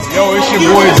Yo, it's your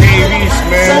boy Dave East,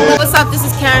 man. What's up? This is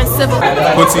Karen Civil.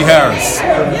 Quincy Harris,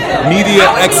 media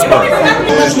expert.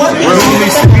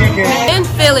 Literally speaking. In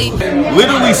Philly.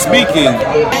 Literally speaking,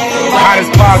 the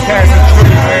hottest podcast in Philly,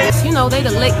 man. You know, they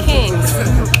the lit kings.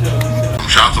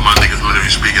 Shout out to my niggas literally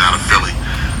speaking out of Philly.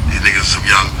 These niggas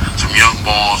some young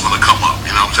balls on the come up.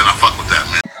 You know what I'm saying? I fuck with that,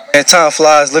 man. And Time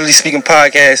Flies, Literally Speaking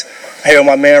podcast. I'm here with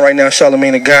my man right now,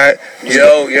 Charlamagne the God.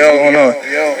 Yo,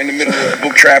 in the middle of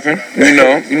book trapping. You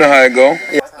know how it go.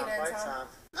 Yeah.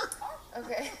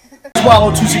 Swallow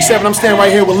 267. I'm standing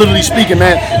right here with Literally Speaking,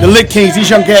 man. The Lit Kings, these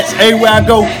young cats, everywhere I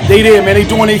go, they there, man. They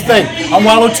doing their thing. I'm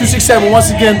Wallow 267 once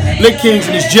again, Lit Kings,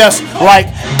 and it's just like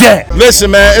that.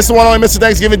 Listen, man, it's the one only Mr.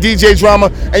 Thanksgiving DJ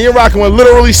Drama, and you're rocking with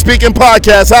Literally Speaking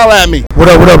podcast. Holla at me. What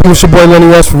up? It's your boy Lenny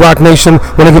S from Rock Nation.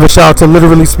 Want to give a shout out to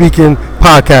Literally Speaking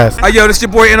podcast. Hey, yo, this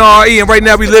your boy NRE, and right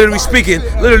now we literally speaking,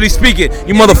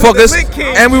 you motherfuckers.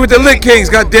 And we with the Lit Kings,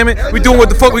 goddammit. We doing what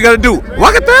the fuck we gotta do.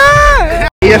 Rock it down!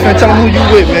 Yeah, man, tell them who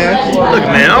you with, man. Look,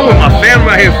 man, I'm with my family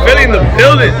right here, Philly in the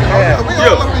building.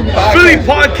 Yo, Philly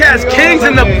Podcast Kings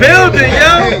in the building,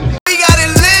 yo. We got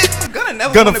it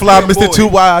lit. Gonna fly, Mr. Two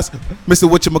Wise, Mr.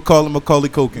 Whatchamacallit, Macaulay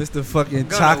Culkin. Mr. fucking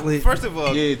chocolate. First of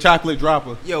all, Yeah, chocolate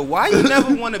dropper. yo, why you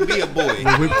never want to be a boy?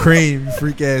 Whipped cream,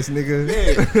 freak ass nigga.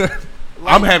 Yeah.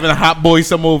 I'm having a hot boy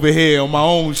some over here on my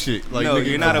own shit. Like, No, nigga,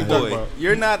 you're not a what you talking boy. about?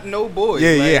 You're not no boy.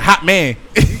 Yeah, hot man.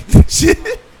 Shit.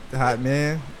 Hot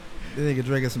man. That nigga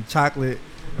drinking some chocolate.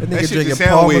 That That nigga shit drinking just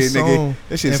sound weird, nigga. Parmesan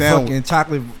That shit and sound fucking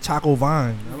chocolate Choco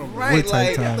Vine. Right, What type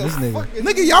like, time? the This nigga.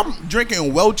 Nigga, y'all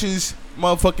drinking Welch's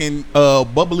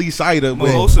motherfucking bubbly cider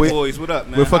Mimosa boys, what up,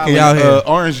 man? with fucking Holla. We out here.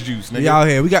 orange juice, nigga. We out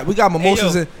here. We got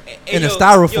mimosas in Hey, a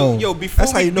styrofoam. Yo, before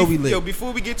That's how you know we lit. Yo,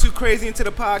 before we get too crazy into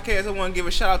the podcast, I want to give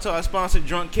a shout out to our sponsor,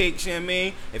 Drunk Cakes. You know what I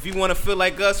mean? If you want to feel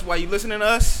like us while you listening to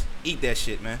us, eat that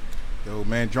shit, man. Yo,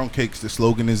 man, Drunk Cakes, the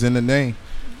slogan is in the name.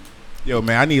 Yo,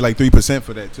 man, I need like 3%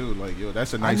 for that too. Like, yo,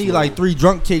 that's a nice. I need like 3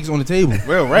 drunk cakes on the table.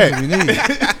 Well, right. That's what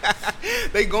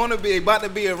we need. They about to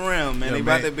be around, man. Yo, They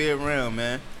about man. to be around,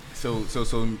 man. So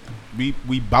we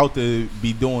about to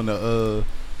be doing a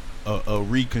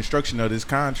reconstruction of this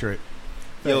contract.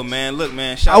 Yo, man, look,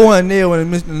 man. I wasn't there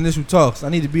when the initial talks. I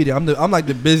need to be there. I'm like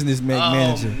the business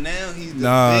manager. Now he's the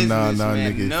Nah, business nah,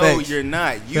 man. nigga. No, Facts. you're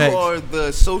not. You Facts. are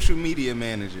the social media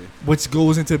manager. Which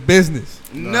goes into business.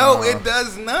 No, it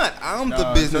does not. I'm the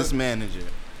Nah, business no. manager.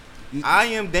 I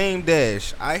am Dame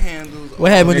Dash. I handle.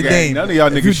 What happened to Nigga, Dame? none of y'all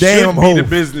If you niggas Dame, I'm should be the Hov.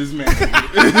 business manager.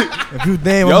 If you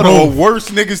Dame, Y'all I'm the Hov. worst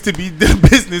niggas to be the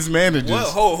business managers. What?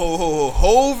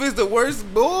 Hove is the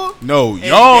worst bull? No, And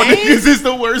y'all Dame? niggas is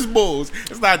the worst bulls.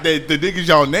 It's not that the niggas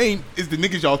y'all name is the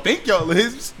niggas y'all think y'all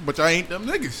is, but y'all ain't them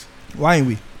niggas. Why ain't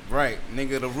we? Right,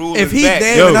 nigga. The rule If is he back.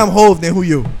 Dame Yo. and I'm Hov, then who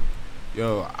you?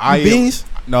 Yo, You Beans?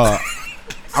 No,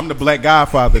 I'm the black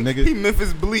godfather, He nigga.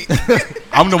 Memphis Bleak.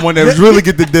 I'm the one that really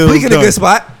get the deals Bleak in a done. good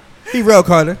spot. He real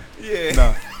Carter. Yeah.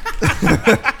 Nah.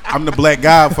 I'm the black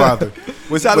godfather. Shout out to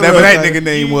Whatever Real that Carter. nigga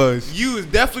name was. You is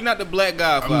definitely not the black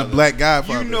godfather. I'm the black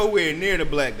godfather. You nowhere near the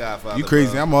black godfather. You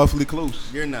crazy? bro. I'm awfully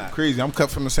close. You're not. Crazy. I'm cut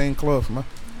from the same cloth, man.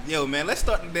 Yo, man, let's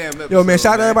start the damn episode. Yo, man,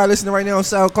 shout out to everybody listening right now on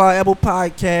SoundCloud, Apple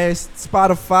Podcasts,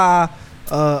 Spotify,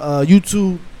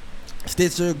 YouTube,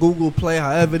 Stitcher, Google Play,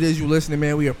 however it is you listening,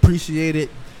 man. We appreciate it.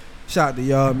 Shout out to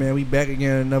y'all, man. We back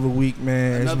again another week,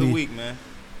 man. Another week, man.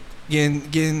 Getting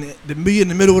in the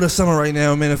middle of the summer right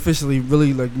now, man. Officially,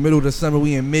 really like the middle of the summer.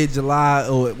 We in mid-July,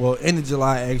 or well, end of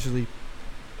July actually.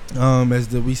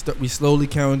 We slowly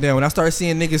counting down. When I start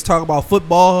seeing niggas talk about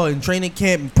football and training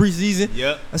camp and preseason,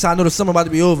 Yep. that's how I know the summer about to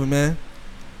be over, man.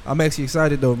 I'm actually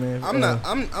excited though, man.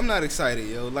 I'm not excited,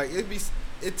 yo. Like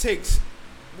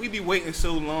we be waiting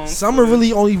so long. Summer for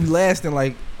really only be lasting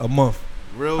like a month.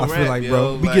 real I rap, feel like, yo.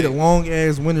 bro, we Like, get a long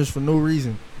ass winters for no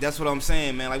reason. That's what I'm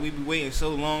saying, man. Like we be waiting so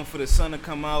long for the sun to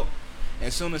come out.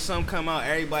 And soon as sun come out,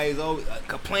 everybody's always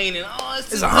complaining. Oh,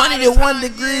 it's It's too hot, 101 hot, yeah,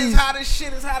 degrees. It's hot as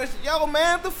shit. It's hot as shit. Yo,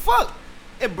 man, the fuck?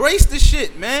 Embrace the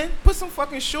shit, man. Put some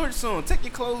fucking shorts on. Take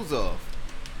your clothes off.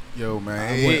 Yo,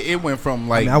 man, it went from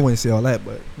like I wouldn't say all that,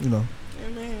 but you know, Yeah,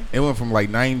 man. it went from like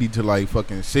 90 to like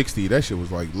fucking 60. That shit was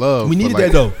like love. we for, needed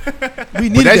like, that though. We But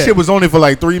needed that that. shit was only for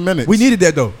like 3 minutes. We needed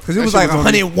that though, because it That was shit like was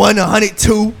only- 101,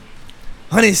 102,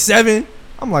 107.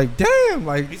 I'm like, damn,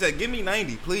 like He said, "Give me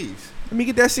 90, please." let me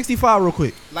get that 65 real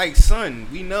quick. Like, son,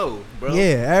 we know, bro.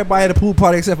 Yeah, everybody at the pool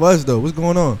party except for us though. What's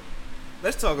going on?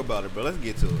 Let's talk about it, bro. Let's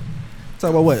get to it. Talk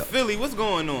about what? Philly, what's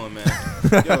going on, man?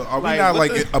 Yo, are we Like, not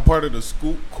what like the- a part of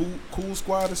the cool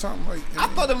squad or something? Like, I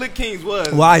thought the Lit Kings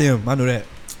was. Well, I am. I know that.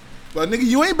 but nigga,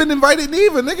 you ain't been invited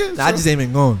neither, nigga. I just ain't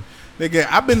been going. Nigga,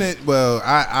 I've been in. Well,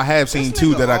 I have seen This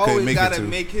two nigga that I couldn't always make it gotta to.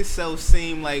 make himself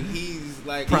seem like he's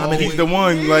like Prominent. He's the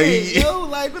one, like, he- yo,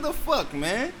 like what the fuck,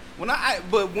 man?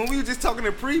 But when we were just talking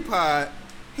to pre-pod,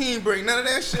 he ain't bring none of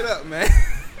that shit up, man.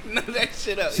 None of that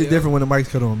shit up. Shit yo. different when the mic's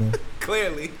cut on, man.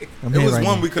 Clearly. I'm It here was right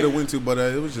one now. we could have went to, but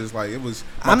it was just like it was.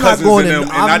 My I'm not cousins going and to. them,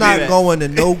 and I I'm not didn't- going to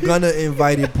no Gunna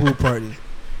invited pool party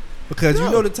because you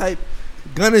No. know the type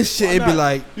Gunna shit. Why It be not?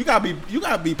 like, you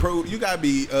gotta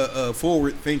be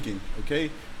forward thinking. Okay,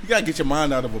 you gotta get your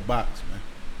mind out of a box, man.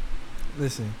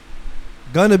 listen,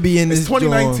 Gunna be in It's this.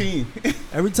 2019. joint.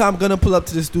 Every time Gunna pull up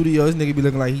to the studio, this nigga be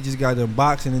looking like he just got done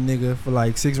boxing a nigga for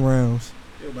like 6 rounds.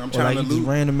 Yeah, but I'm Or trying like to he lose. just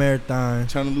ran a marathon.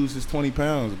 Trying to lose his 20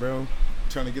 pounds, bro.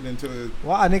 Trying to get into it.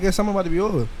 Why, nigga? Something about to be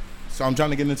over. So I'm trying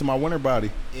to get into my winter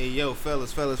body. Hey, yo,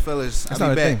 fellas. That's I'll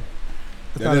not be a back.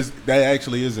 thing. That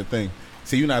actually is a thing.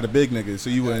 See, you're not a big nigga, so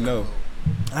you wouldn't know.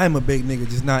 I am a big nigga,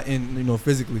 just not in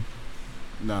physically.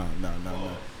 No.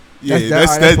 Yeah, That's-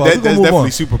 that's alright, pause. We gonna move definitely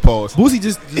on. super pause. Boosie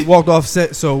just walked off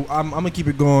set, so I'm gonna keep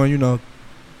it going. You know,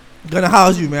 Gunna,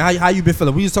 how's you, man? How you been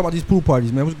feeling? We just talking about these pool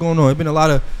parties, man. What's going on? It's been a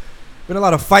lot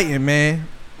of fighting, man.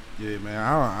 Yeah, man.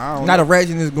 I don't Not know. a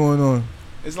ratchetness going on.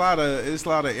 It's a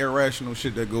lot of irrational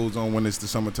shit that goes on when it's the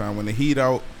summertime. When the heat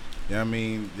out, you know what I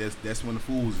mean? That's when the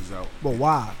fools is out. But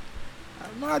why? I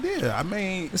have no idea. I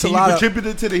mean, It's can a you lot of- contribute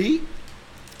it to the heat?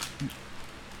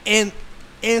 And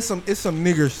it's some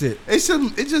nigger shit. It's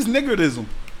just niggerdism.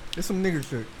 It's some nigger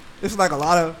shit. It's like a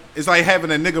lot of. It's like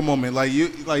having a nigga moment, like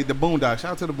the Boondocks.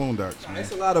 Shout out to the Boondocks, man.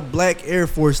 It's a lot of black Air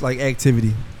Force like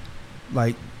activity.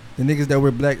 Like the niggas that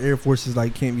wear black Air Forces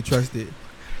like can't be trusted.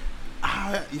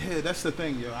 Yeah, that's the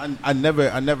thing, yo. I never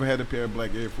had a pair of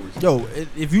black Air Forces. Yo,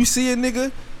 if you see a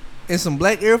nigga in some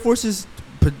black Air Forces,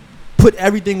 put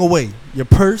everything away. Your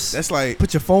purse. That's like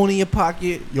Put your phone in your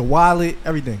pocket, your wallet,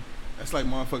 everything. that's like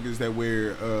motherfuckers that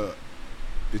wear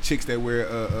the chicks that wear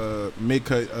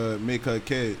mid-cut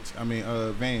kids. I mean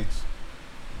Vans.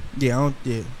 Yeah, I don't.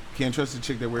 Yeah, Can't trust the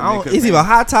chick that wear I don't, mid-cut it's Vans. either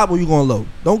high top or you going low.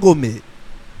 Don't go mid.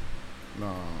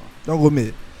 No. Don't go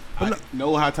mid.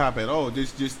 No high top at all.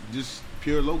 Just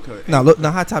pure low cut. No, look,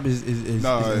 high top is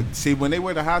No, see when they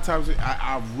wear the high tops,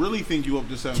 I really think you up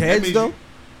to something. That Cads means though. you-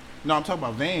 no, I'm talking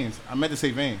about Vans. I meant to say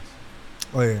Vans.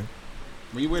 Oh yeah.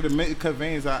 When you wear the mid-cut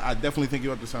Vans, I definitely think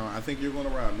you're up to something. I think you're gonna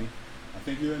rob me. I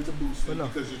think you're into boosting no.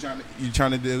 because you're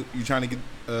trying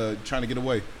to get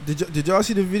away. Did y'all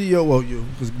see the video? Well, you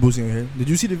was boosting here. Did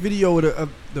you see the video of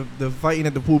the fighting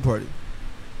at the pool party?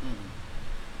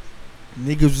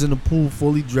 Niggas was in the pool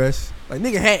fully dressed. Like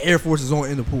nigga had Air Forces on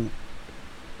in the pool.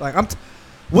 Like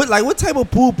what type of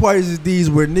pool parties is these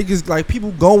where niggas like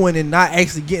people going and not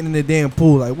actually getting in the damn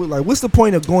pool? Like what's the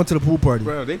point of going to the pool party?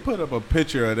 Bro, they put up a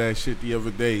picture of that shit the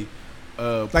other day.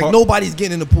 Like nobody's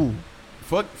getting in the pool.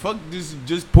 Fuck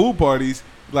just pool parties.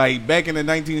 Like back in the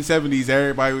 1970s,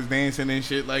 everybody was dancing and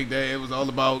shit like that. It was all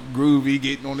about groovy,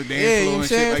 getting on the dance Yeah, you floor know and what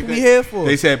shit I'm like saying? that. We here for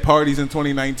They it. said parties in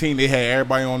 2019. They had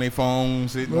everybody on their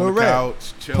phones, sitting on the Right.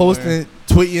 couch, chilling. Posting,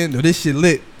 tweeting, this shit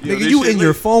lit. Yo, Nigga, this you shit in your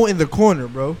lit. phone in the corner,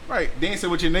 bro. Right, dancing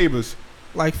with your neighbors.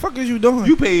 Like fuck is you doing?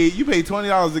 You paid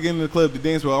 $20 to get in the club to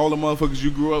dance with all the motherfuckers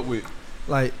you grew up with.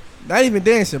 Like not even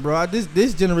dancing, bro.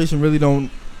 This generation really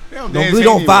don't They don't don't dance really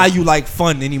don't anyway. value like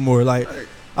fun anymore. Like Right.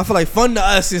 I feel like fun to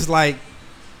us is like,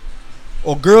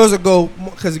 or girls will go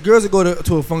because girls will go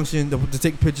to a function to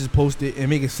take pictures, post it, and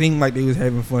make it seem like they was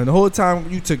having fun. The whole time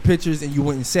you took pictures and you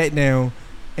went and sat down,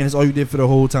 and it's all you did for the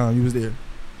whole time you was there.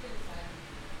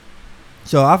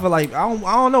 So I feel like I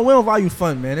don't know. We don't value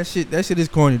fun, man. That shit is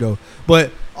corny though.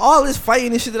 But all this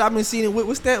fighting and shit that I've been seeing,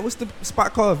 what's the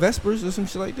spot called? Vespers or some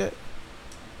shit like that?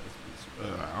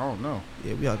 I don't know.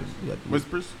 Yeah, we got to.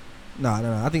 Whispers?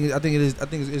 Nah. I think it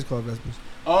is called Vespers.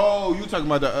 Oh, you talking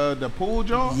about the pool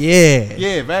joint? Yeah.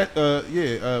 Yeah,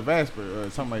 Vasper,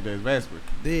 something like that. Vasper.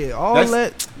 Yeah, all That's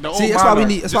that. the old See, that's why we Monarch.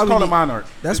 need. That's Just why we call need. it Monarch.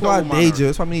 That's It's the why old Monarch. Deja.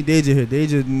 That's why we need Deja here.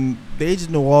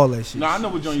 Deja know all that shit. No, I know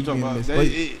what joint you talking about. But-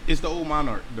 It's the old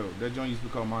Monarch though. That joint used to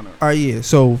be called Monarch. All right, yeah.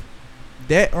 So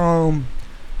that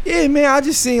yeah, man. I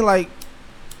just seen like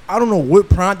I don't know what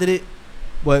prompted it,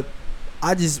 but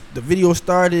the video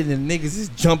started and niggas is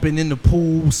jumping in the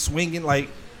pool, swinging like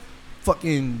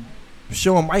fucking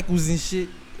Shawn Michaels and shit,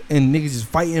 and niggas just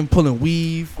fighting, pulling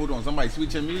weave. Hold on, somebody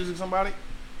switch your music, somebody?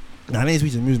 Nah, they ain't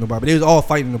switching music nobody, but they was all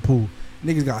fighting in the pool.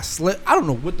 Niggas got slipped. I don't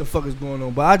know what the fuck is going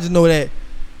on, but I just know that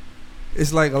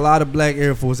it's like a lot of black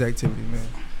Air Force activity, man.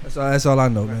 That's all I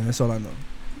know, man. That's all I know.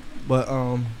 But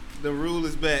The rule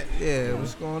is back. yeah,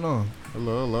 what's going on?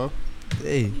 Hello.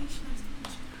 Hey,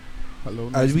 Hello.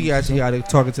 we actually got to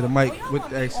talking to the mic Oh, with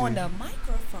on actually. the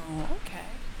microphone. Okay.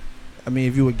 I mean,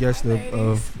 if you a guest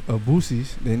of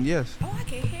Boosie's, then yes. Oh, I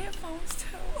get headphones too.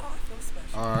 Oh, I feel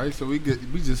special. All right, so we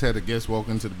just had a guest walk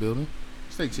into the building.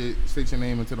 State your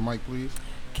name into the mic, please.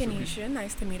 Kenesha,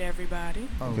 nice to meet everybody.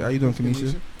 Okay, how you doing,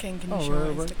 Kenesha? King Kenesha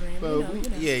on Instagram. Well, you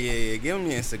know. Yeah. Give him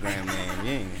your Instagram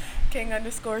name. Yeah.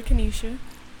 King_Kenesha.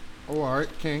 Oh, all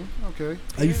right, King. Okay.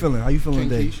 How you feeling? King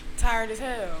today? Keish. Tired as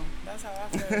hell. That's how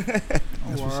I feel.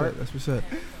 That's what's up.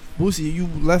 Boosie, you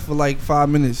left for like 5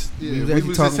 minutes. Yeah, we was we actually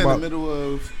was talking just in about the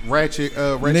middle of ratchet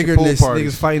pool niggerness,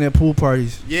 parties. niggas fighting at pool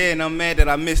parties. Yeah, and I'm mad that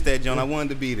I missed that, John. I wanted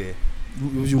to be there.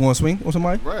 Was you want to swing on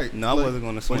somebody? Right. No, I wasn't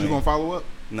going to swing. Was you going to follow up?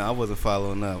 No, I wasn't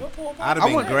following up. What pool I'd party?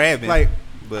 have been grabbing, like,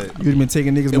 but You'd have been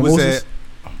taking niggas It was mimosas.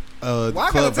 at Why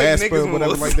I Club gotta take Vasper niggas or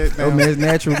whatever mimosas? like that. Oh man, it's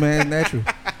natural, man. It's natural.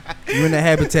 You in that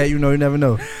habitat, you know. You never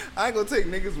know. I ain't gonna take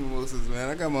niggas mimosas, man.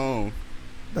 I got my own.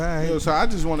 All right. Yo, so I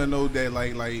just want to know that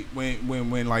like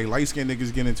when like light skinned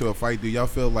niggas get into a fight, do y'all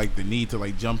feel like the need to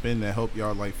like jump in to help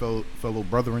y'all like fellow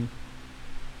brethren?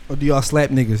 Or do y'all slap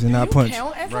niggas and not punch? You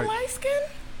count as Right. a light skin?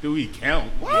 Do we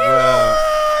count? What?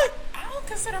 I don't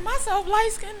consider myself light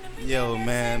skinned. Yo,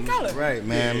 man. Color. Right,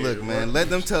 man. Yeah, Look, man. Let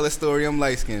them tell a story. I'm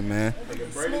light skinned, man.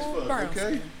 Smooth brown Okay.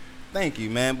 skin. Thank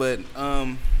you, man. But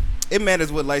it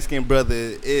matters what light skinned brother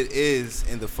it is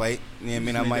in the fight. You know what I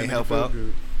mean? I might help out.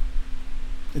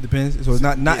 It depends. So it's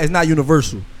not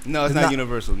universal. No, it's not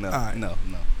universal. No, Alright. no,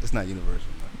 it's not universal.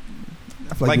 No.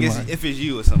 I feel Like you it's, lying. if it's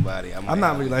you or somebody, I'm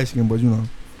not really light skinned, but you know,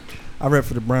 I rep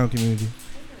for the brown community.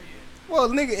 Well,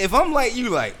 nigga, if I'm like you,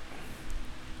 like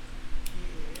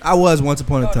I was once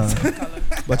upon a time,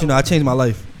 but you know, I changed my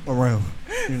life around.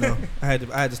 You know, I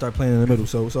had to start playing in the middle,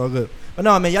 so it's all good. But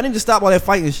no, man, y'all need to stop all that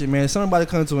fighting shit, man. Something about to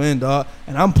come to an end, dog.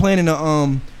 And I'm planning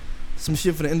to some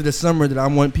shit for the end of the summer that I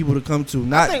want people to come to. I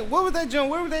Not think what was that joint?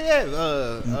 Where were they at?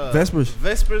 Vespers.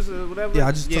 Vespers or whatever. Yeah,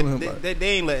 I just told him about they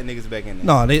ain't letting niggas back in there.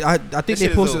 No, I think they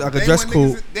shit is posted over. like a dress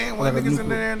code. They ain't like want a niggas new in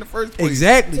there in the first place.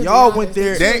 Exactly, To be y'all honest, went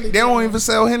there. They don't even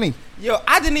sell Henny. Yo,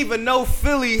 I didn't even know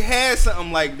Philly had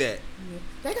something like that.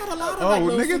 They got a lot of Oh, like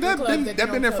little nigga, secret that clubs been- that that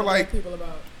they been don't there tell for, black like, people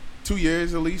about. 2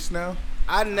 years at least now.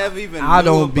 I never even. I knew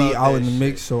don't be about out that in the shit.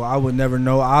 mix, so I would never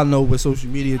know. I know what social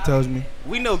media tells me.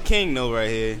 We know King know right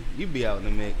here. You be out in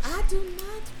the mix. I do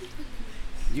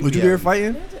not. Would be you there out-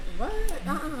 fighting? What?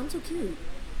 I'm too cute.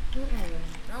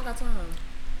 I don't got time.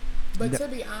 But to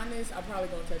be honest, I'm probably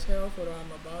gonna catch hell for what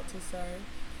I'm about to say.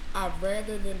 I'd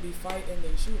rather them be fighting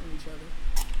than shooting each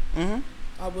other. Mhm.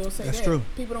 I will say That's that. true.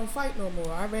 People don't fight no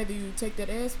more. I'd rather you take that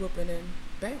ass whooping and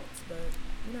bounce. But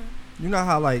you know,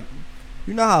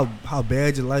 You know how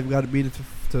bad your life got to be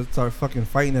to start fucking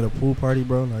fighting at a pool party,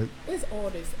 bro. Like, it's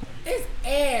all this. It's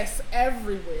ass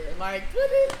everywhere. Like what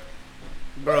is?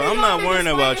 Bro, what are I'm y'all not niggas worrying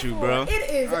about fighting you, for? bro. It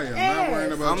is I am ass. not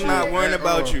worrying about I'm you not worrying at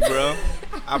about all. you, bro.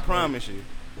 I promise you.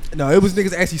 no, it was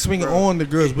niggas actually swinging on the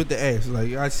girls with the ass.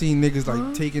 Like, I seen niggas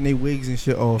like taking their wigs and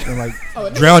shit off and like Oh,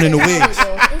 niggas drowning the say how it wigs.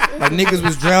 go. It's Like niggas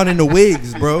was drowning the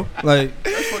wigs, bro. Like,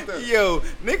 Yo,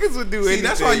 niggas would do See, anything,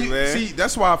 that's why you man. see.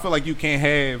 That's why I feel like you can't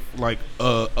have like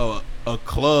a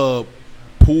club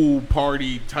pool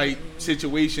party type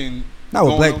situation. not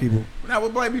with going black on. people. Not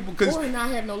with black people, because Or not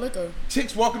have no liquor.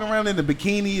 chicks walking around in the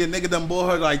bikini, a nigga done bought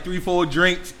her like 3-4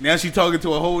 drinks. Now she talking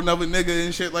to a whole nother nigga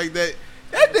and shit like that.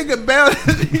 That nigga bound.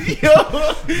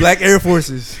 yo, Black Air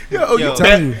Forces. yo, Yo, you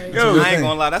telling you. bound, It's a yo, real I ain't thing.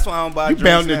 gonna lie. That's why I don't buy you drinks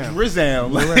bound to now. drizzle. Real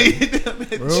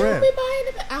Like, Real rap. Be buying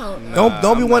it out.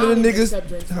 Don't be one of the I don't even niggas, accept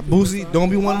drinks from people, Boosie. so- Don't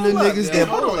be one of the Hold up, niggas yo, that.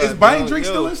 hold on. Yo, Is buying yo, drinks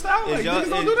still in style? Is Like, y'all, niggas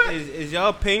don't do that? is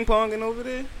y'all ping ponging over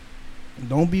there?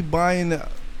 Don't be buying. The,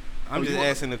 I'm just you-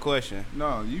 asking the question.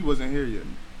 No, you wasn't here yet.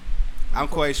 I'm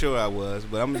quite sure I was,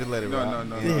 but I'm just let it No, rock.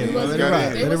 no. yeah, He let wasn't it right.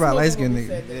 ride. They Let it was ride, light smoking skinned when we nigga.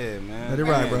 said that. Yeah, man. Let it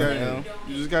ride, bro. You know?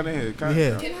 You just got in here.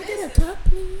 Yeah. Can I get a cup,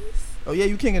 please? Oh yeah,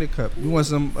 you can get a cup. You want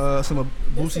some of Listen,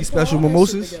 Boosie pour special all that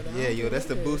mimosas? shit together. Yeah, I yo, don't that's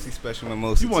the do that. Boosie special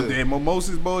mimosa. You want too. that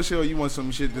mimosas bullshit, or you want some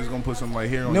shit that's gonna put some like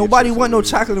hair on? Nobody your chest want no or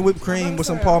whatever? chocolate and whipped cream with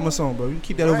some Parmesan, bro. You can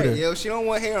keep that over Right, there. yo, she don't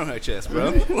want hair on her chest,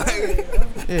 bro. Like,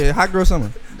 Yeah, hot girl summer.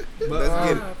 let's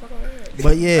get it. Nah, fuck all that.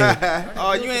 But yeah,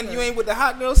 Oh, you ain't with the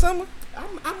hot girl summer?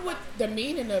 I'm with the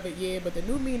meaning of it, yeah, but the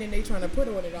new meaning they trying to put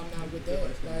on it, I'm not with that.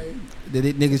 Like, did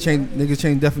it niggas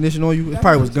change definition on you? It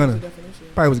probably was gonna. definition.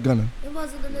 Probably was gonna. It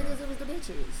wasn't the niggas, it was the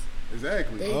bitches.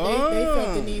 Exactly. They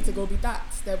felt the need to go be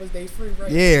thoughts. That was their free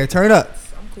right. Yeah, turn up.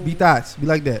 I'm cool. Be thoughts. Be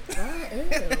like that.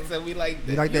 Right, So we like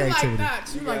We that. like you that like activity.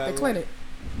 thoughts. You like the clinic.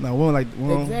 No, we don't like. We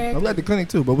don't, Exactly. we like the clinic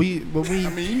too, but we. I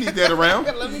mean, you need that around.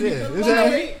 Yeah,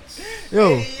 exactly.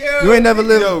 Yo, you ain't never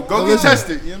lived. Yo, go get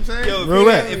tested. You know what I'm saying? Yo, Real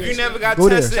rap. if you never got Go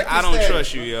there. tested, I don't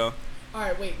trust you, yo. All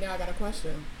right, wait. Now I got a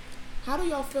question. How do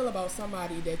y'all feel about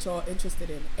somebody that y'all interested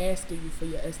in asking you for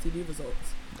your STD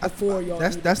results before y'all?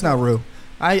 That's not real.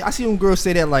 I see them girls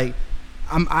say that like.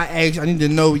 I need to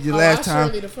know your Oh, last I time.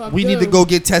 surely the fuck We need do. to go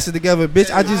get tested together,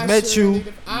 bitch. I just met you. surely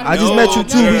the- I just met you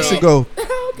 2 weeks ago.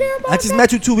 don't care about I just that.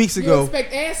 met you 2 weeks You ago,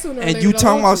 expect ass sooner or and later, you don't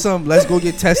talking about you? something. Let's go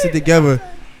get tested together.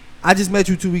 I just met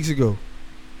you 2 weeks ago.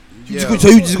 Yo. So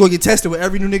you just go get tested with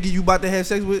every new nigga you about to have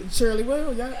sex with? Surely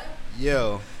will, yeah.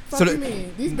 Yo. Fuck So you the-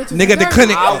 mean? These bitches Nigga at the is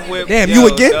clinic. dirty. Damn, yo,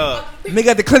 you again? dog. Nigga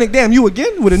at the clinic. Damn, you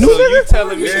again with a new So you nigga?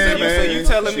 telling me? Yeah, so man. you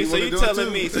telling me? She So wanna you do it telling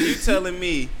too. me? So you telling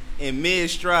me? In mid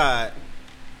stride,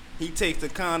 he takes the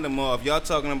condom off. Y'all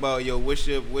talking about what's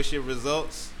your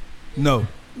results? No.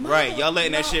 Right, y'all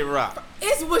letting that shit rock.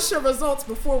 It's what's your results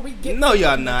before we get. No, to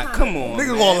y'all the not. condom. Come on, Nigga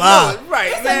man. gonna lie. No,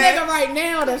 right, It's man. a nigga right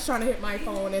now that's trying to hit my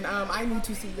phone, and I need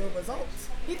to see your results.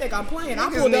 He think I'm playing. I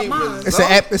Niggas pulled up need mine. results. It's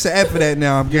an app. It's an app for that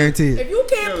now. I'm guaranteed. If you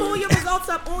can't pull your results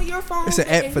up on your phone, It's an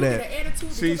app and for you that. get an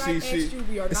attitude See, because I asked you,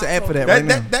 we are It's not an app for that talking.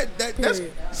 right now. That's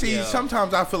Period. see. Yeah.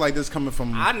 Sometimes I feel like this coming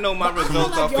from I know my But I feel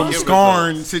results like off y'all of your scarring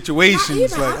results. situations. Not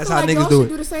even. Like I That's feel how like niggas y'all do should it.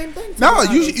 do the same thing. no,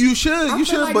 to you others. you should I you feel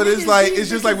should, like but it's niggas like these it's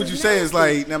just like bitches what you is say. It's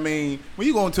nasty. like I mean when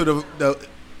you go into the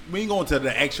when you go into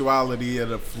the actuality of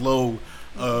the flow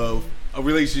of a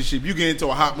relationship, you get into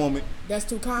a hot moment. That's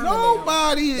too common.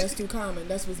 Nobody- Now. That's too common.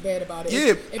 That's what's bad about it. Yeah,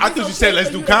 If I it's thought you said okay let's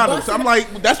for do you to condoms. bust I'm it-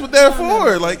 like, that's what they're No,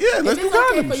 for. no. Like, yeah, let's if do it's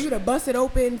okay condoms. for you to bust it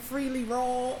open freely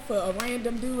raw for a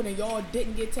random dude and y'all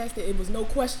didn't get tested, it was no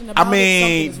question about I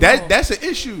mean, it. that's an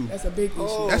issue. That's a big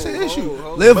issue. That's an issue.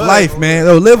 Live life, man.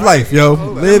 Yo, live life, yo.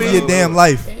 Live your damn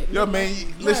life. Yo, man,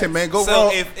 listen, man, go So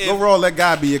raw. if- Go raw. Let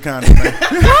God be your condom, man.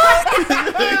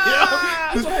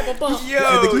 You gonna have a bump. Yo,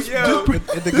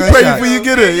 Hit the Pray gunshot. before you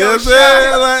get it. You know what I'm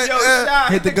saying? Like,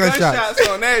 shot, Hit the gunshots. gunshots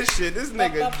on that shit. This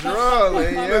nigga drawing,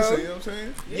 listen, you yo. know what I'm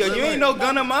saying? Yo, you ain't no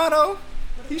Gun Amato?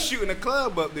 He's shooting a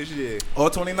club up this year. All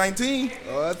 2019.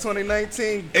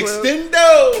 2019 club. Extendo.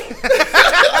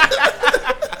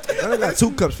 I only got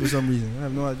 2 cups for some reason. I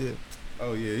have no idea.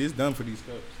 Oh yeah, he's done for these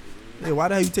cups. Yeah, why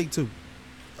the hell you take 2?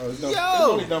 Oh, it's done, Yo, it's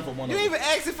only done for one. You of didn't them.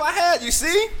 even ask if I had. You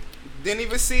see? Didn't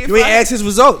even see if You ain't I asked his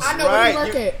results. I know where he Right,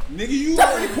 work you- at. Nigga, you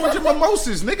already poured your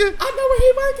mimosas, nigga. I know where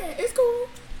he work at. It's cool.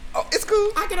 Oh, it's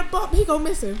cool. I get a bump, he gonna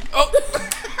miss him. Oh,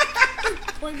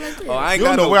 Point blank period. oh I ain't You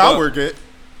got don't know no where bump. I work at.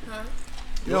 Huh?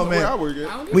 You don't know man. where I work I at.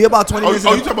 don't give We a about fuck. 20 Oh, minutes. you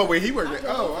in talking the, about where he work at?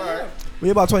 Oh, all right. we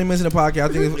about 20 minutes in the podcast.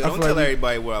 I think. Yo, I don't feel tell like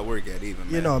everybody where I work at either,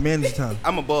 man. you know, manager time.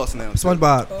 I'm a boss now.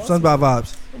 SpongeBob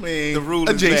vibes. I mean, The rule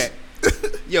is adjacent. back.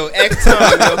 Yo, X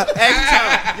time, yo. X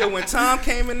time. Yo, when Tom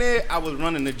came in there, I was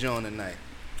running the joint tonight.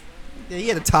 Yeah, he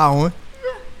had a tie on.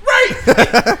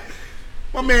 Right.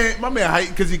 my man hype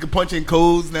because he could punch in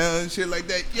codes now and shit like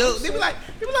that. Yo, they be like,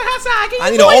 outside. I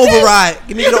need an override.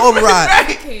 Give me the override. I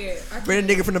can't. Bring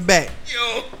the nigga from the back.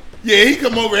 Yo, yeah, he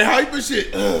come over and hype and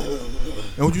shit.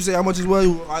 And what you say? How much is well?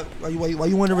 Why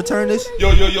you want to return this?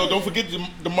 Yo, don't forget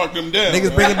to mark them down.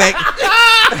 Niggas bring it back.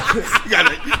 You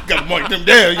gotta mark them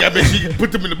down. Y'all bet you can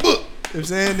put them in the book. You know what I'm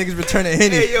saying? Niggas returning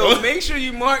Henny. Hey, yo, make sure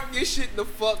you mark your shit the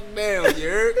fuck down, you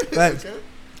heard? Facts.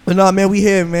 But no, man, we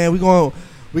here, man.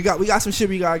 We got some shit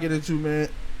we gotta get into, man.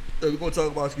 We gonna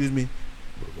talk about, excuse me,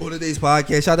 on today's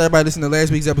podcast. Shout out to everybody listening to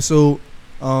last week's episode.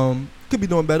 Could be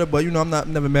doing better, but you know I'm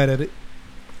never mad at it.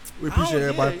 We appreciate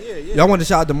everybody. Yeah. Y'all wanted to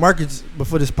shout out the markets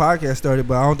before this podcast started,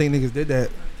 but I don't think niggas did that.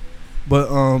 But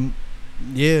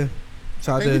yeah.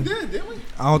 Shout out We to. did, didn't we?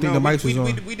 I don't think the mics was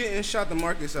on. We didn't shout the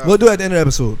markets out. We'll do it at the end of the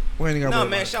episode. We ain't got No,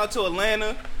 man, shout out to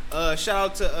Atlanta. Shout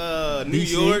out to New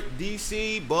DC. York,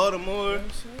 DC, Baltimore.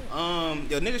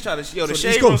 Yo, niggas try to the So, shade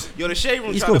East room. Coast. Yo, the shade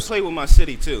room East try Coast. to play with my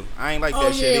city too. I ain't like Oh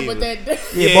that shit yeah, either. but that.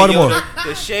 Yeah, Baltimore. Yo,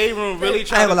 the shade room really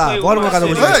tried ain't to gonna lie, play Baltimore with got my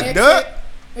the city. Look, Doug.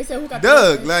 They said who got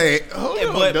Doug, the like, hold Yeah,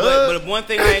 on, but Doug. one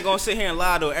thing I ain't gonna sit here and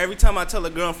lie though. Every time I tell a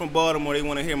girl from Baltimore, they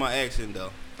want to hear my accent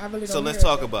though. I really don't So let's hear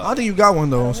talk it. I about don't it. think you got one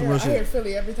though on I some hear, real I hear shit.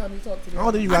 Philly every time you talk to me. I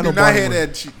don't think you I got do no not hear Baltimore.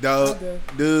 that shit, dog.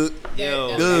 Doug.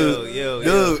 Yo.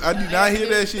 Doug, I do not hear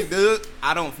that shit, Doug.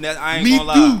 I ain't Me gonna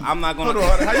lie. too. I'm not gonna. Hold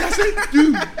on, how y'all say?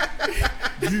 Dude.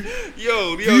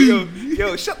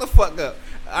 Yo, shut the fuck up.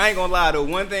 I ain't gonna lie though.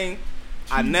 One thing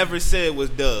I never said was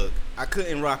Doug. I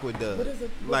couldn't rock with Doug. What is it-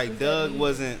 what Like does that Doug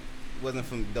mean? wasn't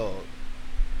from dog.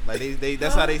 Like they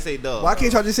that's how they say dog. Why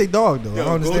can't y'all just say dog though? I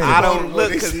don't understand. I it. don't look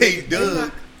They because say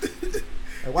Doug.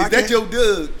 Like, why Is that can't- your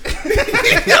Doug?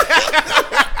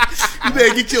 You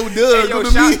better get your Doug Yo, on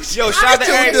the meat. shout out to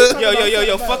Your everybody. Doug.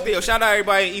 Yo, fuck that. Yo, shout out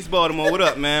everybody in East Baltimore. What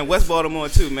up, man? West Baltimore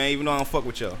too, man. Even though I don't fuck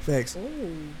with y'all. Facts.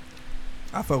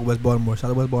 I fuck with West Baltimore.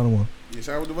 Shout out to West Baltimore. Yeah,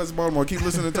 shout out to West Baltimore. Keep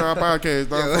listening to our podcast,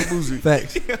 dog. Fuck Boozy.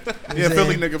 Facts. Yeah,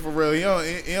 Philly nigga for real.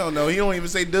 He don't know. He don't even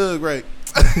say Doug right.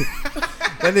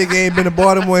 That nigga ain't been to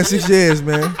Baltimore in 6 years,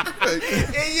 man.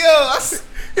 Hey, yo,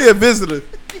 He a visitor.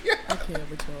 I can't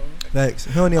with y'all. Facts.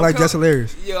 He don't even like Just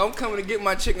Hilarious. yo, I'm coming to get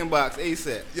my chicken box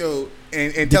ASAP. Yo,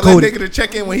 and tell that Decoded. nigga to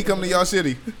check in when he come to y'all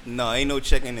city. No, ain't no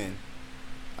checking in.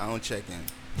 I don't check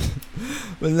in.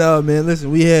 But no, man, listen,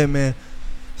 we here, man.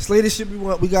 Slater shit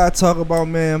we gotta talk about,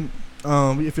 man.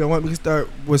 If y'all want, we can start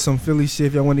with some Philly shit.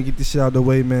 If y'all want to get this shit out of the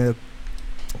way, man.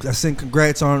 I sent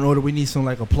congrats on in order. We need some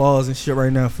like applause and shit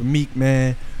right now for Meek,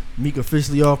 man. Meek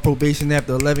officially off probation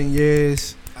after 11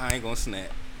 years. I ain't gonna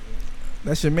snap.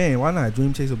 That's your man. Why not?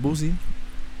 Dream Chaser Boosie.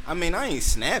 I mean, I ain't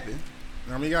snapping.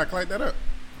 I mean, you gotta clap that up.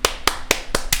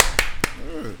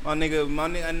 My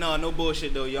nigga, no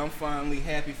bullshit though. Yo, I'm finally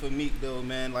happy for Meek though,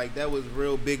 man. Like that was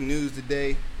real big news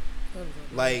today.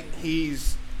 Like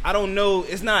I don't know.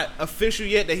 It's not official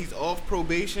yet that he's off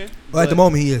probation. Well, at the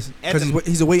moment he is, because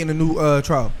he's awaiting a new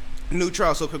trial. New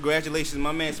trial. So congratulations,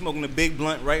 my man, smoking a big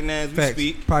blunt right now as we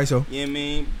speak. Probably so. You know what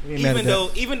I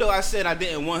mean? Even though I said I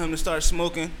didn't want him to start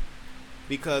smoking,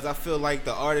 because I feel like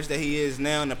the artist that he is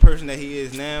now and the person that he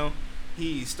is now,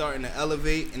 he's starting to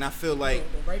elevate, and I feel like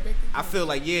yeah, you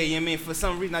know what I mean? For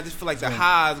some reason, I just feel like the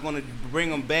high is gonna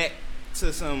bring him back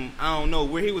to some, I don't know,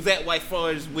 where he was at like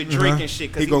far as with Drake and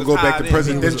shit. Cause he gonna go back to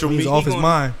presidential. He was off his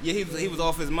mind. Yeah, he was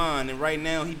off his mind, and right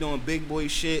now he doing big boy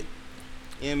shit.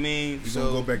 You know what I mean? He's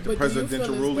gonna go back to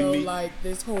presidential ruling. Do you feel as though, like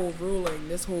this whole ruling,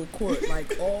 this whole court,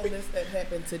 like all this that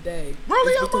happened today,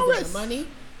 really is because of the money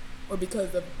or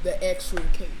because of the actual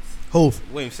case? Hove.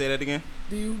 Wait, say that again.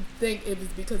 Do you think it was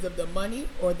because of the money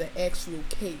or the actual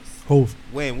case? Hove.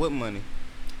 Wait, what money?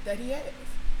 That he has.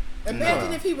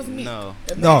 Imagine if he was Meek. No.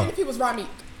 Imagine if he was Rameek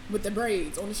with the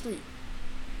braids on the street.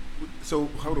 So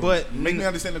hold on. But make me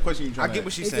understand the question you're trying to I get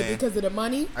what she's saying. Is it because of the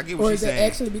money? I get what she's saying. Or is it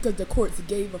actually because the courts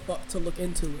gave a fuck to look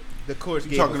into it? The courts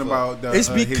gave talking a fuck. about the, it's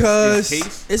because his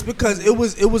case? it's because it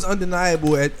was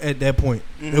undeniable at that point.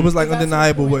 Mm-hmm. It was like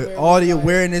undeniable with all the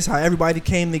awareness, how everybody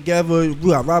came together. You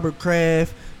got Robert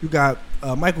Kraft, you got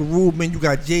Michael Rubin, you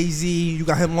got Jay-Z, you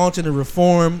got him launching the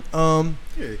reform.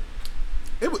 Yeah.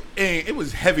 It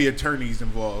was heavy attorneys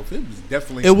involved. It was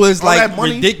definitely. It was like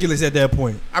ridiculous at that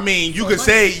point. I mean, you could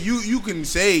say you can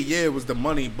say yeah, it was the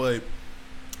money, but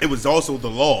it was also the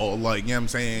law. Like, you know what I'm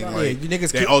saying? Right. Like, you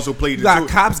niggas they also played. You got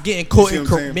cops getting caught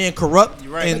and being corrupt.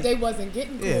 Right. But they wasn't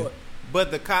getting caught. But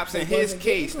the cops in his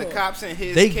case, they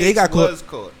got was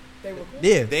caught. They were caught.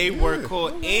 Yeah, they were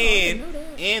caught, and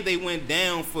they went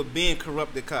down for being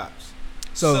corrupted cops.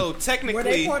 So technically, were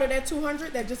they part of that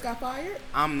 200 that just got fired?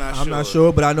 I'm not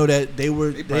sure, but I know that they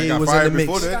was in the mix.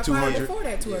 Before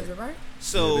that 200, right?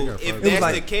 So if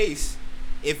that's the case,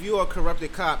 if you are a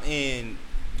corrupted cop and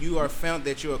you are found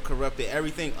that you are corrupted,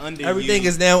 everything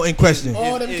is now in question.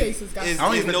 All them cases got is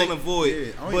null and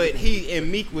void. But he and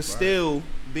Meek was still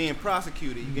being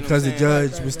prosecuted. You because the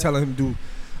judge was telling him to do.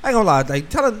 I ain't gonna lie, like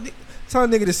tell a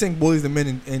nigga to sing Boys and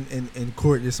Men in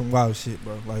court is some wild shit,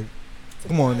 bro. Like,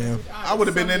 come on now. I would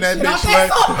have been in that bitch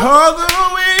like all the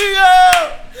way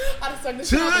up. I just sung the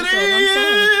shit out of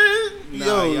the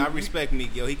song. Yo, I respect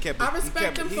Meek. Yo, he kept it. I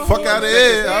respect him for fuck out of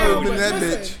here. I would have been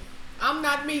that bitch. I'm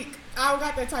not Meek. I don't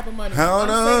got that type of money. How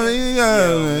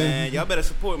Yo, man, y'all better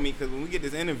support me because when we get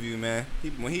this interview, man,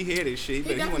 when he hear this shit,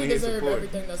 he want to hear support.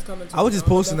 Everything that's coming to I was just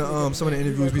posting some of the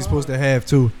interviews we supposed to have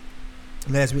too.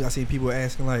 Last week I seen people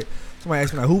asking like, somebody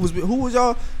asked me like, who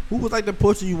was like the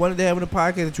person you wanted to have in the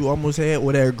podcast that you almost had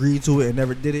or that agreed to it and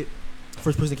never did it.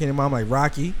 First person that came to mind, like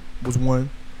Rocky was one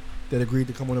that agreed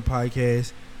to come on the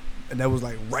podcast, and that was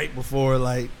like right before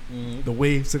like the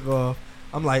wave took off.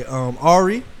 I'm like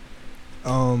Ari,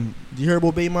 you heard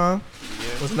about Baymon?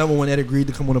 Yeah. Was another one that agreed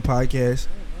to come on the podcast,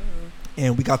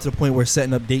 and we got to the point where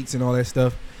setting up dates and all that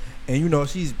stuff, and you know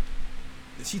she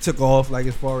took off like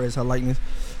as far as her likeness.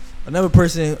 Another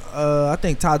person, I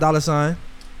think Ty Dolla $ign.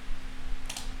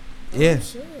 Yeah,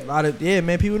 a lot of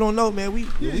man. People don't know, man. We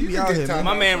be out here. Man.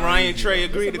 My man Ryan Trey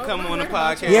agreed to come on the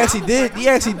podcast. He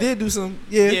actually did do some.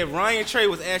 Yeah, Ryan Trey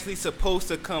was actually supposed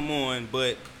to come on,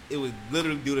 but it was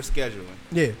literally due to scheduling.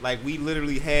 Yeah, like we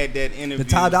literally had that interview. The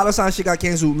Ty Dolla $ign shit got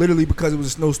canceled literally because it was a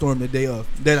snowstorm the day of.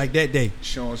 That day.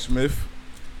 Sean Smith.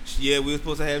 Yeah, we were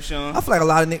supposed to have Sean. I feel like a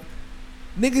lot of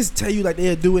niggas tell you like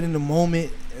they'll do it in the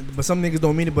moment, but some niggas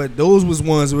don't mean it. But those was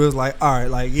ones where it was like, all right,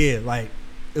 like like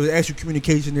it was actual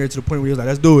communication there to the point where he was like,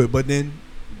 let's do it. But then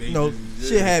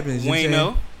shit happens.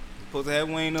 Wayno, supposed to have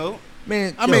Wayno.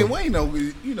 Man, I mean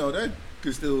Wayno, you know that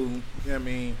could still. You know what I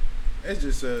mean, it's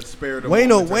just a spirit of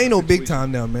Wayno big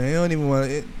time now, man. I don't even want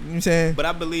to. You know what I'm saying? But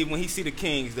I believe when he see the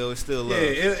Kings though, it's still love. Yeah,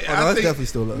 it's definitely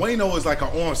still love. Wayno is like an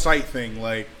on-site thing,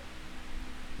 like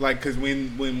cause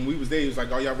when we was there, he was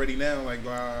like, "Are y'all ready now?" Like,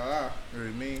 blah, blah, blah. You know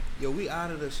what I mean? Yo, we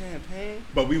out of the champagne.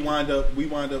 But we wind up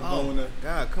going to.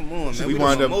 God, come on, man. We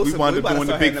wound up doing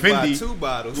the big Fendi. 2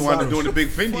 bottles. We wound up doing the big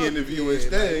Fendi interview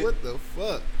instead. Like, what the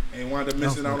fuck? And wound up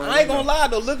missing out on. I ain't gonna lie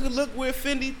though. Look where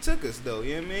Fendi took us though.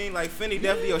 You know what I mean? Like Fendi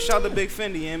definitely. Yo, shout out to Big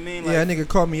Fendi. You know what I mean? Like, that nigga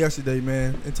called me yesterday,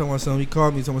 man, and told me something. He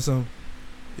called me, told me something.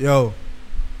 Yo,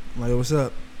 I'm like, yo, what's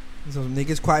up? So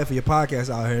niggas quiet for your podcast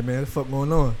out here, man. What the fuck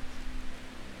going on?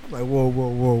 I'm like, whoa,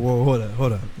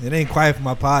 hold up. It ain't quiet for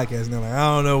my podcast now. Like,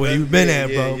 I don't know where you been at,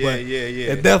 bro. But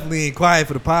it definitely ain't quiet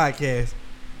for the podcast.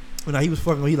 You know, he was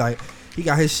fucking. He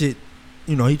got his shit.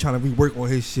 You know, he trying to rework on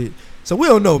his shit. So we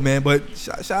don't know, man. But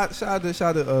shout out to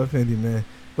Fendi, man.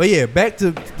 But yeah, back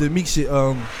to the Meek shit.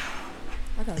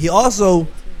 He also,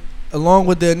 along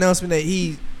with the announcement that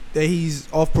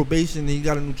he's off probation and he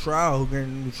got a new trial.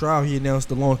 He announced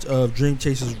the launch of Dream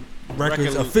Chasers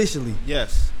Records officially.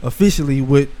 Yes. Officially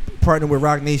with partnering with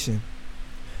Roc Nation.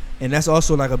 And that's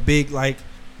also like a big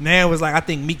now it's like I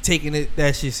think Meek taking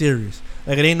that shit serious.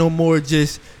 Like it ain't no more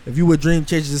just if you with Dream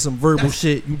Chasers it's some verbal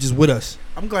shit, you just with us.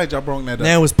 I'm glad y'all brought that up.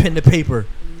 Now it's pen to paper.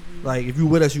 Like if you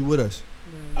with us, you with us.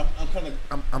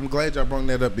 I'm glad y'all brought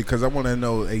that up because I want to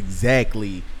know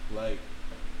exactly like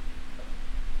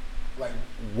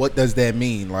what does that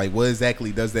mean? Like what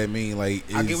exactly does that mean? Like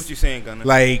I get what you're saying, Gunner.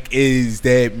 Like does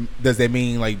that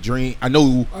mean like Dream? I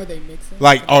know. Are they mixing?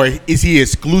 Like is he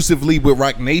exclusively with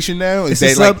Roc Nation now? It's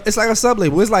like a sub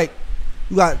label. It's like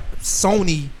you got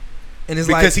Sony, and it's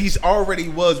because like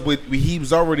he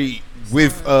was already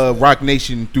with Roc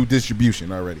Nation through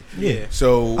distribution already. Yeah.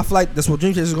 So I feel like that's what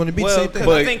Dream Chasers is going to be. Well, the same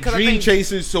thing. But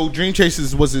Dream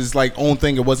Chasers was his like own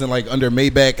thing. It wasn't like under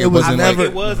Maybach. It was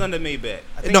under Maybach.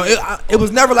 No, it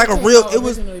was never like a real. It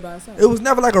was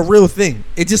never like a real thing.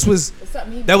 It just was.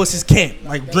 That was his camp.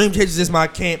 Like Dream Chasers is my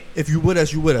camp. If you with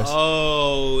us, you with us.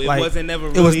 Oh, it wasn't never.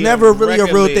 It was never really a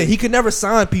real thing. He could never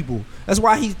sign people. That's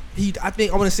why he. I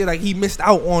think I want to say like he missed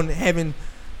out on having.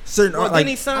 Certain didn't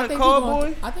he sign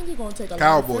Cowboy? I think he's gonna take a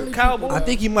Cowboy. I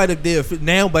think he might have did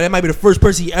now, but that might be the first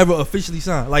person he ever officially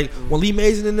signed. Like when Lee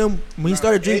Mason and them, when he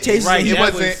started Dream Chasers,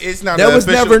 There was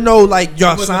never no like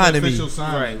y'all signing me.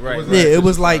 Right. Yeah, it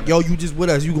was like yo, you just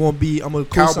with us. You gonna be? I'm a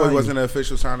Cowboy wasn't an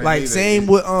official signing. Like same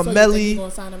with Melly. You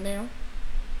gonna sign him now?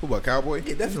 Who about Cowboy?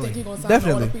 Yeah, definitely. You think he gonna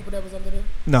sign all the people that was under there?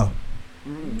 No.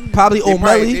 Probably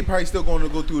O'Malley. They probably still going to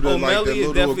go through the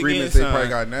little agreements they probably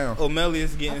got now. O'Malley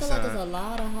is getting signed. I feel like there's a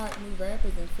lot of hot new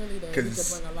rappers in Philly that we could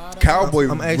bring a lot of. Cowboy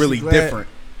really different.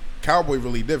 Cowboy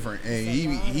really different, and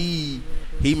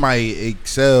he might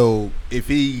excel if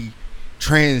he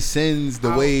transcends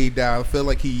the way that I feel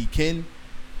like he can.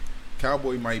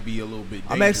 Cowboy might be a little bit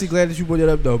dangerous. I'm actually glad that you brought that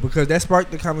up though, because that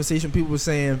sparked the conversation. People were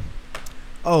saying,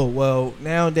 oh well,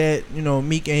 now that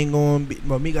Meek ain't going,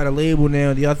 but Meek got a label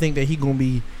now. Do y'all think that he gonna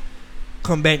be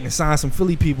come back and sign some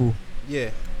Philly people?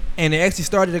 Yeah. And it actually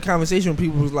started a conversation when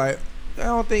people was like, I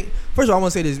don't think. First of all, I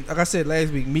want to say this. Like I said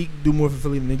last week, Meek do more for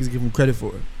Philly than niggas give him credit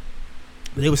for it.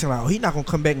 But they were saying like, oh, he not gonna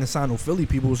come back and sign no Philly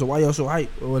people. So why y'all so hype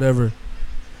or whatever?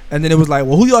 And then it was like,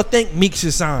 well, who y'all think Meek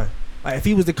should sign? Like if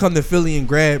he was to come to Philly and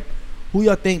grab, who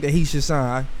y'all think that he should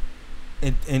sign,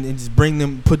 and just bring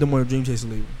them, put them on a Dream Chaser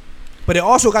label? But it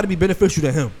also got to be beneficial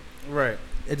to him. Right.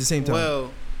 At the same time.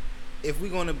 Well, if we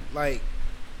going to, like,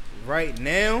 right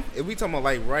now, if we talking about,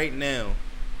 like, right now,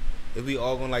 if we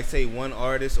all going to, like, say one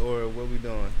artist or what we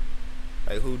doing?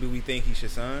 Like, who do we think he should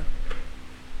sign?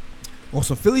 On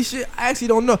some Philly shit? I actually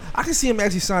don't know. I can see him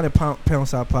actually signing Pound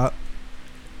Side Pop.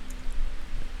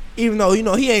 Even though,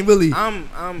 he ain't really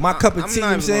my cup of tea, you know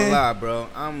what I'm saying? I'm not even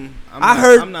gonna lie,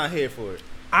 bro. I'm not here for it.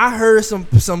 I heard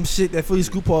some shit that Philly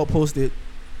Scoop Hall posted,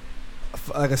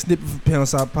 like a snippet from Pound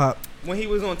Side Pop when he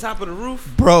was on top of the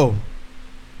roof, bro.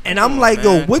 And I'm like,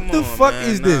 yo, what the fuck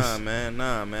is this?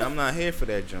 Nah, man, I'm not here for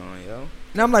that joint, yo.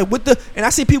 And I'm like, what the? And I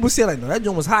see people say like, no, that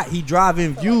joint was hot. He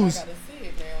driving views.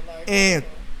 And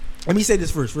let me say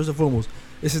this first and foremost.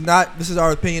 This is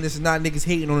our opinion. This is not niggas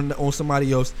hating on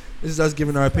somebody else. This is us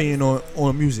giving our opinion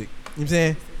on music. You know what I'm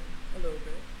saying?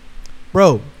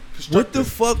 Bro, what the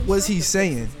fuck was he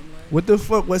saying? What the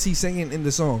fuck was he saying in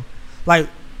the song? Like,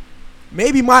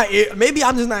 maybe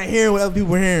I'm just not hearing what other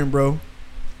people are hearing, bro.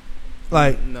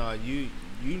 Like, no,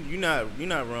 you're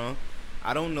not wrong.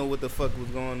 I don't know what the fuck was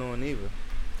going on either.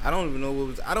 I don't even know what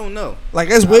was. I don't know. Like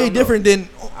that's way different than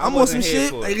I'm on some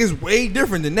shit. Like it's way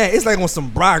different than that. It's like on some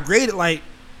broad graded. Like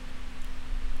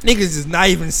niggas is not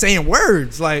even saying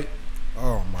words. Like,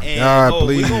 oh my god,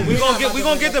 please. We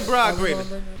gonna get the broad grader.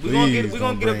 We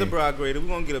gonna get up the broad grader. We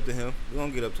gonna get up to him. We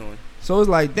gonna get up to him. So it's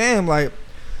like, damn, like,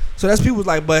 so that's people's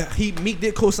like, but Meek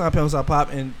did co-sign Pound Side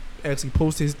Pop and actually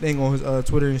post his thing on his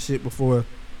Twitter and shit before,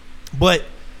 but.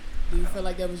 Do you feel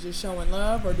like that was just showing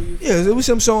love, or do you? Yeah, it was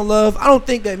him showing love. I don't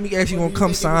think that Meek actually gonna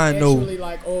come sign no.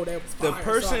 Like, oh, that was fire, the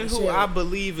person who I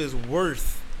believe is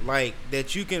worth like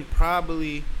that you can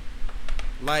probably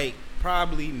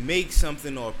make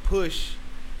something or push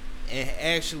and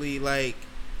actually like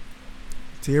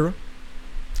Tierra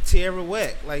Tierra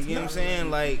Whack. Like, you know what I'm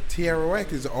saying? Like, Tierra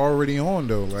Whack is already on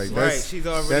though. Like, right, she's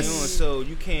already on, so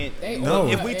you can't. No.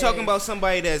 If we talking about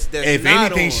somebody that's if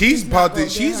not anything, on,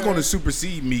 she's going to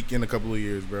supersede Meek in a couple of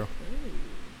years, bro.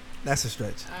 That's a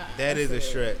stretch. That is a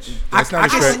stretch. That's not a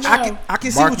stretch. I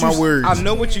can see Mark what my you. words. I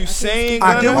know what you're saying.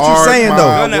 I get Gunna. what you're saying though.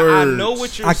 Gunna, I know what you're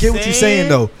saying. I get what you're saying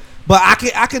though. But I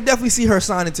can definitely see her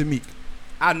signing to Meek.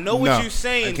 I know what you're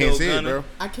saying, I can't though, see it, Gunna. bro.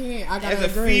 I can't. I gotta As a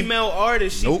agree. female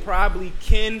artist, she probably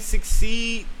can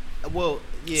succeed. Well,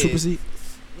 yeah. Supersede.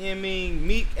 You know what I mean?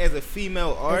 Meek as a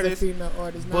female artist.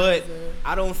 But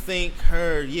I don't think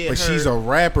her, But she's a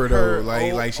rapper though.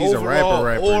 Like she's a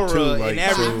rapper too. Like and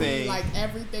everything. Like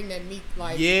everything that Meek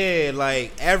like. Yeah,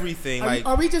 like everything.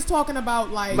 Are we just talking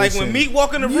about like? Like when Meek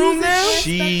walk in the room now,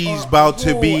 she's about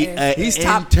to be an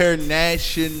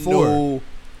international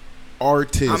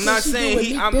artist. I'm not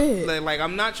saying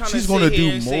I'm not trying She's to gonna sit here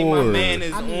do and say my more. man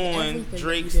is on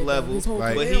Drake's level,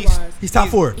 Like, but he's top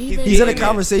 4. He's in a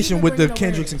conversation with the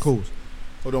Kendricks and Coles.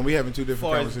 Hold on, we having two different as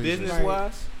far as conversations. business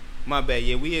wise, my bad.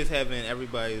 Yeah, we is having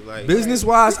everybody like Business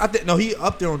wise, I think he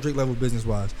up there on Drake level business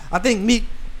wise. I think Meek.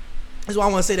 That's why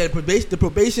I want to say that the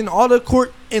probation, all the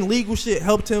court and legal shit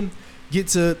helped him get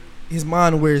to his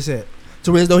mind where it's at.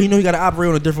 So whereas though he know he got to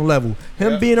operate on a different level.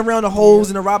 Him being around the hoes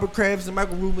and the Robert Krafts and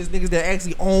Michael Rubins, niggas that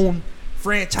actually own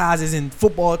franchises and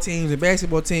football teams and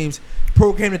basketball teams,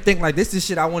 programmed to think like this is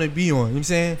shit I want to be on. You know what I'm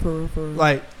saying?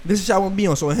 Like this is shit I want to be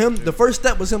on. So him, the first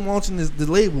step was him launching the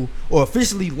label or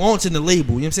officially launching the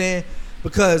label. You know what I'm saying?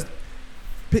 Because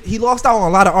he lost out on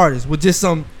a lot of artists with just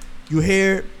some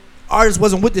artists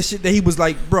wasn't with this shit that he was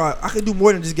like, bro, I could do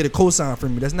more than just get a cosign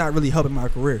from me. That's not really helping my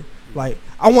career. Like,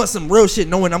 I want some real shit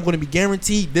knowing I'm going to be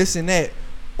guaranteed this and that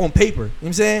on paper. You know what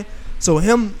I'm saying? So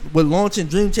him with launching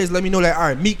Dream Chase let me know that, all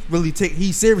right, Meek really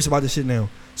he's serious about this shit now.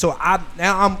 So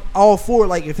I'm all for it.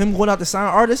 Like, if him going out to sign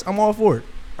artists, I'm all for it.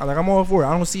 I'm all for it.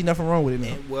 I don't see nothing wrong with it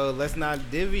now. Well, let's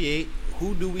not deviate.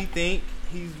 Who do we think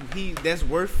that's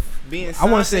worth being signed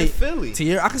I want to say Philly?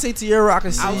 Tierra. I can say Tierra. I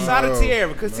can see outside of Tierra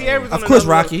because Tierra's of course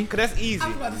Rocky. Because that's easy. I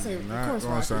was about to say, of course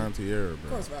Rocky. Sign Tierra, bro. Of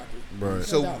course Rocky. Bro.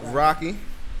 So Rocky.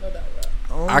 No doubt.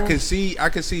 I can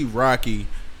see Rocky,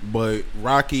 but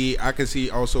I can see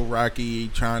also Rocky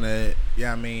trying to,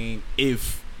 I mean,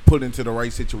 if put into the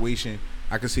right situation,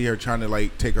 I can see her trying to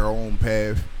like take her own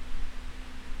path.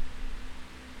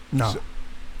 No.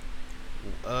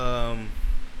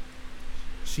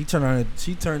 She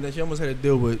almost had to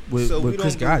deal with Chris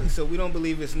Gotti. So we don't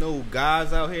believe it's no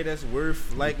guys out here that's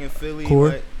worth liking Philly.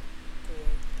 Core.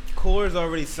 Core's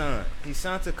already signed. He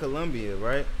signed to Columbia,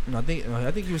 right? No, I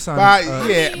think he was signed.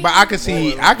 But I can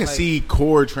see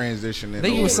Core transitioning. I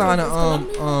think he was signed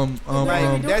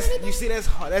you see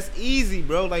that's easy,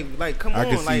 bro. Like come on, I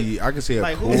can see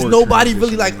a Core. There's nobody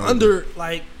really like under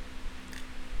like.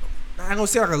 I ain't gonna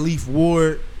say like a Leaf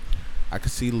Ward. I can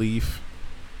see Leaf.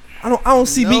 I don't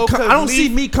see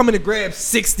me coming to grab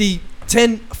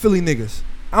 10 Philly niggas.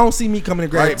 I don't see me coming to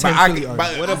grab 10 Philly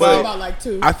artists. What about like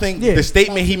 2? I think the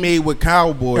statement he made with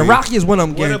Cowboy and Rocky is one of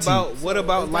them guaranteed. What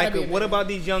about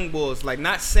these young boys? Like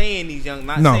not saying these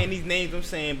names I'm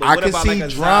saying, but what about like a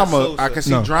drama? I can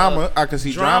see drama. I can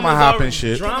see drama hopping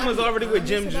shit. Drama's already with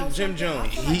Jim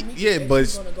Jones.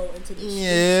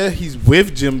 He's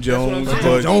with Jim Jones,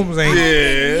 but Jones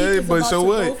ain't. but so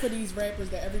what? Go for these rappers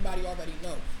that everybody already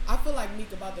know. I feel like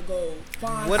Meek about to go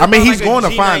find. I mean, he's going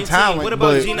to find talent. What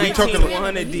about but G19 talking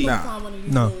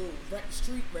 100D? No.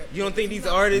 You don't think these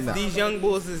artists, these young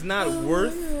boys, is not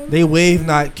worth? They wave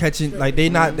not catching like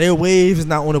their wave is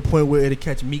not on a point where it'll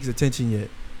catch Meek's attention yet.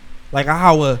 Like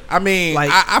I mean,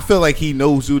 like I feel like he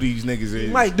knows who these niggas is. He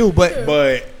might do, but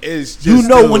it's just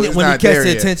when he catches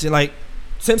the attention. Like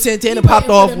Tim Santana popped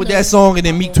off with that song, and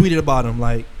then Meek tweeted about him.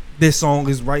 Like this song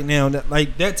is right now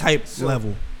that type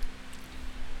level.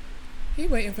 He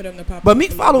waiting for them to pop. But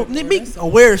Meek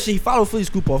aware she followed Philly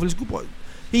Scoop off.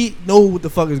 He know what the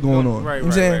fuck is going on. Right.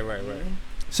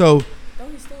 So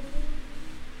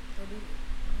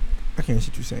I can't see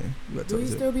what you're saying. Do he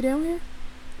still be down here?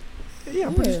 Yeah,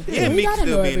 I'm pretty sure. Yeah, Meek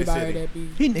still be in the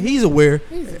city. He's aware.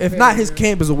 If not, his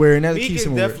camp is aware, and that keeps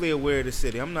him aware. Meek is definitely aware of the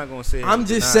city. I'm not gonna say. I'm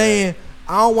just saying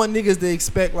I don't want niggas to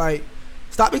expect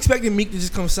stop expecting Meek to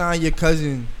just come sign your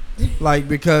cousin,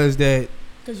 because that.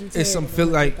 It's some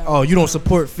Philly you don't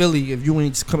support Philly if you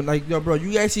ain't coming yo bro,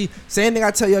 you actually same thing I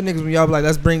tell y'all niggas when y'all be like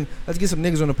let's get some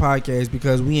niggas on the podcast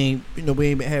because we ain't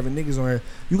been having niggas on here.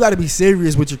 You gotta be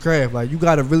serious with your craft. Like you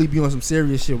gotta really be on some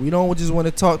serious shit. We don't just want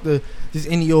to talk to just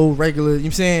any old regular, you know what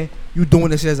I'm saying? You doing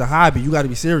this as a hobby, you gotta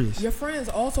be serious. Your friends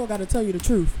also gotta tell you the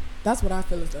truth. That's what I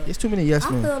feel as though. It's too many yes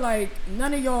men. I feel like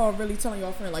none of y'all really telling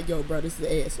y'all friend like, yo, bro, this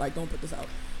is ass. Like, don't put this out.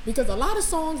 Because a lot of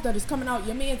songs that is coming out,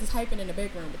 your man's is hyping in the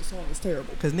background, but the song is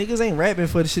terrible. Cause niggas ain't rapping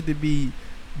for the shit to be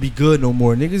good no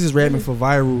more. Niggas is rapping for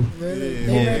viral. Really?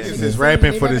 Niggas is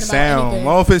rapping for the sound.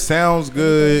 Well, if it sounds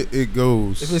good, it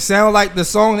goes. If it sound like the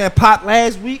song that popped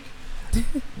last week,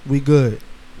 we good.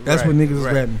 That's what niggas is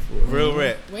rapping for. Real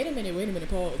rap. Wait a minute,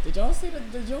 Paul. Did y'all see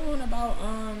the joint about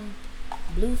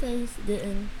Blueface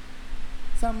getting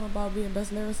something about being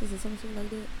best lyricist or some shit like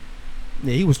that?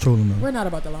 Yeah, he was trolling though. We're not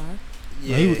about to lie.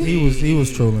 Yeah, he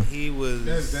was trolling. He was.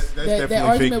 That's That definitely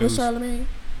argument fake with news. Charlamagne.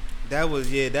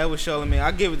 That was Charlamagne.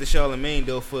 I give it to Charlamagne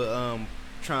though for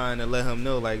trying to let him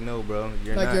know like, no, bro,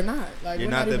 you're not. You're not. Like, you're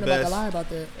we're not not the even best. about to lie about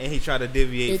that. And he tried to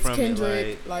deviate It's from Kendrick.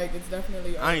 it. Like it's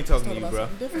definitely. I ain't talking to you, about bro.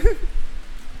 something different.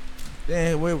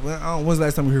 Damn, when's the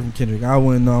last time we heard from Kendrick? I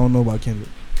don't know about Kendrick.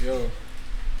 Yo.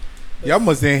 Y'all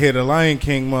must didn't hear the Lion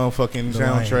King motherfucking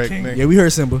soundtrack, nigga. Yeah, we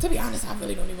heard Simba. To be honest, I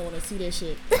really don't even want to see that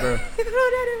shit.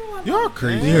 Y'all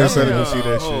crazy. We heard Y'all better go Simba. see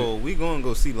that Oh, we gonna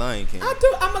go see Lion King. I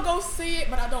do. I'm gonna go see it,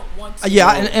 but I don't want to.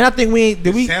 Yeah, and I think we ain't.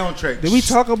 Did we soundtrack? Did we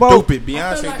talk about? Stupid.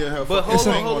 Beyonce did her. But fucking hold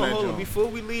thing on. that joint. Before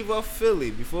we leave off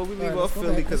Philly, Alright, let's go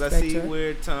back. because I Let's see backtrack.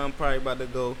 where Tom probably about to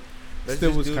go. Let's Still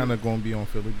just was do- kind of going to be on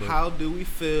Philly, but How do we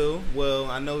feel? Well,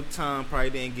 I know Tom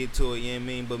probably didn't get to it, you know what I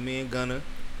mean? But me and Gunna,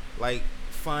 like,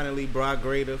 finally brought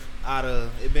Greater out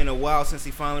of. It been a while since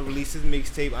he finally released his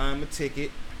mixtape, I'm a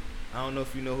Ticket. I don't know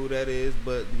if you know who that is,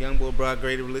 but the young boy Brock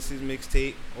Greater released his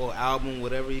mixtape or album,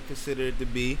 whatever you consider it to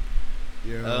be.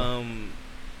 yeah.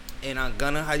 And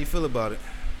Gunna, how you feel about it?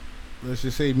 Let's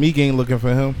just say Meek ain't looking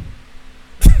for him.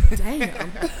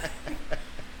 Damn.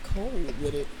 Cold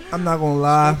with it. I'm not gonna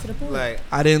lie. Straight to the point. Like,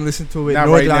 I didn't listen to it, Not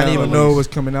nor right did I now, even at know it least. was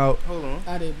coming out. hold on.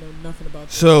 I didn't know nothing about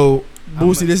that. So, I'm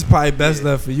Boosie, a- this is probably best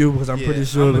yeah. left for you because I'm Yeah, pretty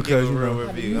sure I'ma because give you a real know,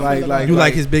 review. you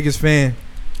like his biggest fan.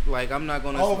 Like, I'm not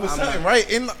gonna. All of a I'm sudden, not- right?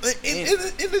 And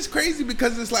it's crazy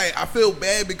because it's like I feel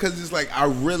bad because it's like I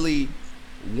really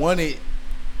wanted,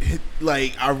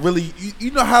 like I really,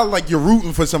 you know how like you're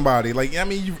rooting for somebody. Like I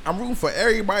mean, I'm rooting for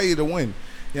everybody to win.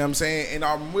 You know what I'm saying? And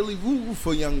I'm really rooting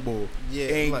for Young Boy. Yeah,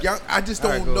 And like- young, I just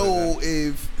All right, don't go know ahead,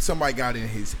 if somebody got in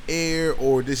his ear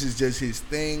or this is just his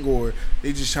thing or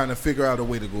they just trying to figure out a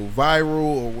way to go viral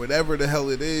or whatever the hell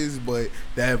it is. But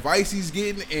the advice he's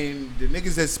getting and the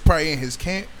niggas that's probably in his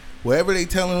camp, whatever they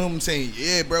telling him, saying,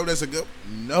 yeah, bro, that's a good.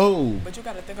 No. But you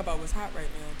got to think about what's hot right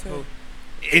now too.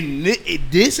 And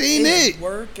this ain't It's it.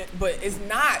 working, but it's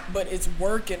not. But it's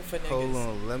working for niggas. Hold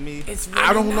on, let me. It's really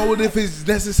I don't know not. if it's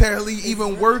necessarily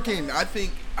even working. I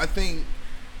think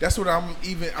that's what I'm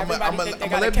even. I'm Everybody gonna think they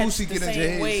let gotta catch Boosie the get into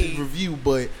same his wave. review,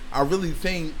 but I really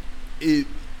think it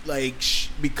like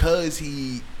because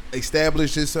he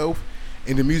established himself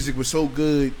and the music was so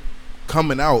good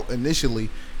coming out initially.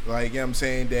 Like you know what I'm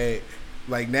saying that.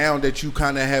 Like now that you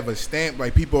kind of have a stamp,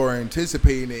 like people are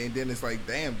anticipating it, and then it's like,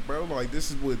 damn, bro, like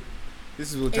this is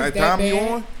what type time you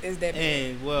on. Is that bad?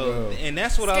 And well, Yeah. and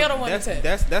that's what Scale to I. 1 to 10.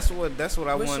 That's what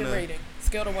I What's want your to. rating?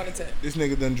 Scale to 1 to 10. This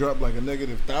nigga done dropped like a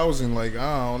 -1,000. Like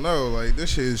I don't know. Like this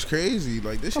shit is crazy.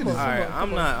 Like this shit is. All right,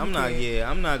 I'm not. Yeah,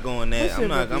 I'm not going that. What's I'm your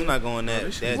not review? going that.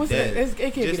 What's That. it? It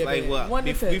can't be Just that like bad. what? 1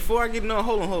 to 10. Before I get on,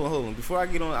 hold on. Before I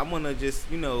get on, I want to just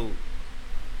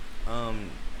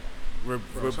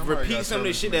repeat some of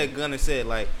the shit that Gunna said.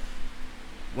 Like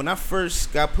when I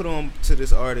first got put on to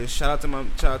this artist, shout out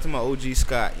to my OG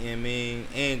Scott, you know what I mean,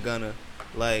 and Gunna.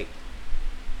 Like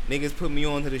niggas put me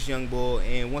on to this young boy,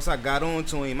 and once I got on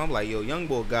to him, I'm like, yo, young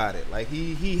boy got it. Like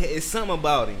he it's something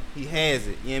about him. He has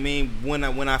it. You know what I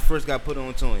mean? When I first got put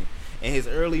on to him, and his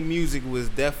early music was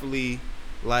definitely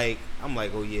like, I'm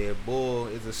like, oh yeah, boy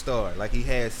is a star. Like he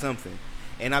has something.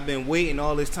 And I've been waiting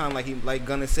all this time, like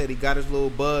Gunna said, he got his little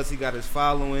buzz, he got his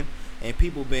following, and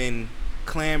people been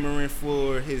clamoring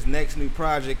for his next new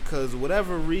project because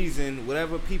whatever reason,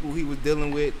 whatever people he was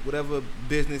dealing with, whatever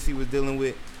business he was dealing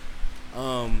with,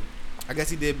 I guess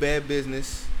he did bad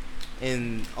business,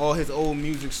 and all his old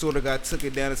music sort of got took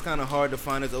it down. It's kind of hard to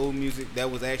find his old music that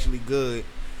was actually good.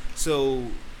 So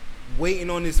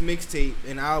waiting on this mixtape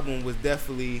and album was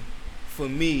definitely, for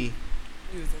me,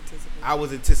 I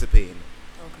was anticipating it.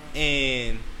 Okay.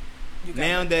 And You got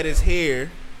now it. that it's here,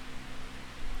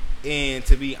 and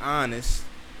to be honest,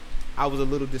 I was a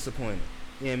little disappointed.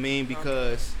 You know what I mean?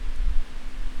 Because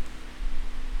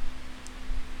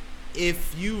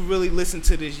if you really listen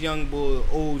to this young boy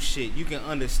old shit, you can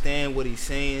understand what he's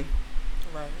saying.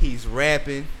 Right. He's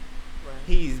rapping. Right.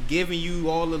 He's giving you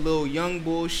all the little young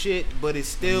boy shit, but it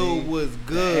still was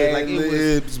good. The Like it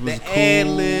ad-libs was the cool. ad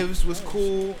libs was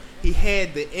cool. He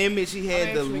had the image. He had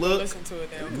I'm the actually gonna look. listen to it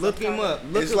now, 'cause Look I'm him kinda- up.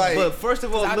 Look It's him, like- but first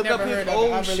of all, 'Cause I've look up never his heard of it. I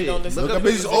old really don't shit. listen Look to up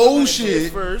it. his old shit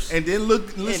shit first, and then listen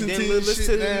and to then his listen shit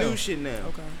to the now. new shit now.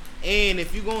 Okay. And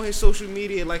if you go on his social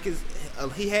media, like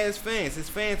he has fans. His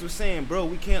fans were saying, "Bro,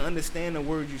 we can't understand the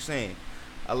words you're saying."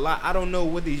 A lot. I don't know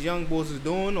what these young boys is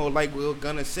doing, or like Will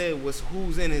Gunna said, was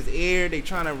who's in his ear. They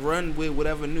trying to run with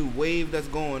whatever new wave that's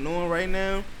going on right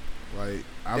now. Like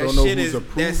I don't know who's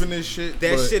approving this shit.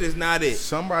 That shit is not it.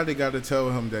 Somebody got to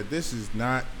tell him that this is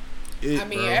not it. I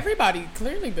mean, bro. everybody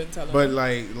clearly been telling. But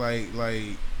him.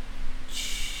 like.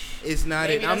 It's not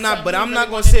Maybe it. I'm that's not. But something I'm he not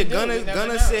really gonna say wanted to do. We Gunna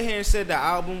never sit know. here and said the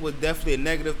album was definitely a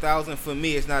 -1,000. For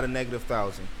me, it's not a -1,000.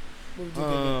 What would you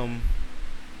give it?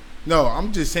 No,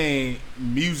 I'm just saying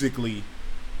musically.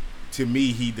 To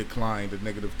me, he declined a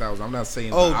 -1,000. I'm not saying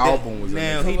the album was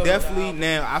now. He definitely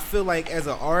now. I feel like as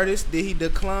an artist, did he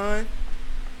decline?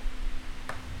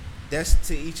 That's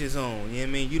to each his own. You know what I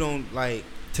mean? You don't like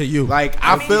to you. Like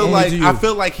I feel mean, like to you. I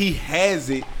feel like he has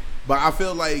it, but I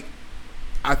feel like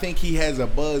I think he has a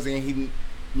buzz and he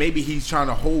maybe he's trying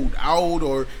to hold out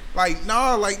or like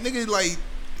nigga like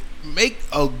make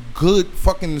a good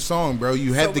fucking song, bro.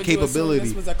 You have the would you assume capability.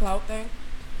 This was a clout thing.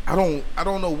 I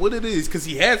don't know what it is because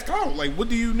he has clout. Like, what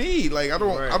do you need? Like,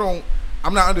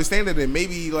 I'm not understanding it.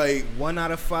 Maybe like 1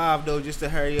 out of 5 though, just to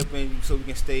hurry up and so we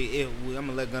can stay. I'm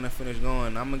gonna let Gunna finish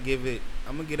going. I'm gonna give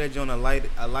that joint a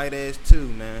light ass 2,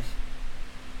 man.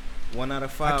 1 out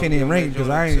of 5. I can't even rank because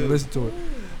I ain't even listen to it.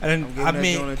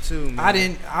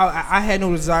 I had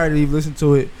no desire to even listen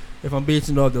to it. If I'm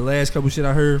basing off the last couple shit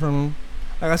I heard from him,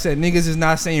 like I said, niggas is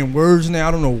not saying words now.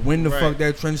 I don't know when the fuck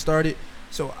that trend started.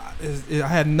 So I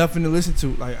had nothing to listen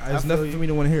to. Like it's nothing for me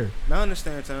to want to hear. I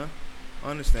understand, Tom. I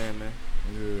understand, man.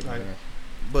 Yeah, like,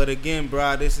 but again,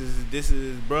 bro, this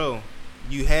is bro.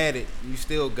 You had it. You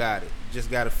still got it.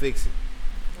 Just gotta fix it.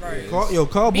 Right.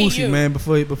 Call Be Boosie, you. man,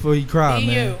 before he cry, Be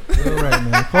man. you. Real rap,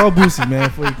 man. Call Boosie, man,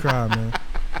 before he cry, man.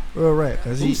 Real rap,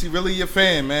 cause Boosie really your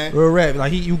fan, man. Real rap,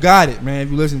 like you got it, man.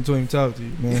 If you listen to him talk to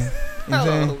you, man. You know what I'm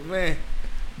saying? Oh man.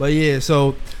 But yeah,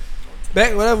 so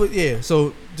back whatever, yeah.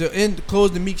 So to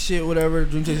close the Meek shit, whatever,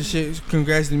 Dream Chasers shit.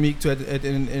 Congrats to Meek too at the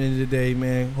end of the day,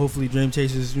 man. Hopefully, Dream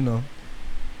Chasers,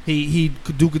 he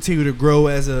do continue to grow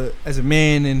as a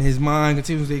man, and his mind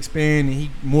continues to expand, and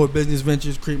he more business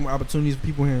ventures, create more opportunities for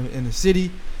people here in the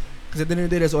city. Because at the end of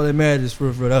the day, that's all that matters for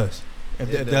us.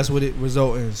 If that's what it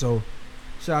result in. So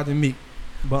shout out to Meek.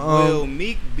 But will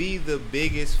Meek be the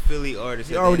biggest Philly artist?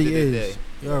 He at already the end of the is. day?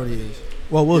 He already is.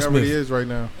 Well, Will He Smith already is right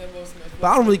now. But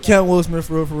I don't really count Will Smith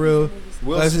for real.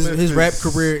 Will His Smith rap is-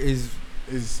 career is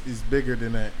bigger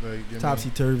than that. Like, you know. topsy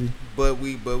turvy. But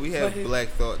we have Black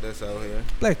Thought that's out here.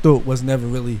 Black Thought was never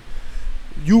really.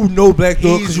 Black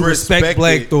Thought because you respect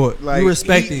Black Thought. Like, you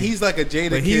respect him. He's like a Jada.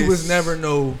 But he Kiss. was never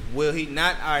no. Will he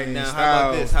not? All right, In now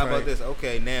styles, how about right. this?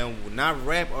 Okay, now not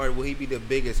rap art. Will he be the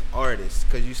biggest artist?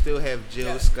 Because you still have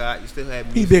Jill Scott. You still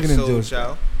have He Musiq bigger than Soul Jill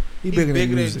Child. Scott. He bigger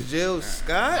than music. Jill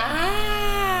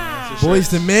Scott. Boys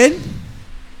to Men.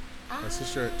 That's a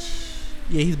stretch.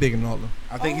 Yeah, he's bigger than all of them.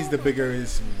 I think he's the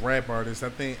biggest rap artist. I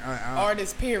think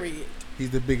Artist, period.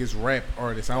 he's the biggest rap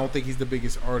artist. I don't think he's the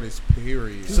biggest artist.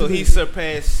 Period. So he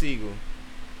surpassed Siegel.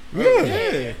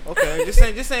 Yeah. Okay, just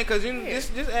saying, cause you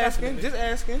just asking.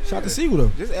 Shout out to Siegel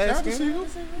though. Just Shout out asking. to Siegel.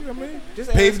 You know what I mean?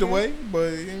 Just Paved the asking. way, but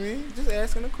you know what I mean? Just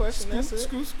asking a question. That's it.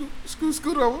 Scoot over.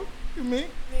 You know what I mean?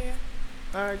 Yeah.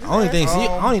 All right. I don't even think asking.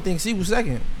 I don't even think Siegel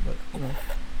second. But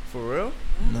For real?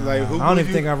 nah, Like, who I don't would even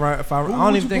you- think I would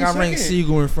don't you think put I ranked second?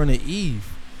 Siegel in front of Eve.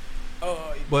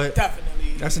 Oh, But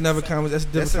definitely. that's another conversation. That's a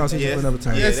different That's a- conversation yeah, for another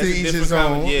time. yeah, Yes, that's to a each different his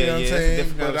own. conver- You yeah, know what I'm yeah, that's a saying?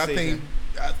 different But I conversation. think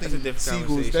That's a different Siegel's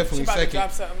conversation. She definitely about to second.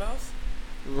 drop something else?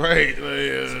 Right.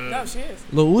 No, she is.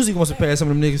 Lil Uzi wants to pass some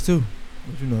of them niggas too.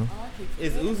 But you know. Oh, I keep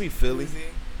Is forgetting. Uzi Philly?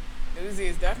 Uzi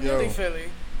is definitely Yo. Philly.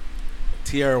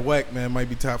 Tierra Whack, man, might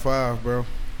be top 5, bro.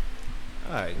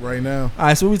 All right. Right now. All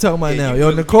right, so what we talking about Yeah, now? you Yo,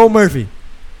 could- Nicole Murphy.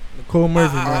 Nicole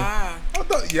Murphy, man.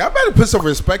 I better put some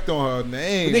respect on her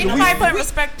name. Ain't nobody putting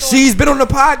respect on She's been on the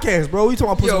podcast, bro. We talking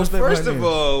about put some Yo, respect on first her of name.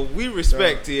 all, we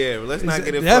respect Tierra. Let's not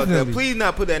get it fucked Definitely. up. Please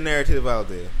not put that narrative out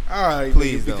there. All right,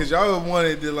 Please nigga, because don't. y'all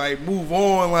wanted to like move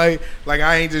on, like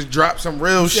I ain't just dropped some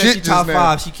real She said shit she just top now.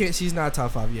 5. She can't. She's not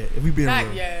top 5 yet. If we being Not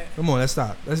real, yet. come on, let's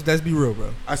stop. Let's be real,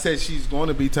 bro. I said she's going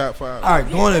to be top 5. All right,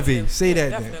 Yeah, going to be. definitely. Say that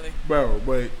Definitely. bro.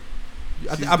 But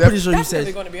then. I'm pretty sure you Definitely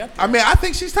said going to be up there. I mean, I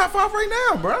think she's top 5 right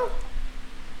now, bro.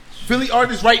 Philly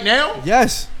artist right now.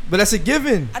 yes, but that's a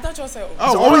given. I thought y'all said It's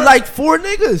Oh, only word. like 4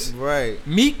 niggas. Right.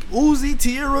 Meek, Uzi,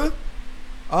 Tierra.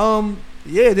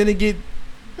 Yeah, then it get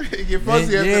You get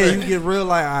fuzzy after yeah, that. you get real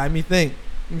like, let me think. You know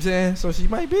what I'm saying? So she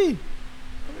might be.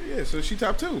 Yeah, so she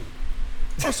top 2.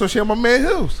 Oh, so she on my man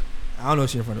Hills. I don't know if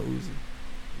she in front of Uzi.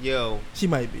 Yo, She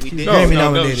might be. She's didn't- Grammy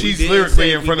no, nominated. she's we didn't lyrically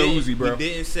say- in we front of didn't- Uzi, bro. We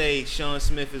didn't say Sean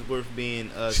Smith is worth being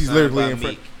She's signed lyrically by in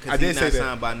front. Meek, I because did he's say not that.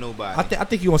 signed by nobody. I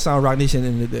think you gonna sign Rock Nation at the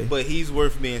end of the day. But he's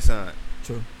worth being signed.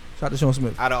 True. Shout out to Sean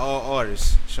Smith. Out of all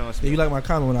artists, Sean Yeah, Smith. you like my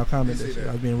comment when I comment Say that shit. that.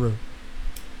 I was being real.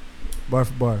 Bar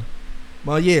for bar.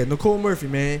 But yeah, Nicole Murphy,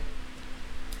 man.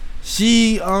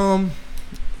 She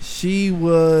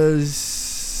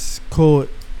was caught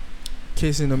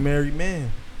kissing a married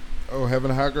man. Oh,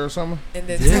 having a hot girl summer? And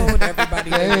then Yeah. told everybody.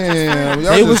 Damn.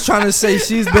 They was trying to say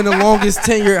she's been the longest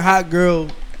tenured hot girl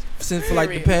since for like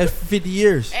the past 50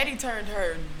 years. Eddie turned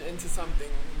her into something.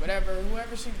 Whatever,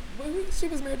 whoever she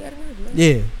was married to Eddie Murphy. Right?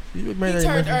 Yeah. She He married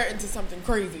turned Murphy. her into something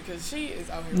crazy because she is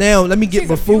out here. Now let me get She's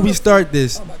a before we beautiful- start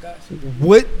this. Oh my gosh.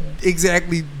 What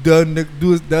exactly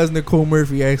does Nicole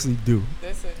Murphy actually do?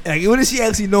 That's it. Like, what is she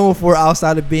actually known for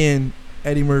outside of being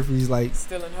Eddie Murphy's like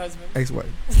Stealing husband. ex-wife?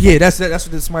 Yeah, that's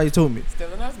what somebody told me.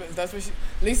 Stealing husbands. That's what she.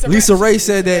 Lisa Ray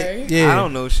said today. that. Yeah, I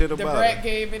don't know shit The about Brat it.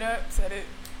 gave it up. Said it.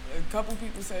 A couple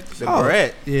people said The she.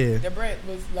 Brat. Yeah. The Brat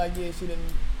was like, yeah, she didn't.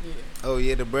 Yeah. Oh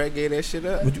yeah, the Brat gave that shit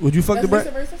up. Would you fuck That's the Brat?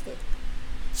 Lisa Ray's sister.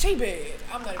 She bad.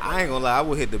 I'm not. I ain't gonna lie, I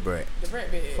would hit the Brat. The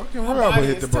Brat bad. Fucking Her right, I would body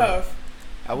hit is the Brat. tough.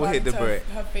 I would hit the Body Brat.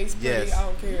 tough. Her face pretty. Yes. I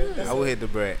don't care. That's I would it. hit the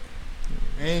Brat.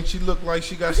 And she looked like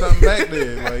she got something back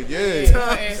there. Like, yeah. Yeah,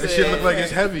 That shit look like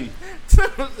it's heavy.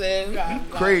 I'm saying, To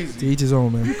Crazy. each his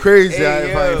own, man. Crazy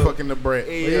Hey, if I ain't yo. fucking the Brat.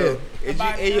 Hey But yo, yeah. is you,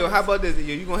 hey yo, how about this?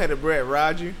 Yo, you gonna have the Brat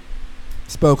ride you?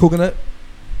 Spell coconut.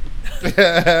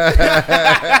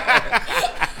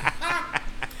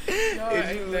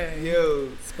 Yo,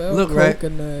 Spell Look, right.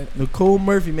 coconut. Nicole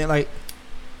Murphy, man, like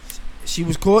she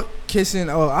was caught kissing.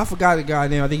 Oh, I forgot the guy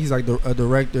name. I think he's like a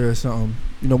director or something.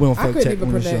 You know, we don't I fact couldn't check even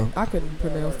on the show. pronounce. I couldn't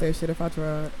pronounce that shit if I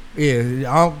tried.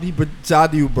 Yeah, I don't be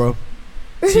beside you, bro.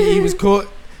 He was caught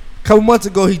a couple months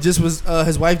ago. He just was.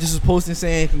 His wife just was posting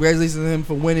saying congratulations to him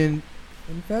for winning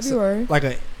In February. like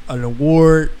an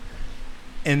award.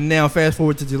 And now fast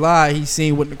forward to July, he's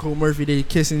seeing what Nicole Murphy, they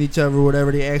kissing each other or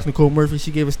whatever. They asked Nicole Murphy. She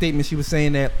gave a statement. She was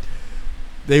saying that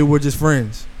they were just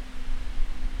friends.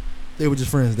 They were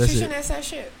just friends. That's she it. shouldn't have said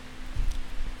shit.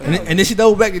 And then she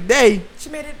doubled back today She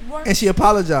made it work. and she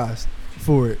apologized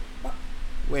for it.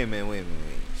 wait a minute.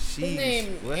 His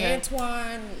name what happened?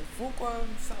 Antoine Fuqua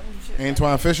something shit.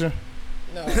 Antoine Fisher?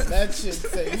 No, that should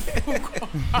say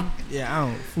Fuqua. Yeah, I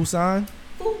don't. Fusan?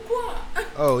 Fuqua.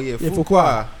 Oh yeah, Yeah, Fuqua. Fuqua.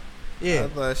 I Yeah.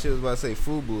 thought she was about to say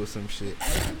Fubu or some shit.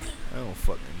 I don't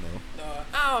fucking know. No,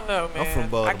 I don't know, man. I'm from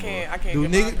Baltimore. I can't. Do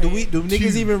get my opinion.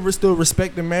 niggas even still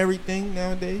respect the married thing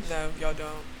nowadays? No, y'all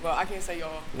don't. Well, I can't say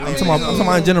y'all. I'm talking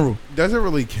about in general. Does it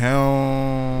really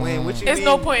count? Wait, what you There's mean?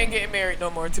 no point in getting married no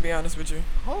more, to be honest with you.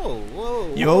 Oh,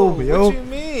 whoa, Yo, whoa, yo. What you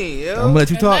mean, yo? I'm gonna let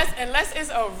you talk. Unless it's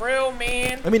a real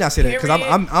man. Let me not say that because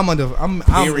I'm in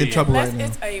Period. trouble right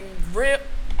Unless now. it's a real.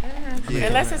 Yeah,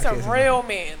 unless it's I a can't say real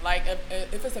man, like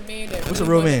If it's a man that What's a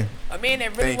really real man? wanna- a man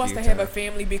that really Thank wants you, to have a Tom.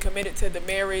 family, be committed to the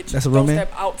marriage. That's a real don't man?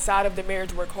 step outside of the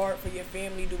marriage, work hard for your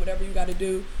family, do whatever you got to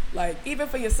do. Like even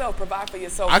for yourself, provide for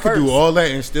yourself. I could first. do all that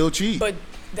and still cheat. But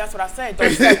that's what I said.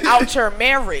 Don't step out your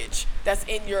marriage. That's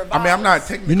in your vows. I mean, I'm not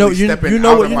technically You stepping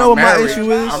know out what of you my know what my marriage.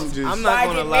 issue is? I'm just, I'm Why not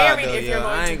gonna get lie married though, if you're yo.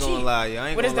 going I ain't to gonna cheat? lie, yo. I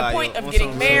ain't What is gonna the lie, point yo. of On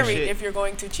getting some real married shit. if you're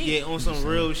going to cheat? Yeah, on some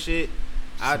real shit.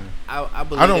 I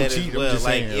believe I don't that cheat, as I'm well. just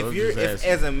Like saying, I was if just asking.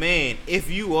 as a man,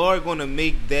 if you are gonna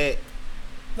make that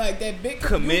like that big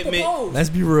commitment. You proposed. Let's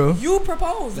be real. You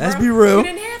proposed. Let's bro. be real. You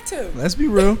didn't have to. Let's be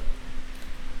real.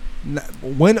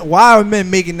 Why are men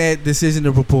making that decision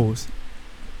to propose?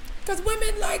 Because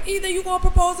women like either you gonna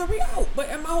propose or we out. But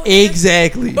am I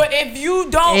Exactly. But if you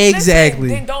don't Exactly.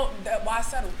 listen, then don't. Why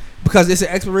settle? Because it's an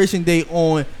expiration date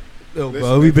on. Oh, Listen,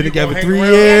 bro, we've if been you together gonna 3 hang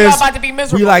around- years. Y'all about to be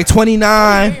miserable. We like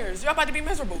 29. 3 years. Y'all about to be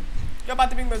miserable. Y'all about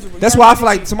to be miserable. That's Y'all why I about feel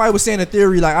to like somebody was saying a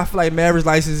theory. Like I feel like marriage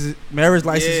licenses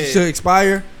Yeah. should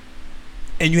expire,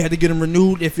 and you had to get them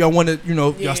renewed if y'all want to. You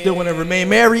know, y'all still want to remain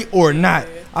married or not.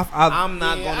 I'm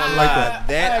not gonna I lie. like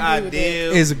that I agree with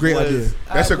idea It's a great was- idea.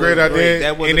 That's a great was idea.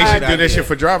 That was And a they should great do that idea. shit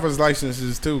for driver's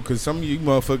licenses too, because some of you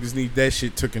motherfuckers need that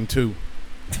shit taken too.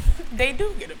 They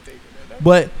do get them taken.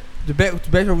 But the back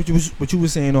to what you were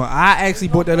saying, or I actually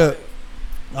brought that up.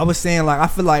 I was saying like I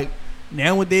feel like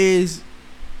nowadays,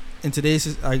 in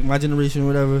today's like my generation or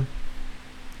whatever,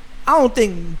 I don't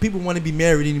think people want to be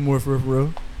married anymore for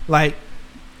real. Like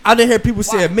I done hear people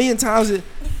say a million times that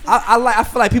I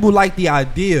feel like people like the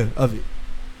idea of it.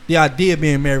 The idea of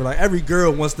being married. Like every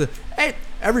girl wants to. Hey,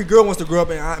 Every girl wants to grow up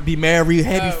and be married,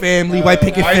 happy family, white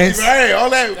picket fence. Right, all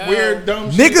that weird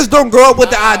dumb shit. Niggas don't grow up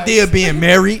with the idea of being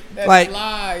married. That's Like,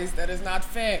 lies. That is not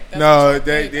fact. That's No, what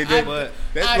they y'all think.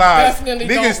 that's I lies. definitely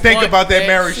Niggas don't think want about that that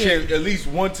marriage shit. shit at least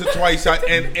once or twice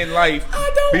in life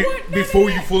want before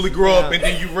you fully grow up, and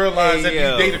then you realize that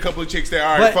Yo. you date a couple of chicks that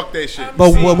all right, But- fuck that shit. but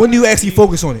when do you actually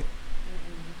focus on it?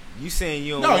 You saying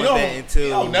you don't No, want you don't- that until you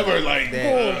don't never, like,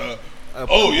 that,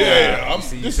 oh, yeah, I'm-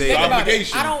 see, you this say is Think about it.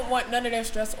 obligation. I don't want none of that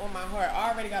stress on my heart.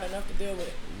 I already got enough to deal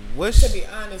with. What's- To be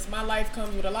honest, my life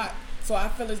comes with a lot. So I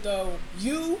feel as though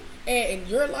you and in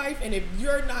your life, and if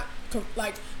you're not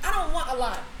like, I don't want a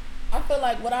lot. I feel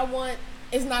like what I want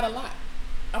is not a lot.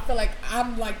 I feel like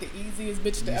I'm like the easiest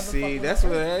bitch to ever fuck with. that's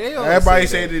what Everybody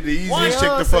say that the easiest chick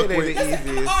to fuck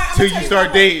with till you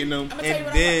start dating them, and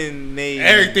then they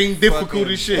everything difficult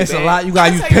as shit. It's a lot. You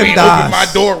gotta use Can't pimp open dies. my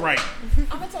door right.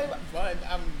 I'm gonna tell you what, but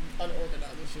I'm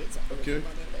unorganized and shit. So Okay.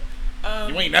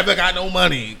 Um, You ain't never got no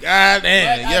money. God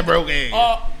damn, but you're broke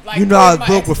ass. Like, You know I was my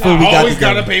broke exes before have- we got Always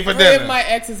together. gotta pay for Three of dinner. my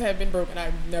exes have been broken.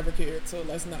 I've never cared, so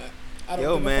let's not. I don't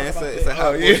Yo, give man, a fuck it's a about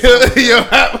hot that. boy Yo,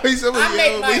 hot boy summer. I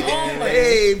make yo, my man. own money.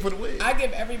 Hey, for the win. I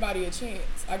give everybody a chance.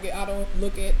 I don't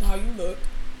look at how you look.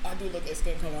 I do look at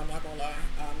skin color. I'm not gonna lie.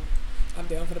 I'm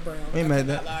down for the brown. Ain't I mad at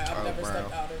cannot that. lie. I've never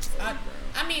stepped out of.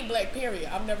 I mean black. Period.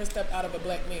 I've never stepped out of a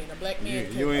black man. A black man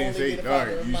can You ain't only say be the dark.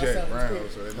 father of You my said sons. brown.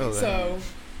 period. So that means So,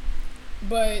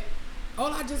 but all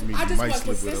I mean, you just might want slip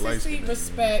with a light consistency, skin nigga,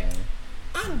 respect.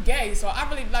 I'm gay, so I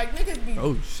really like niggas be.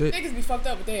 Oh, shit. Niggas be fucked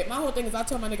up with that. My whole thing is I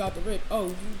told my nigga out the rip. Oh,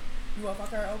 you want to fuck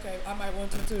her? Okay, I might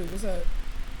want to too. What's up?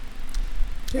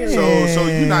 So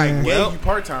you not gay, Well- you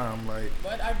part time, like.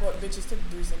 But I brought bitches to the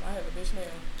threesome. I have a bitch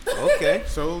now. Okay,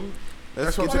 So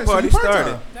let's that's what get I'm the saying. party So you part-time.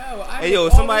 started. No, I Hey yo,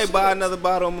 make all somebody the buy shit. another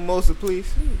bottle of mimosa,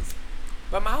 please. Please.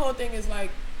 But my whole thing is like,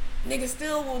 niggas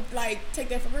still will like take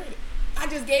that for granted. I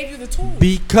just gave you the tools.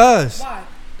 Because Why?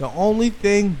 the only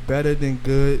thing better than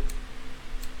good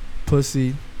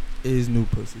pussy is new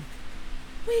pussy.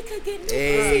 We could get new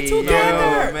Hey, pussy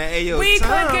together. yo, man. Hey, yo, we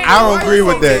Tom. could get I don't new agree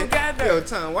with pussy that. together. Yo,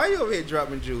 Tom, why you over here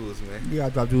dropping jewels, man? You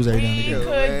gotta drop jewels every now and We again. could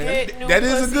man. get new That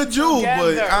is a pussy good jewel, but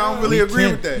together. I don't really We agree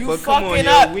can't. with that. You But come on, fucking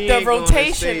yo, up we the ain't gonna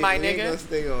rotation, stay- my we ain't nigga. gonna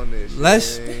stay on this.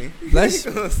 Let's- man. let's-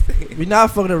 We gonna stay. We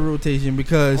not fucking a rotation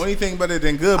because Only thing better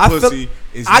than good I feel- pussy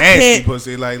is I nasty can't-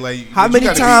 pussy. Like How you many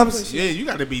gotta be- times- yeah, you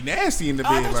got to be nasty in the Oh,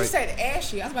 I bed. thought you Like said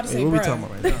ashy. I was about to Hey, say what we brown. talking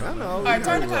about right now? I know. All right,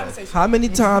 turn the conversation. How many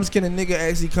times can a nigga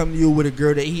actually come to you with a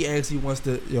girl that he actually wants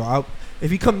to,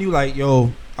 if he come to you like,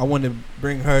 yo, I want to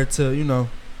bring her to,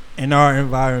 in our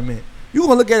environment, you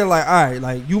gonna look at it like, all right,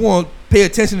 like you want to pay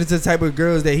attention to the type of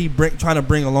girls that he trying to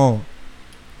bring along.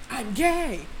 I'm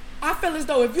gay. I feel as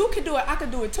though if you can do it, I can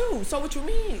do it too. So what you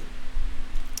mean?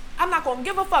 I'm not gonna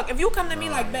give a fuck. If you come to me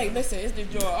like, babe, listen, it's the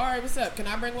joy. All right, what's up? Can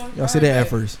I bring one? Y'all All say right, that at babe.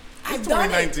 first. I've done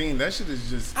it. 2019, that shit is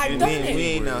just. I've We done ain't, it. we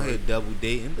ain't out here double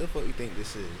dating. The fuck you think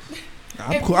this is?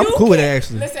 I'm If cool. I'm you cool with that can-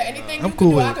 actually. Listen, anything I'm you cool can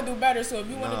do, with I it. can do better. So if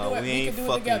you want to No, do it, we we ain't can do it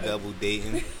fucking together. double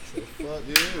dating. Fuck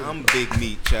yeah. I'm big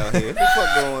meat child here. What the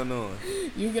fuck going on?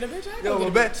 You get a bitch, I Yo, go get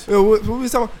a bet. bitch. Yo, what we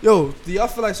was talking about? Yo, do y'all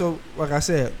feel like like I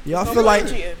said, y'all No feel like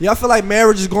cheating.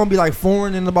 marriage is gonna be like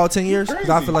foreign in about 10 years? 'Cause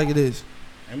I feel like it is.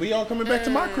 And we all coming back to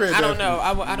my crib. I don't after. know.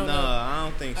 I don't No, know. I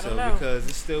don't think I so don't know. because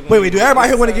it's still. Gonna Wait, be do everybody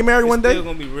here want to get married it's one day? Still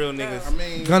gonna be real niggas. I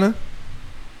mean, Gonna?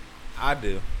 I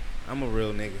do. I'm a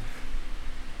real nigga.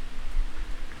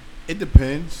 it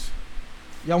depends.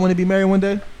 Y'all want to be married one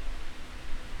day?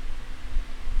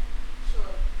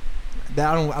 That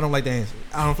I don't like the answer.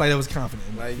 I don't feel like that was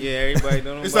confident. Like yeah, everybody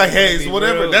don't. It's like, hey, it's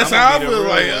whatever. That's how I feel.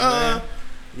 Like,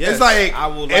 Yes, it's like, I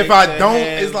would if like I to don't,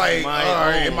 have it's like, all my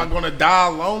right, own. am I gonna die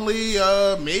lonely?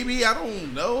 Maybe. I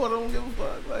don't know. I don't give a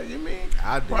fuck. Like, you mean?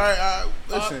 I do. Right,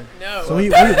 listen. No. So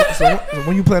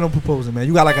when you plan on proposing, man,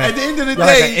 you got like At the end of the you got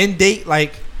like day- an end date,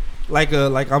 like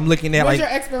I'm looking at What's like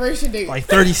your expiration date?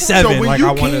 37. So when like you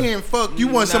I want can fuck, you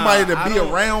want Nah, somebody to I be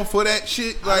don't- around for that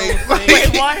shit. I Like, don't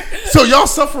think- Wait, what? so y'all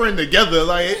suffering together.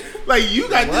 Like you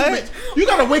got What? this bitch. You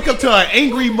gotta wake up to an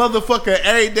angry motherfucker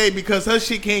every day because her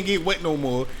shit can't get wet no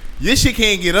more. Your shit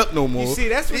can't get up no more. You see,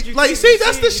 that's what you like. think. See, You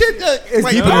that's the see, shit that It's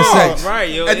like, deeper than dog. sex. Right,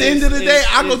 yo. At the end of the day, it's-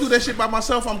 I go it's- do that shit by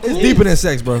myself. I'm cool. It's deeper than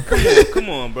sex, bro. Come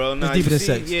on, bro. Nah, deeper you than see,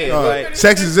 sex. Yeah, like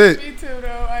Sex is it. Me too, though.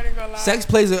 I ain't gonna lie. Sex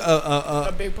plays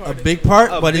a big part. a big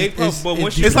part, a but big part, it's but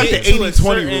once it's you It's like get the to a 80-20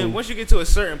 certain- rule. Once you get to a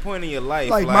certain point in your life,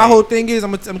 like my whole thing is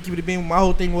I'm gonna keep it being. My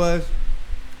whole thing was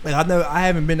like I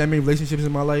haven't been that many relationships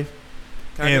in my life,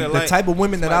 Can I get a and the light? type of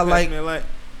women that I Somebody pass like, me a light?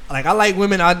 like I like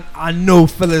women I know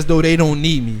feel as though they don't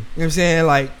need me. You know what I'm saying?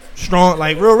 Like strong,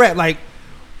 like real rap, like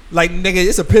nigga,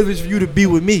 it's a privilege for you to be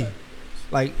with me.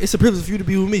 Like it's a privilege for you to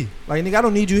be with me. Like nigga, I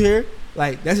don't need you here.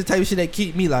 Like that's the type of shit that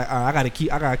keep me like, all right,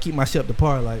 I gotta keep my shit up to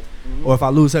par. Like, or if I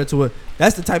lose her to it,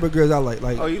 that's the type of girls I like.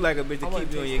 Like, oh, you like a bitch to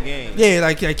keep you on your game? Yeah,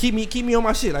 like keep me on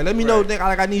my shit. Like, let me know,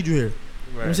 like I need you here. You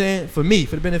know what I'm saying? For me,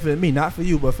 for the benefit of me, not for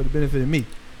you, but for the benefit of me.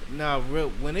 Nah, real.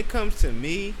 When it comes to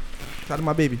me, shout out to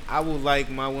my baby. I would like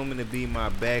my woman to be my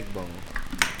backbone.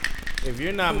 If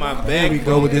you're not my backbone, here we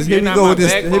go with this. Here we go with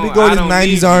this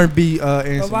 90s R&B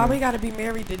answer. But why we gotta be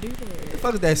married to do that? The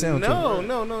fuck is that sound? No.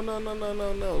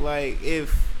 Like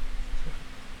if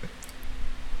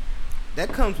that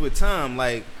comes with time.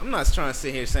 Like I'm not trying to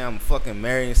sit here and say I'm fucking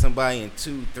marrying somebody in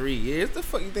 2-3 years. The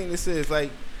fuck you think this is?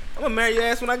 Like I'm gonna marry your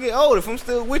ass when I get old. If I'm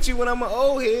still with you when I'm an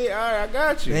old head, all right, I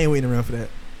got you. They ain't waiting around for that.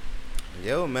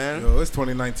 Yo, man. Yo, it's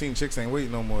 2019. Chicks ain't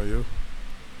waiting no more, yo.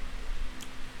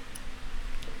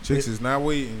 Chicks is not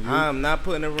waiting. Yo. I'm not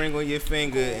putting a ring on your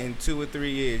finger in 2 or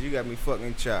 3 years. You got me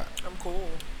fucking chopped. I'm cool.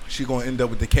 She gonna end up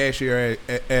with the cashier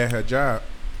at her job.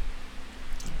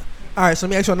 All right, so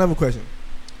let me ask you another question.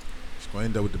 She's gonna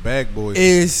end up with the bag boys.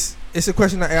 It's a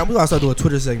question that we gotta start doing a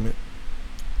Twitter segment.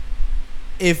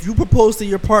 If you propose to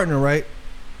your partner, right,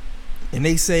 and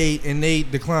they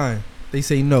decline, they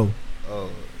say no. Oh.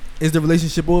 Is the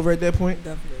relationship over at that point?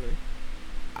 Definitely.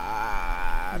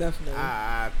 Definitely.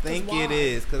 I think it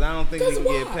is, because I don't think we can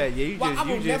get past. Yeah, I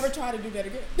will never try to do that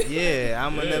again. Yeah,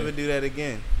 I'm going to never do that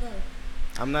again. No.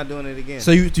 I'm not doing it again.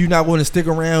 So you not want to stick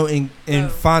around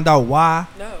and find out why?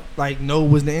 No. Like, no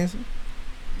was the answer?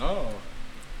 No.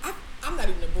 I'm not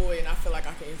even a boy, and I feel like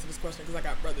I can answer this question because I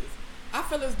got brothers. I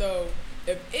feel as though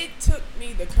if it took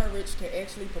me the courage to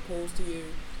actually propose to you,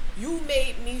 you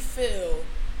made me feel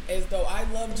as though I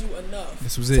loved you enough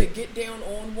to get down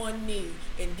on one knee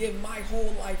and give my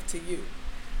whole life to you.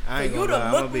 For you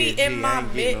to look me in my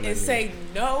mid and say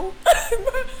no,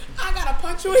 I gotta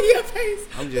punch you in your face.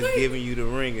 I'm just giving you the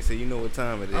ring and say, you know what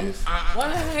time it is.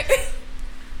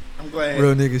 I'm glad.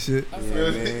 Real nigga shit.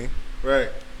 Yeah, man. Right.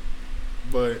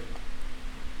 But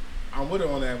I'm with her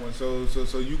on that one. So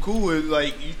you cool with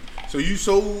like so you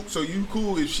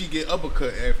cool if she get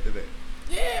uppercut after that.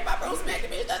 Yeah, my bro smacked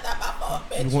me. That's not my fault,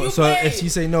 bitch. So if she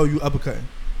say no, you uppercutting.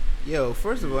 Yo,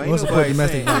 first of all, ain't nobody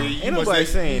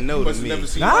saying no to me. Never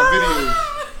seen my videos.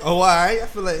 Oh, all right. I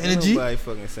feel that energy. Ain't nobody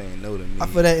fucking saying no to me. I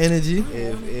feel that energy.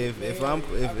 If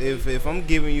I'm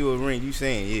giving you a ring, you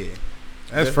saying yeah.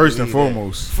 That's first and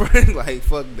foremost. Like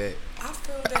fuck that.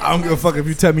 I don't give a fuck if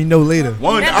you tell me no later. First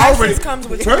of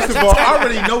all, I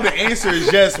already know the answer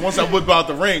is yes once I whip out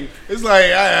the ring. It's like,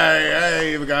 I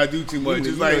ain't even got to do too much.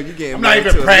 It's like, I'm not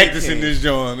even practicing this,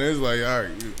 John. It's like, all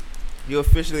right. You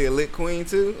officially a lit queen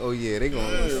too? Oh, yeah. They going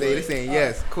to say this saying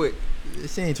yes, quick.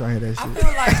 She ain't trying to hear that shit. I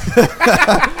feel like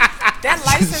that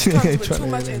license comes with too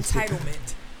much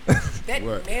entitlement. That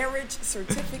marriage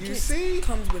certificate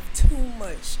comes with too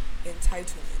much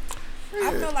entitlement.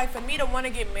 I feel like for me to want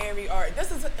to get married, all right,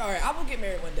 I will get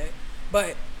married one day,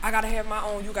 but I got to have my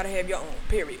own, you got to have your own,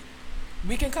 period.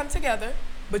 We can come together,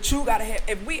 but you got to have,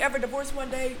 if we ever divorce one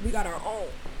day, we got our own,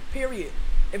 period.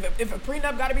 If a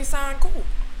prenup got to be signed, cool.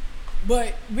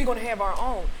 But we going to have our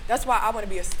own. That's why I want to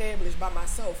be established by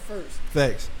myself first.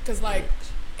 Facts. Because like,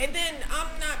 and then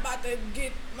I'm not about to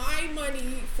get my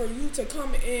money for you to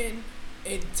come in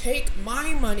and take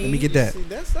my money. Let me get that. See,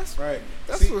 that's right.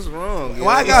 That's what's wrong.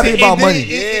 Why it gotta be about money?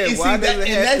 Yeah, why does it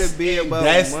have to be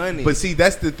about money? But see,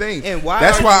 that's the thing. And why?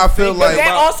 That's why I feel like.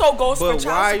 That also goes for child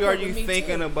support. Why are you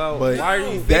thinking about? Why are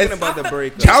you thinking about the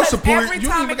breakup? Child support. You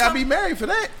don't even gotta be married for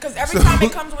that. Because every time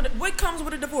it comes with what comes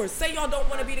with a divorce. Say y'all don't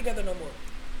want to be together no more.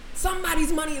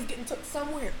 Somebody's money is getting took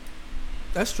somewhere.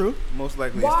 That's true. Most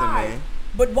likely it's the man.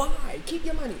 But why? Keep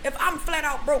your money. If I'm flat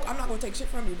out broke, I'm not gonna take shit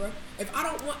from you, bro. If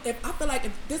I feel like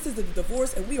if this is a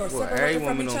divorce and we are separated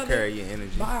from each other, don't carry your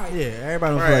energy. Bye. Yeah,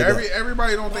 everybody don't feel like that.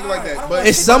 Everybody don't think like that. But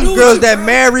it's some girls that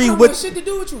marry with.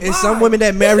 It's some women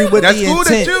that marry with the intent.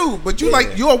 That's cool too. But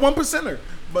you're a 1%er.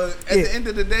 But at the end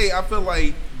of the day, I feel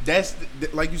like that's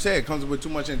like you said, it comes with too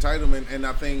much entitlement, and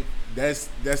I think that's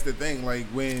the thing. Like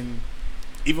even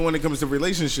when it comes to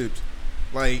relationships.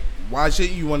 Like, why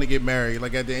shouldn't you want to get married?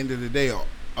 Like, at the end of the day,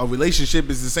 a relationship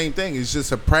is the same thing. It's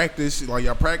just a practice. Like,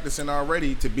 you're practicing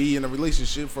already to be in a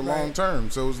relationship for long term.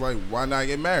 So it's like, why not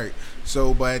get married?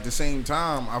 So, but at the same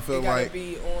time, I feel like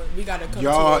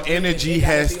y'all energy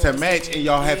has to match, and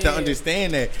y'all have to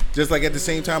understand that. Just like at the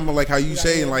same time, like how you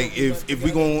saying, like if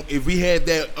we had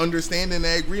that understanding,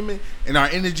 that agreement, and our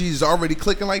energy is already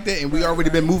clicking like that, and we already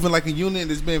been moving like a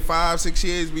unit. It's been 5-6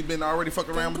 years. We've been already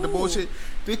fucking around with the bullshit.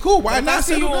 They're cool. Why not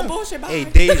see you on bullshit? Hey,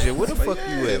 Deja, where the fuck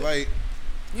you at? Like,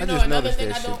 I just noticed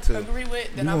that shit too. Agree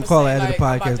with. You gonna call it after the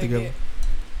podcast together?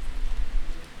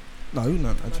 No, you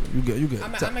not. You good.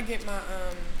 I'm gonna get my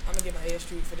ass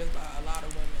treated for this by a lot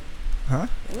of women. Huh?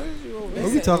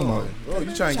 What we talking about? Oh,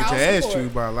 you trying to get your ass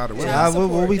chewed by a lot of women.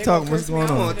 What we talking? What's going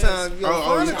on? You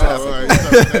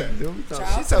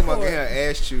She's talking about getting her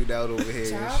ass chewed out over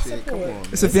here and shit. Come on.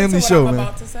 It's a family show, man. I'm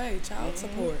about to say child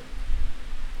support.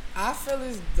 I feel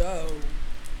as though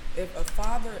if a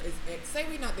father is say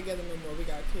we not together no more, we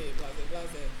got kids, blah blah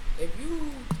blah. If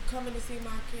you coming to see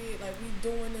my kid, like we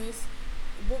doing this.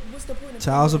 What's the point of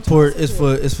child support is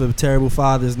for terrible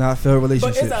fathers, not fair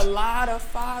relationships. But it's a lot of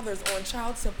fathers on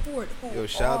child support who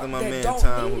shout out to my man don't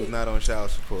Tom who's not on child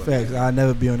support. Facts. I'll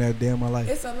never be on that day in my life.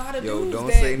 It's a lot of Yo, dudes don't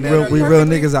that say never. We real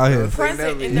niggas out here.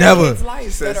 Never. She like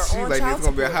it's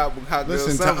gonna be a hot girl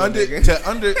Listen, summer,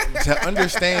 to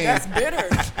understand. That's bitter.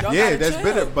 Yeah, that's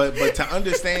bitter. But to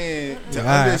understand,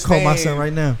 I call my son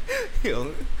right now.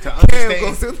 Yo, to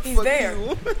understand, he's there.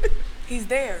 He's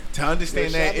there. To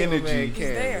understand that energy, he's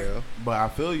there. But I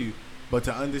feel you. But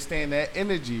to understand that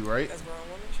energy, right? That's wrong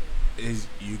is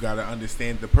you gotta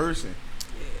understand the person.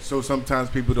 Yeah. So sometimes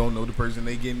people don't know the person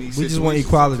they get in these situations. We just want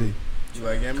equality.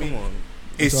 Like I mean, come on.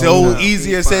 It's so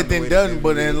easier said than done.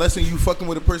 But unless you fucking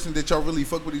with a person that y'all really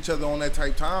fuck with each other on that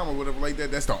type time or whatever like that,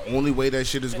 that's the only way that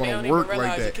shit is gonna work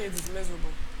like that. Your kids is miserable.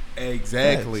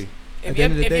 Exactly. If your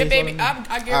baby, I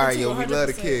guarantee all right, you, yo, we love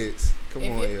the kids. Come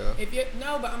on, yo.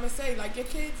 No, but I'm gonna say like your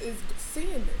kids is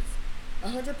seeing this,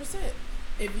 100%.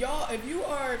 If you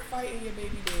are fighting your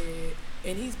baby dad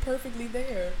and he's perfectly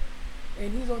there,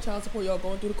 and he's on child support, y'all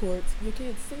going through the courts, your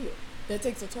kids see it. That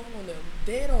takes a toll on them.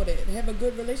 Dead all that. Have a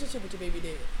good relationship with your baby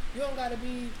dad. You don't gotta be,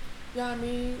 you know what I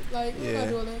mean? Like, you gotta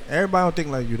do all that. Everybody don't think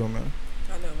like you, though, man.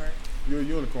 I know, right? You're a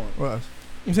unicorn. What else?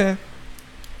 You know what I'm saying?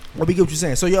 Well, we get what you're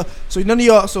saying. So none of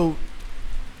y'all. So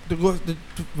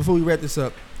before we wrap this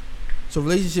up, so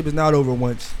relationship is not over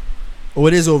once, or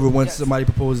it is over once somebody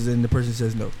proposes and the person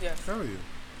says no. Yeah. Hell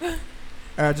yeah.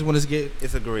 I just want us to get.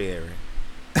 It's a gray area.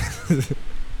 What's the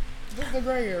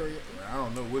gray area? I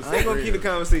don't know. I ain't gonna keep the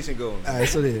conversation going. All right,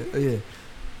 so yeah.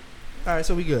 All right,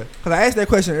 so we good. Cause I asked that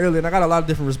question earlier and I got a lot of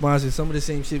different responses. Some of the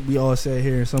same shit we all said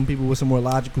here, and some people with some more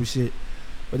logical shit.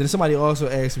 But then somebody also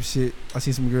asked some shit. I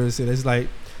seen some girls say that's like,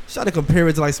 she tried to compare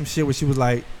it to like some shit where she was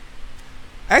like,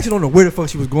 I actually don't know where the fuck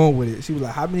she was going with it. She was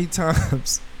like, how many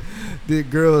times did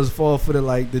girls fall for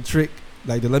the trick,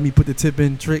 like the let me put the tip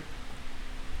in trick?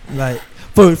 Like,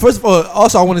 first of all,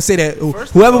 also I want to say that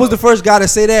whoever was the first guy to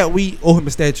say that, we owe him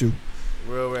a statue.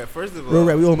 Real rap. First of all,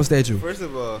 we owe him a statue. First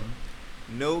of all,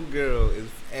 no girl is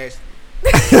actually.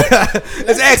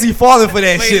 Let's actually falling for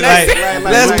that shit.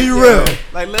 Let's be real.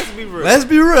 Like, let's be real. Let's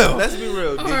be real. Let's be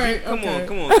real. Come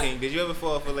on, King. Did you ever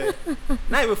fall for that?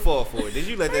 Not even fall for it. Did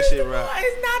you let that shit rock?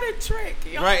 It's not a trick.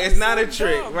 Right, it's not a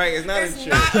trick. Right, it's not a trick.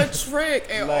 It's not a trick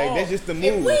at all. Like, that's just the move.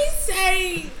 If we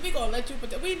say we gonna let you put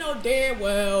that, we know damn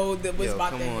well that was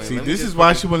about that. See, this is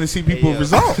why she want to see people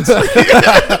results. She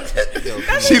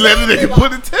let a nigga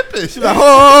put a tip in. She like,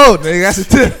 oh, nigga, that's a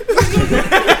tip.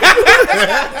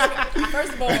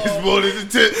 First of all, it's more than a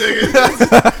tip,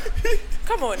 nigga.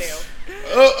 Come on now.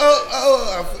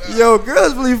 Yo,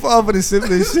 girls really fall for the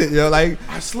simplest shit, yo. Like,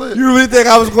 I slipped. You really think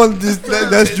I was going to just,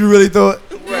 that's what you really thought?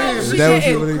 Right. That what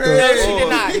you really thought? No, she did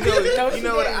not. You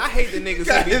know what? I hate the niggas who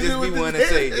just be wanting to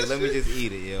say, yo, let me just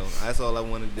eat it, yo. That's all I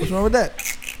want to do. What's wrong with that?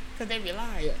 Because they be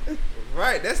lying.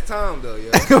 Right, that's Tom, though,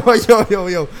 yo.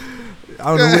 yo. I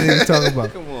don't know what he's talking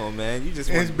about. Come on, man. You just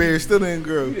want his beard still in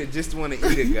girl. You just want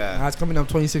to eat a guy. Nah, it's coming. I'm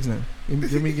 26 now.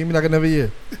 Give me like another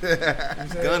year.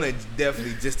 Gunna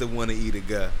definitely just to want to eat a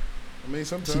guy. I mean,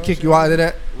 sometimes she kick you out of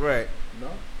that. Right.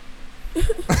 No.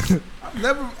 I've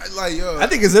never like yo. I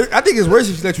think it's worse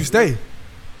if she let you stay.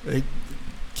 Like,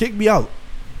 kick me out.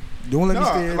 Don't let me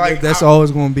stay. Like, that's all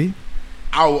it's gonna be.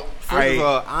 First of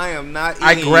all, I am not eating.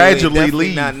 I gradually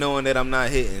leave, not knowing that I'm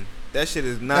not hitting. That shit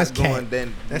is not that's going. Cat.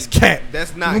 Then that's cat.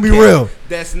 That's not. I'm gonna be real.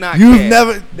 That's not. You've cat.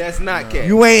 never. That's not cat.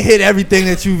 You ain't hit everything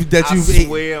that you've I ate.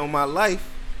 swear on my life.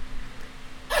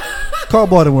 Call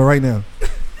Baltimore right now.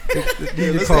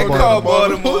 Let's call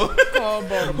Baltimore. Call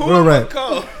Baltimore. Where right?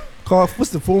 Call.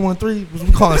 What's the 413? We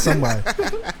calling somebody. I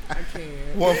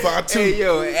can't. 152. Hey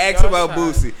yo, ask about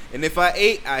Boosie. And if I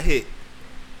ate, I hit.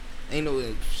 Ain't no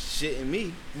shit in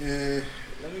me. Yeah.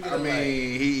 Let me get I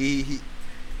mean, he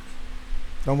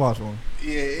don't watch one.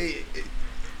 Yeah, he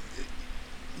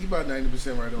about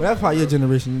 90% right on. Well, that's probably your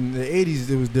generation. In the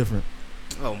 80s, it was different.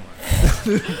 Oh my!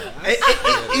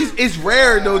 It's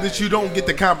rare though that you don't get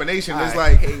the combination. It's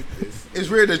like it's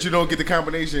rare that you don't get the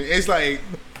combination. It's like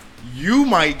you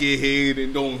might get hit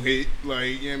and don't hit.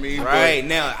 Like, you know what I mean? Right, but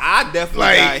now, I definitely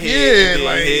like, got hit. Yeah,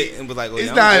 like hit and was like, oh, it's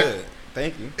yeah, not. good.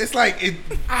 Thank you. It's like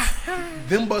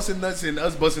them busting nuts and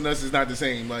us busting nuts is not the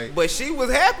same. Like, but she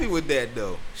was happy with that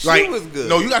though. She like, was good.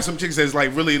 No, you got some chicks that's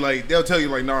like really like they'll tell you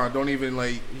like, nah, don't even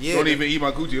eat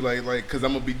my coochie like cause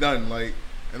I'm gonna be done like,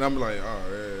 and I'm like, oh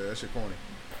yeah, that shit corny.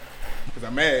 Cause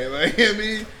I'm mad, like you know what I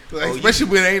mean, like, especially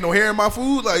when there ain't no hair in my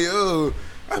food, like yo.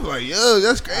 I'm like, yo,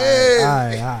 that's crazy. All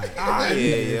right.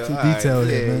 Yeah. Too detailed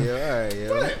here, man. Yeah, all right, yo.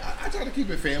 But I try to keep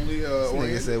it family. This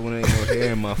nigga said when there ain't no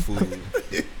hair in my food.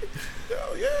 Yo,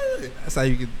 yeah. That's how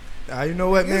you can. You know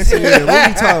what, man? So, yeah, what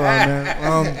we talking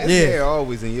about, man? Yeah. Hair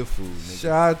always in your food, nigga.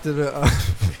 Shout out to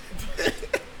the.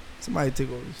 Somebody take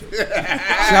over the show.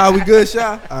 Sha, we good,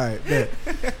 Sha? All right, bet.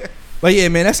 But yeah,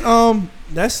 man, that's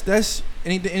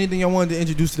anything y'all wanted to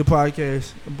introduce to the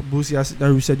podcast. Boosie, I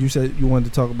heard you said you wanted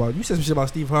to talk about. You said some shit about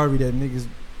Steve Harvey that niggas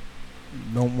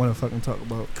don't want to fucking talk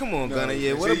about. Come on, Gunna.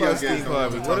 Yeah, what about Steve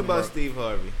Harvey? What about Steve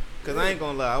Harvey? Cause I ain't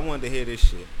gonna lie, I wanted to hear this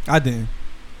shit. I didn't.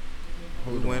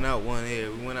 We went out one here.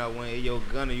 Yo,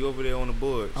 Gunna, you over there on the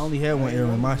boards? I only had one ear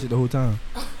on my shit the whole time.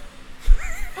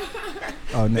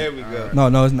 Oh, no. There we go.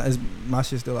 No, it's not. My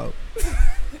shit's still out.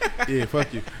 Yeah,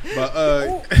 fuck you. But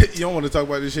you don't want to talk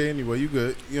about this shit anyway. You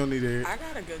good? You don't need to hear. I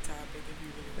got a good topic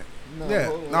if you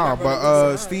really.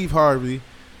 But Steve Harvey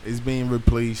is being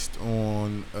replaced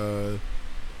on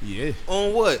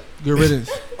On what? Good riddance.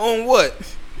 On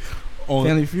what? On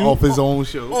Family Feud? Off his own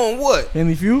show. On what?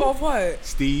 Family Feud? Off what?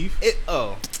 Steve.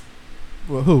 Oh.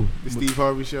 Well, who? The Steve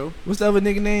Harvey show. What's the other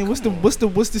nigga name? What's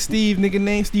the Steve nigga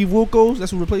name? Steve Wilkos?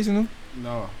 That's who replacing him?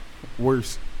 No,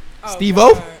 worse.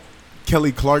 Steve-O?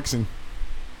 Kelly Clarkson.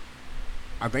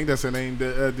 I think that's her name.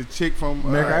 The chick from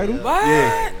American Idol? What?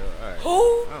 Yeah.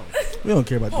 Who? We don't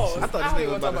care about this shit. I thought this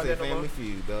nigga was about to say Family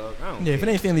Feud, dog. I don't Yeah, if it care.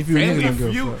 ain't Family Feud, niggas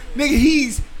don't give a fuck.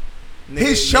 Nigga,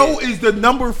 his show is the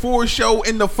number 4 show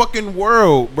in the fucking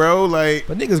world, bro. Like,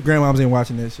 But niggas' grandmoms ain't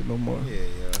watching that shit no more.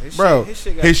 Yeah. bro,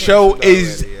 his show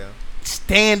is already,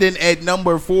 standing at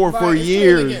number 4 for Right, it's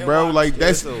years, still bro. getting Like yeah.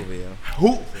 that's It's over,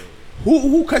 yeah.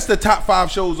 who cuts the top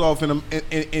 5 shows off in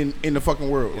the fucking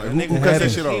world. Like, who cuts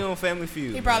that shit He off? on Family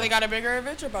Feud. He probably got a bigger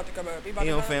adventure about to come up. He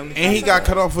on Family And he Feud. got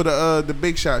cut off for the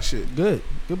Big Shot shit. Good.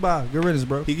 Goodbye. Good riddance,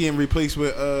 bro. He getting replaced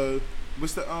with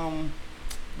what's the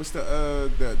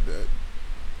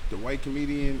white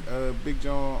comedian Big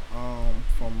John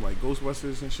from like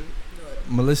Ghostbusters and shit.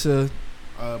 Melissa.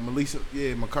 Melissa,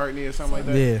 McCartney or something like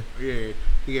that. Yeah.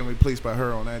 He getting replaced by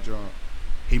her on that joint.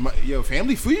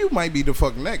 Family Feud might be the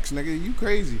fuck next, nigga. You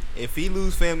crazy? If he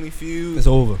lose Family Feud, It's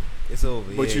over. it's over.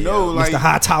 But yeah, you know, yeah. like Mr.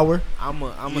 Hightower. I'm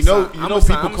people start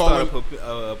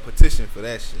a petition for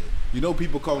that shit. you know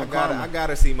people call him I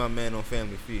gotta see my man on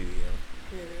Family Feud.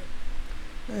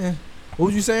 Yeah. What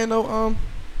was you saying though?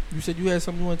 You said you had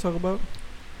something you want to talk about?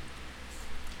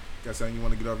 Got something you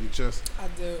want to get off your chest? I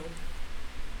do.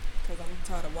 Because I'm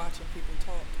tired of watching people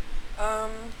talk.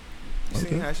 You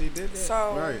seen how she did that?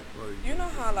 So, Right. you know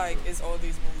how, like, it's all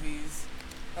these movies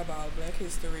about Black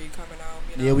history coming out,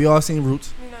 you know? Yeah, we all seen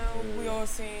Roots. You know, we all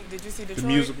seen, did you see Detroit? The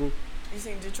musical. You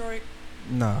seen Detroit?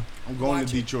 Nah. I'm going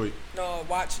Watch to it. Detroit. No,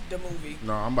 watch the movie.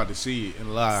 No, I'm about to see it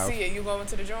in live. See it. You going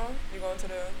to the joint? You going to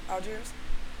the Algiers?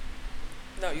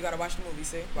 No, you gotta watch the movie,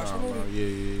 see? Watch the movie. No,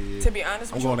 yeah. To be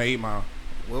honest I'm with going to you, 8 Mile.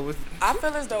 What was? I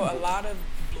feel as though a lot of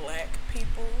black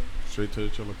people Straight to the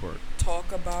Trailer Park.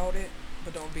 talk about it,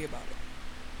 but don't be about it.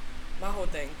 My whole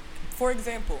thing. For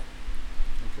example,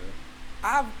 Okay.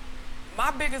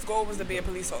 my biggest goal was to be a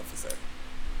police officer.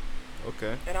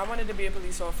 Okay. And I wanted to be a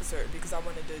police officer because I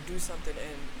wanted to do something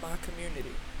in my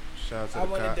community. Shout out to I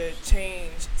the wanted cops. to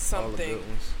change All the something good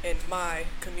ones. in my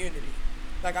community.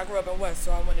 Like, I grew up in West,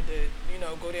 so I wanted to,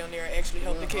 go down there and actually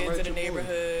help the kids in the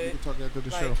neighborhood. You can talk after the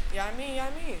Like, show. yeah, I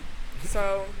mean.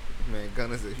 So, Man,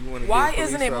 Gunna said, if you want to why be a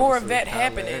isn't police it more officer, of that holla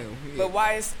at happening? him. Yeah. But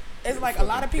why is it's like a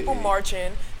lot of people pig.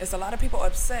 marching. It's a lot of people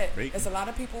upset. Bacon. It's a lot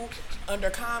of people under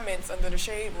comments under the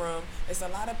shade room. It's a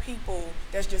lot of people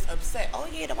that's just upset. Oh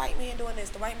yeah, the white man doing this,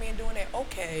 the white man doing that.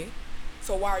 Okay,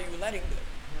 so why are you letting them?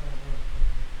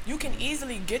 You can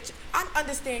easily get. I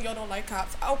understand y'all don't like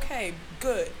cops. Okay,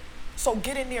 good. So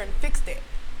get in there and fix that.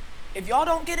 If y'all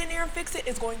don't get in there and fix it,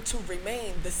 it's going to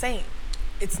remain the same.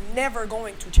 It's never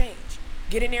going to change.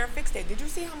 Get in there and fix that. Did you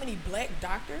see how many black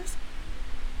doctors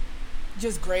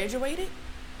just graduated?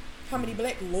 How many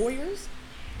black lawyers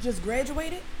just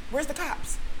graduated? Where's the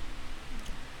cops?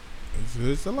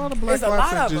 It's a lot of black There's a lot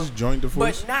cops that of just them, joined the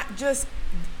force. but not just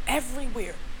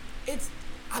everywhere. It's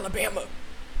Alabama.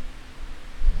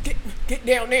 Get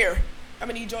down there. I'm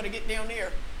gonna need y'all to get down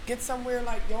there. Get somewhere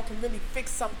like y'all can really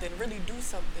fix something, really do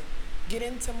something. Get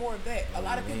into more of that. A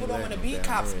lot of people don't want to be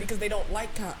cops because they don't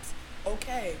like cops.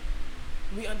 Okay,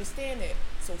 we understand that.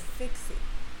 So fix it.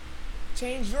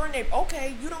 Change your neighbor.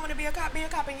 Okay, you don't want to be a cop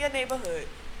in your neighborhood.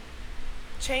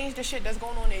 Change the shit that's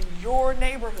going on in your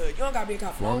neighborhood. You don't gotta be a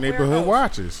cop. From neighborhood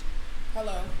watches.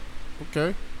 Hello.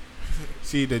 Okay.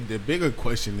 See, the bigger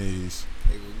question is,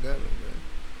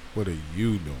 what are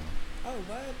you doing? Oh,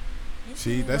 what? You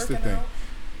See, that's the working out?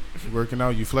 thing. Working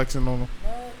out, you flexing on them.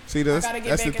 What? See, that's I gotta get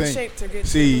that's the back in thing. shape to get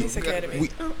See, to Police Academy.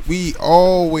 we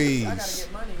always. I gotta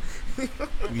get money.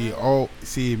 We all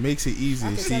see. It makes it easy. I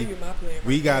can See, tell you my plan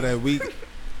we right gotta.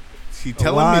 She A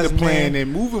telling me wise the plan man-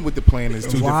 and moving with the plan is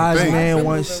two different wise things. man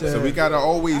once said- So we gotta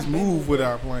always move with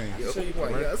our plan. I can show you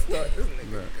proof.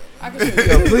 Right. I can show you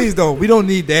Yo, proof. please don't. We don't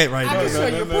need that right I now. can show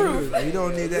you proof. We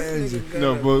don't need that energy.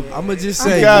 No, but I'm gonna just I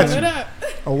say, got man, you.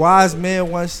 a wise man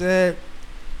once said. It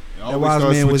That always wise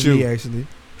starts man with was you. me, actually.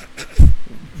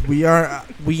 We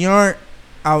aren't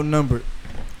outnumbered.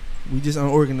 We just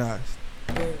unorganized,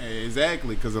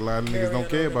 Exactly, because a lot of niggas don't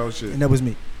care about shit. and that was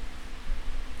me.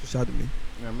 Just shout to me.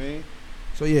 You know what I mean?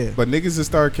 So yeah, But niggas will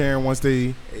start caring once they,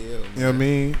 you know what I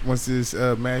mean? Once this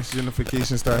mass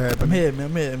gentrification start I'm happening. here,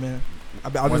 man.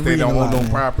 I've Once been they reading don't a lot, own no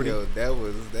man. property, Yo, that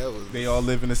was. they all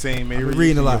live in the same area. been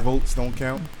reading a so lot. Your votes don't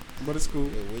count, but it's cool. Yo,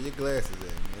 where your glasses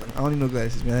at, man? I don't need no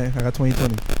glasses, man. I got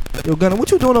 20/20. Yo, Gunner, what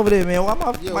you doing over there, man? Why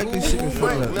my Yo, mic be who shit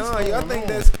fucked mic? up? No, y'all think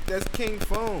that's King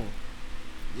phone.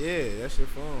 Yeah, that's your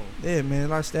phone. Yeah, man, a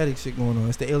lot of static shit going on.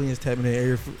 It's the aliens tapping the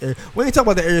area. We ain't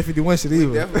talking about the Area 51 shit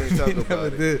either. definitely ain't talking We never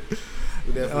about it. did.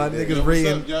 We definitely Y'all did. niggas Yo, what's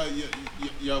raiding. up?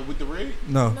 Y'all with the raid?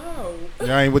 No, No.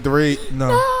 Y'all ain't with the raid? no.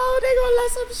 No, they gonna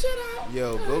let some shit out.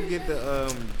 Yo, go get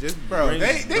the just Bro, bring,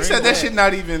 they bring said that back- shit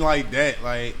not even like that.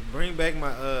 Like, Bring back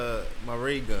my my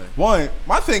ray gun. one,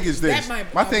 my thing is this. That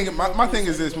might- My thing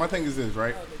is this. My thing is this,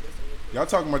 right? Y'all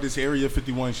talking about this Area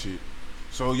 51 shit.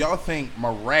 So y'all think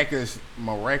miraculous,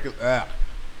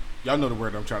 y'all know the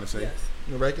word I'm trying to say. Yes.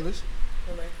 Miraculous.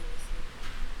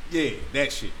 Yeah,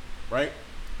 that shit, right?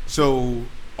 So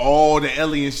all the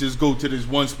aliens just go to this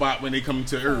one spot when they come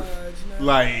to Earth.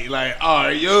 Like, all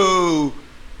right, yo,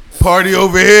 party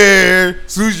over here.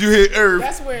 Soon as you hit Earth,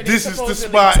 That's where they this is the supposedly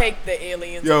spot. take the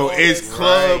aliens. Yo, and all it's this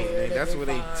club. shit that That's they where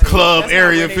they find. Club That's not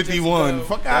Area where they just 51. go.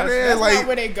 Fuck out of there. That's Like, not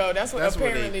where they go. That's that's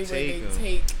where they apparently where they take 'em.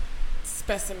 take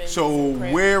specimens. so and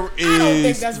crap. where I don't think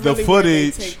is that's the really where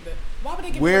they footage? take the- Why would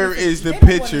they give Where money is to- the they don't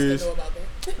want us to pictures? know about that.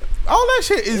 All that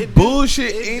shit is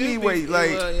bullshit anyway. Like,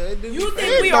 You it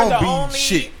think we don't are the be only?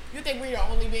 shit. You think we are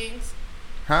only beings?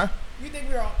 huh? You think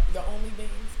we are the only beings?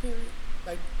 Period.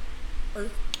 Like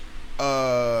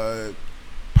Earth.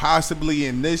 Possibly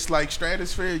in this like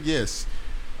stratosphere, yes.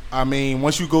 I mean,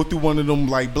 once you go through one of them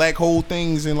like black hole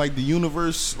things in like the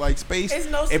universe, like space, It's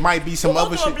no- it might be some you go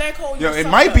other through a shit. black hole, Yo, you it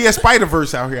suck might be a up. Spider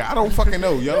Verse out here. I don't fucking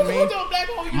know. You know what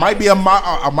I mean? Might be a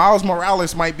Miles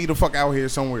Morales might be the fuck out here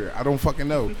somewhere. I don't fucking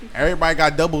know. Everybody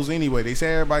got doubles anyway. They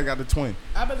say everybody got a twin.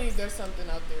 I believe there's something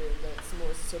out there that's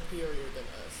more superior than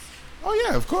us. Oh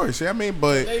yeah, of course. I mean,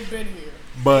 but They've been here.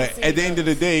 but They've at the seen end of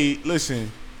the us. day,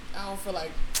 listen. I don't feel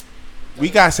like We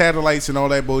got satellites and all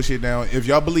that bullshit now. If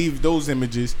y'all believe those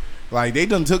images, like they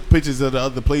done took pictures of the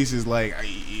other places, like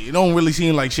it don't really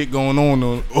seem like shit going on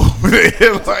over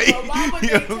there. Like, you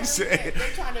know what I'm saying? they're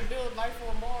trying to build life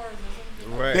on Mars or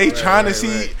something. Right, They right, trying to right,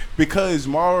 see right. because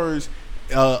Mars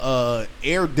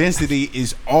air density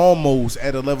is almost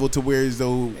at a level to where as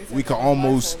though we could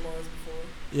almost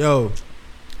Yo,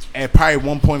 at probably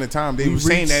one point in time they We were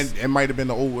saying reached- that it might have been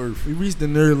the old Earth. we reached the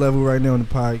nerd level right now on the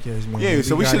podcast, man. Yeah,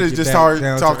 so we gotta should have get just back started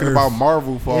down to talking earth. about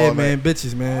Marvel for Yeah, all man, that.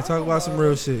 bitches, man. Talk about some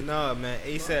real shit. No, man,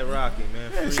 ASAP Rocky,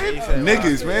 man. Free Shit, A$AP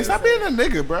niggas, Rocky. man, stop being a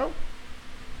nigga, bro.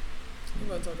 You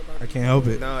gonna talk about I can't help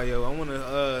it. Nah, yo, I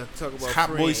wanna talk about Hot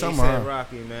free Boy A$AP Summer, huh?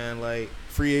 Rocky, man. Like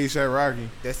Free A$AP Rocky.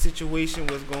 that situation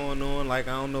was going on. Like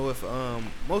I don't know if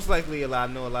most likely I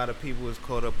know a lot of people was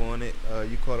caught up on it.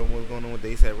 You caught up on what's going on with the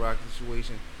A$AP Rocky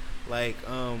situation. Like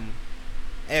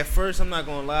at first I'm not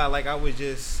gonna lie, like I was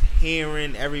just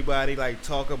hearing everybody like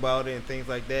talk about it and things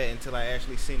like that until I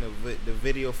actually seen the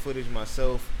video footage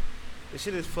myself. The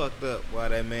shit is fucked up why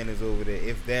that man is over there.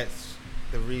 If that's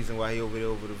the reason why he over there,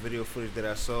 over the video footage that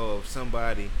I saw of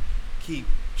somebody keep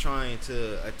trying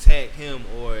to attack him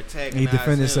or attack And he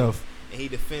defend himself. and he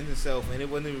defends himself, and it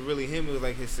wasn't even really him. It was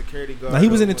like his security guard. Now he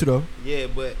was or in it too, though. Yeah,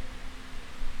 but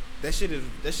that shit is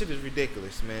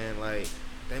ridiculous, man. Like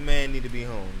that man need to be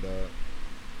home, dog.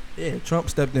 Yeah, Trump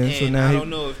stepped in, so And now I he, don't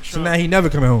know if so Trump. now he never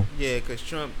coming home. Yeah, cause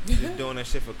Trump is doing that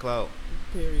shit for clout.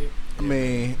 Period. I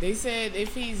mean, They said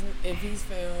if he's found,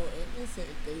 they said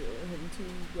they owe him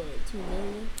 $2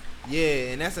 million.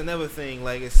 Yeah, and that's another thing.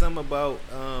 Like it's something about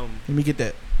Let me get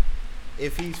that.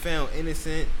 if he's found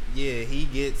innocent, yeah, he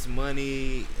gets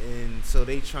money, and so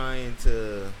they trying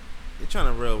to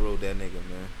railroad that nigga,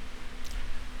 man.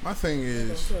 My thing Don't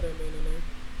is, put that man in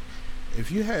there.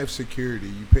 if you have security,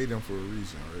 you pay them for a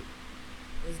reason, right?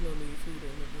 There's no need for you to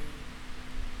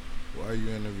intervene. Why are you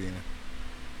intervening?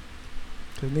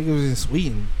 Cause nigga was in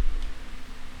Sweden.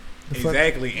 The fuck-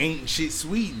 Exactly, ain't shit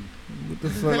Sweden. What the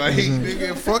fuck? Like,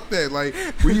 nigga, fuck that. Like,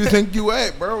 where you think you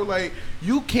at, bro? Like,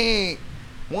 you can't.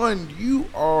 One, you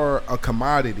are a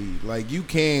commodity. Like, you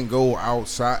can't go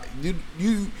outside.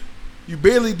 You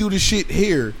barely do the shit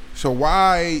here. So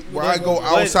why go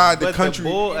outside the country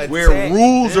where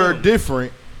rules are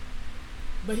different?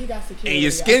 But he got security. And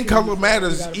your skin color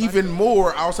matters even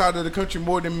more outside of the country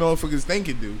more than motherfuckers think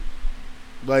it do.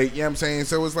 Like, you know what I'm saying?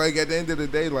 So it's like, at the end of the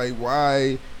day, like,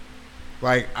 why?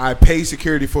 Like, I pay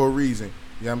security for a reason.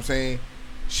 You know what I'm saying?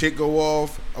 Shit go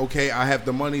off. Okay, I have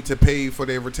the money to pay for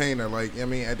their retainer. Like, you know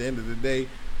what I mean? At the end of the day,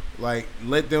 like,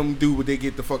 let them do what they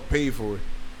get the fuck paid for.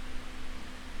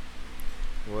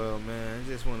 Well, man, I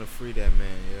just want to free that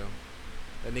man, yo.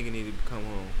 That nigga need to come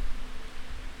home.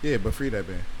 Yeah, but free that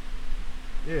man.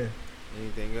 Yeah.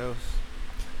 Anything else?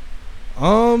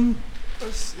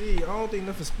 Let's see. I don't think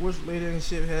nothing sports related and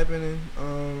shit happening.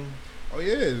 Oh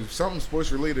yeah, something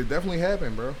sports related definitely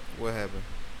happened, bro. What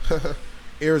happened?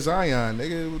 Air Zion,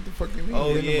 nigga. What the fuck you mean?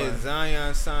 Oh yeah,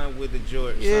 Zion signed with the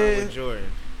Jordan. Yeah. Signed with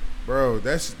Jordan. Bro,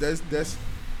 that's.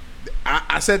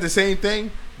 I said the same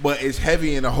thing, but it's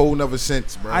heavy in a whole nother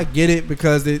sense, bro. I get it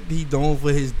because he known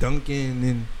for his dunking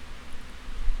and.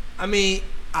 I mean,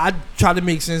 I tried to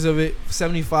make sense of it.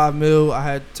 75 mil. I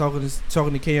had talking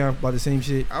to Keon about the same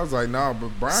shit. I was like, nah, but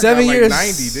Brian 7 got years, like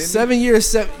 90, didn't 7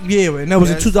 years, yeah, and that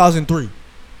was in 2003.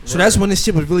 So that's when this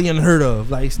shit was really unheard of.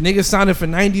 Like, niggas signed it for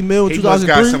 90 mil in he must 2003.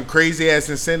 got some crazy ass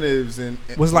incentives and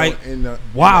was like,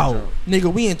 wow,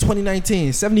 nigga, we in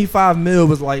 2019. 75 mil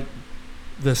was like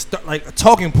like a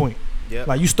talking point. Yep.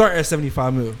 Like, you start at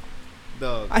 75 mil.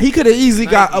 Dog. He could have easily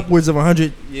got Nike. upwards of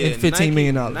 $115 Nike,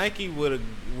 million. Nike would have.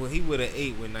 Well, he would have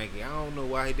ate with Nike. I don't know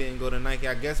why he didn't go to Nike.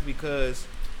 I guess because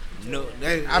he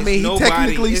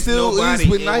technically still is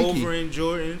with Nike. Over in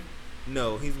Jordan.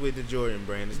 No, he's with the Jordan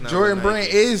brand. It's not Jordan with brand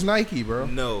Nike. is Nike, bro.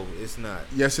 No, it's not.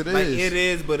 Yes, it is. Like, it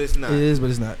is, but it's not. It is,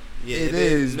 but it's not. Yeah, it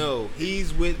is. No,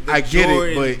 he's with the I get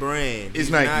Jordan it, but brand. it's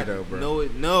He's Nike not, though, bro.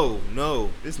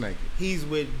 No. It's Nike. He's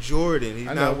with Jordan. He's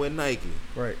I know. not with Nike.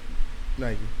 Right.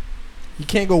 Nike. He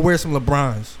can't go wear some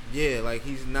LeBrons. Yeah, like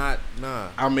he's not. Nah.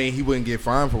 I mean, he wouldn't get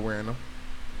fined for wearing them.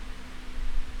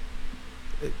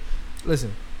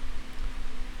 Listen,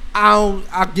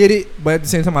 I get it, but at the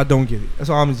same time, I don't get it. That's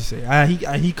all I'm gonna just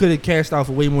say. He could have cashed out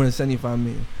for way more than 75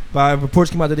 million. But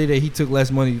reports came out today that he took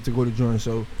less money to go to Jordan.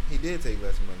 So He did take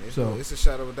less money. So- It's a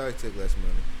shot of a doubt he took less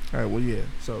money. all right, well, yeah.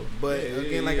 So But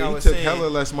again, like I he was took saying, hella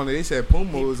less money. They said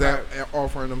Puma he was prob-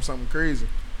 offering them something crazy.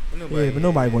 Yeah, but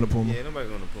nobody going to Puma. Yeah, nobody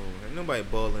going to Puma. Ain't nobody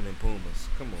balling in Pumas.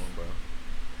 Come on, bro.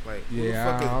 Like, who the Yeah,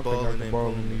 fuck I is don't think I balling can in ball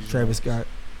in Pumas? these Travis Scott.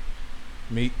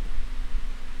 Meek.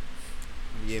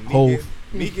 Yeah, Hove.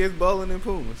 Meek is balling in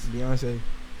Pumas. Beyonce.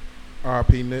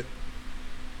 R.P. Nip.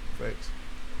 Facts.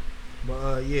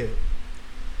 But yeah.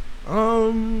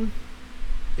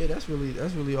 Yeah, that's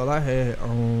really all I had. Let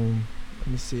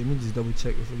me see. Let me just double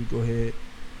check before we go ahead.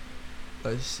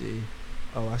 Let's see.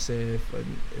 Oh, I said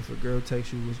if a girl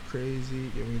texts you was crazy,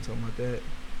 yeah, we ain't talking about that.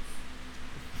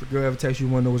 If a girl ever texts you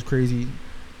want to know what's crazy,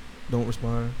 don't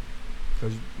respond,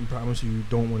 because we promise you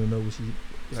don't want to know what she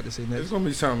got to say next. It's gonna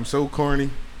be something so corny.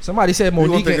 Somebody said You gonna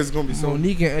Monique, think it's gonna be so-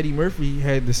 Monique and Eddie Murphy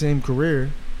had the same career.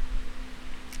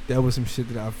 That was some shit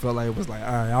that I felt like was like,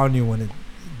 all right, I don't even want to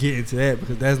get into that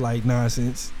because that's like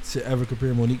nonsense to ever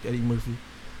compare Monique to Eddie Murphy.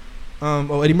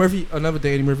 Eddie Murphy, another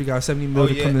thing, Eddie Murphy got 70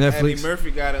 million to come to Netflix. Eddie Murphy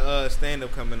got a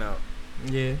stand-up coming out.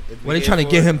 Yeah. Is we Well, they here trying to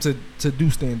for get it? him to do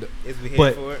stand-up. Is we here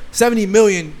But for it? 70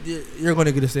 million, you're going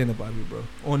to get a stand-up out of it, bro,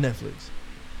 on Netflix.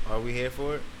 Are we here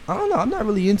for it? I don't know. I'm not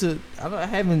really into. I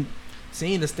haven't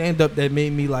seen a stand-up that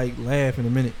made me like laugh in a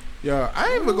minute. Yeah,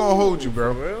 I ain't even gonna hold you,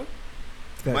 bro. For real?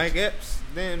 Facts. Mike Epps?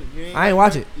 Then you ain't I ain't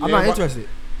watch it. I'm not interested.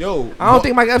 Yo, I don't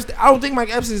think Mike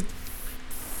Epps is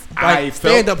I like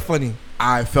stand-up funny.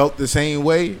 I felt the same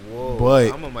way, Whoa,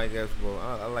 but I'm a Mike Epps bro.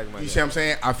 I like Mike you Epps. see what I'm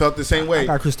saying? I felt the same way. I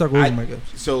got Chris Tucker over Mike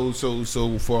Epps. So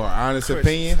for an honest Chris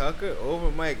opinion, Tucker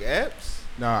over Mike Epps?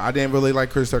 nah, I didn't really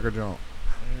like Chris Tucker Jones.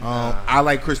 I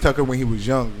like Chris Tucker when he was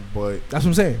young, but that's what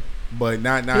I'm saying. But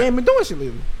not He ain't been doing shit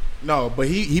lately. No, but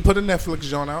he put a Netflix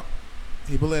joint out.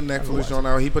 He put a Netflix joint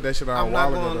out. He put that shit out I'm a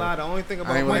not while ago. gonna lie. The only thing I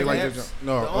about ain't really Mike like Epps, that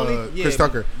joint. the only- Chris yeah,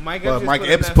 Tucker. Mike But Epps Mike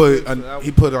just Epps put put a Netflix out.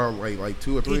 he put out like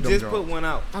 2 or 3 He of them just joints. put one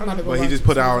out. But he just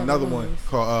put out another one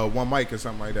called One Mic or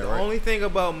something like that, The right? only thing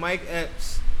about Mike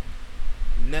Epps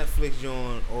Netflix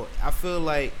joint, or I feel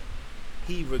like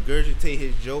he regurgitate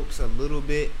his jokes a little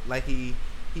bit, like he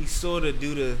sort of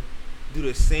do the do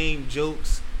the same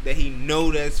jokes that he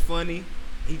know that's funny.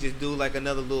 He just do like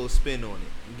another little spin on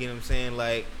it. You get what I'm saying?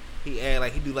 Like he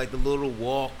do like the little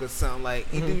walk or something. Like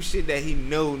he do shit that he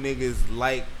know niggas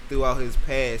like throughout his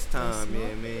past time.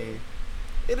 Yeah, man.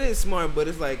 It is smart, but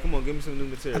it's like, come on, give me some new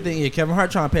material. I think Kevin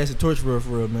Hart trying to pass the torch for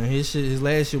real, man. His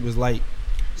last shit was light,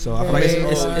 so I feel like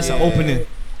it's an opening.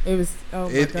 It was. Oh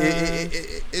my god.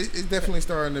 It's definitely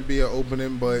starting to be an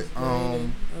opening, but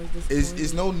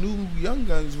it's no new young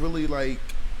guns really like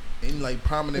in like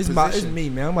prominent position. It's me,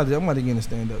 man. I'm about to get in a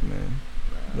stand up, man.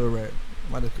 No rap.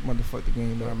 I'm about to fuck the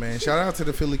game up. Man, shout out to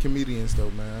the Philly comedians though,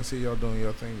 man. I see y'all doing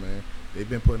your thing, man. They've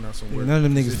been putting out some work. None of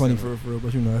them niggas funny for real,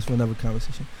 but you know that's for another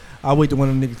conversation. I'll wait till one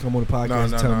of them niggas come on the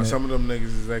podcast. No. Some of them niggas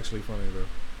is actually funny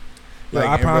though. Like,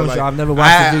 I promise you, I've never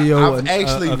watched a video of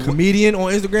a comedian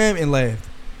on Instagram and laughed.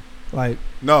 Like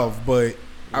no, but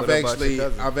I've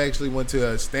actually went to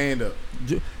a stand up.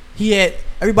 He had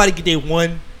everybody get their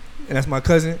one, and that's my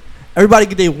cousin. Everybody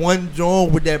get their one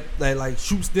joint with that like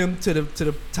shoots them to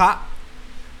the top.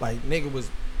 Like nigga was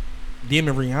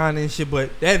DMing Rihanna and shit,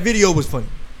 but that video was funny.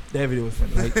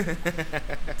 Like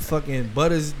fucking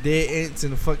Butters, dead ants,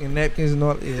 and the fucking napkins and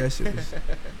all. Yeah, that shit was.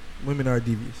 Women are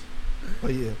devious.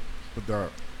 But yeah. But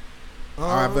dog.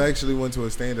 I've actually went to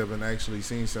a stand up and actually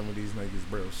seen some of these niggas,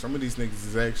 bro. Some of these niggas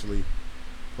is actually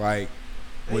like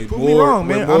with more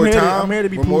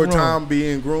time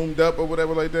being groomed up or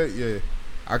whatever like that. Yeah,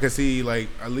 I can see like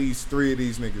at least 3 of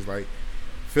these niggas. Like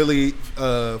Philly,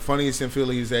 funniest in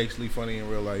Philly is actually funny in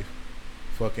real life.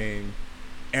 Fucking,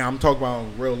 and I'm talking about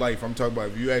real life. I'm talking about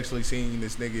if you actually seen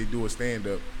this nigga do a stand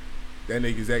up, that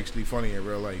nigga's actually funny in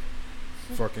real life.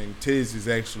 Fucking Tiz is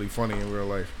actually funny in real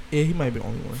life. Yeah, he might be the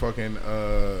only one. Fucking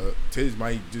Tiz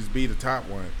might just be the top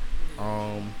one.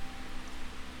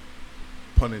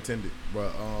 Pun intended.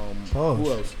 But pause.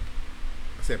 Who else?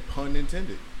 I said pun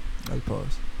intended. I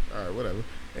pause. Alright, whatever.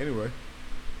 Anyway.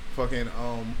 Fucking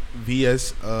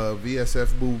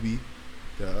VSF Booby.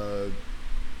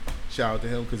 Shout out to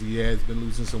him because he has been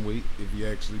losing some weight, if you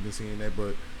actually been seeing that.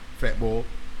 But Fat Ball,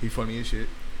 he funny as shit.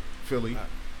 Philly.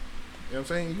 You know what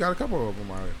I'm saying? You got a couple of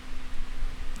them out here.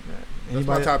 That's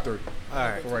my top 3. All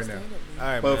right. For right now. All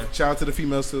right, but man. Shout out to the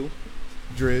females too.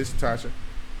 Driz, Tasha. You know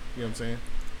what I'm saying?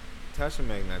 Tasha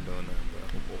Mack not doing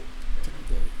nothing, bro.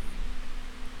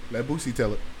 Let Boosie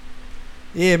tell it.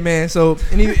 Yeah, man. So,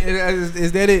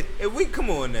 is that it? If we come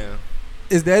on now.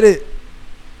 Is that it?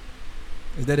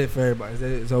 Is that it for everybody? Is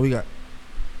that it? That's all we got.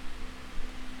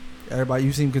 Everybody,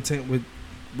 you seem content with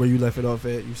where you left it off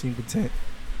at. You seem content.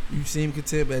 But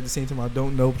at the same time, I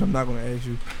don't know, but I'm not gonna ask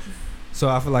you. So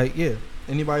I feel like, yeah.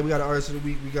 Anybody? We got an artist of the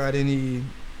week. We got any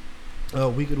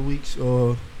week of the weeks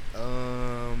or?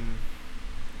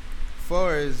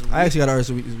 Far as I actually got an artist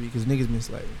of the week this week because niggas been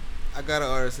slacking. I got an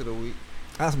artist of the week.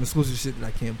 I got some exclusive shit that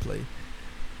I can't play.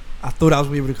 I thought I was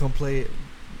gonna be able to come play it,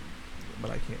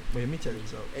 but I can't. Wait, let me check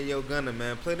this out. Hey, yo, Gunna,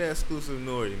 man, play that exclusive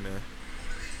Nori, man.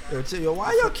 Yo,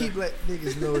 why y'all keep letting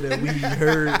niggas know that we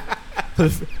heard?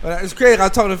 It's crazy. I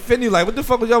talked to Finny like, what the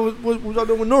fuck was y'all doing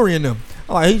with Nori and them?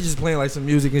 I'm like, he's just playing like some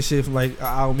music and shit from like an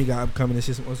album he got upcoming and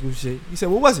shit, some exclusive shit. He said,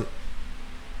 what was it?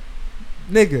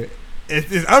 Nigga,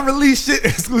 it's unreleased shit,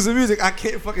 exclusive music. I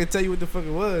can't fucking tell you what the fuck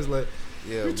it was. Like,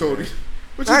 yeah, you told him.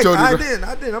 What you told him? I did.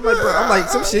 I'm like, bro, I'm like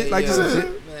some shit, like just some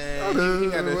shit.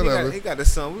 Man, he got the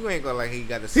song. We ain't gonna like he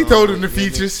got the song. He told him the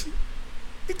features.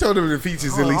 He told him the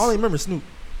features at least. I only remember Snoop.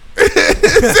 But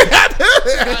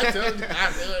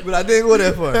I didn't go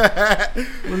that far.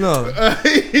 But no,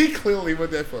 he clearly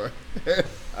went that far.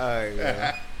 All right,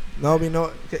 man. No, we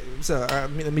know. Okay, so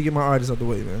let me get my artist out the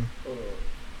way, man. Hold on.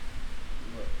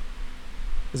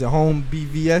 Is it Home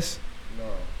BVS? No.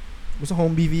 What's a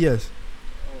Home BVS?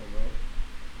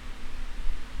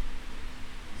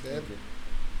 I don't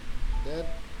know.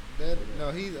 That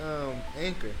no, he's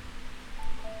Anchor.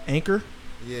 Anchor?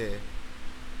 Yeah.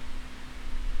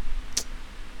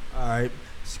 All right.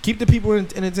 So keep the people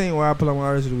entertained while I pull out my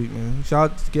artist of the week, man.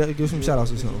 Give some shout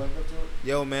outs or something.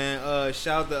 Yo, man.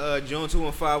 Shout out to John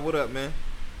 215. What up, man?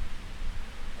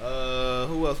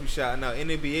 Who else we shouting out?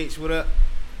 NABH. What up?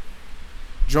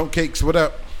 Drunk Cakes. What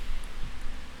up?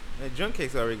 Man, Drunk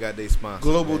Cakes already got their sponsor.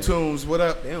 Global man. Tunes. What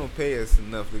up? They don't pay us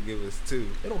enough to give us 2.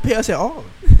 They don't pay us at all.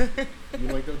 You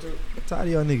like them too? I'm tired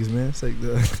of y'all niggas, man. It's like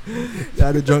the shout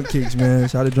out to Drunk Cakes, man.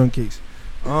 Shout out to Drunk Cakes.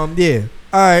 Yeah.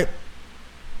 All right.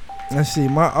 Let's see.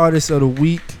 My artist of the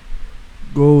week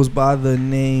goes by the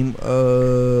name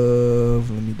of,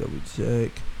 let me double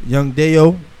check, Young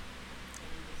Dayo.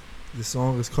 The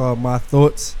song is called My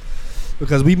Thoughts.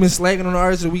 Because we've been slacking on the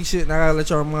artist of the week shit, and I gotta let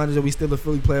y'all remind us that we still a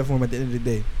Philly platform at the end of the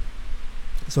day.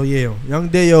 So yeah, Young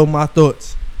Dayo, My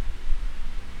Thoughts.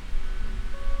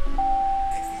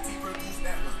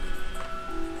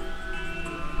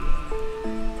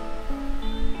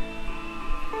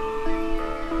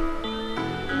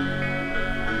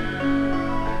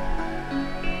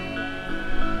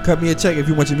 Cut me a check if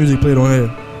you want your music played on here.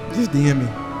 Just DM me.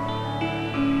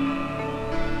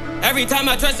 Every time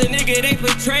I trust a nigga, they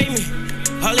betray me.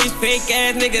 All these fake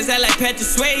ass niggas act like Patrick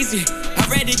Swayze. I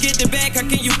ready to get the bag, how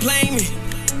can you blame me?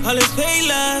 All this fake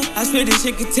love, I swear this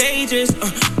shit contagious.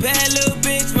 Bad little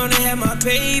bitch wanna have my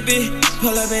baby.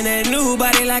 Pull up in that new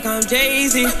body like I'm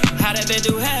Jay-Z. I'd have been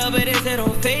through hell, but it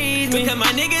don't faze me. Because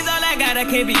my niggas all I got, I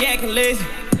can't be acting lazy.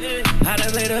 I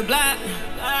done played the block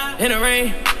in the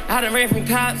rain. I done ran from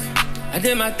cops, I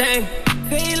did my thing.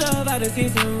 Pay love, I done seen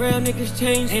some real niggas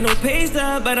change. Ain't no pay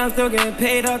stub, but I'm still getting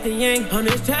paid off the yank. On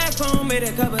this track phone, made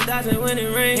a couple thousand when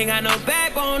it rain. Ain't got no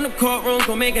backbone, the courtroom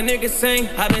gon' make a nigga sing.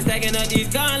 I been stacking up these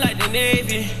guns like the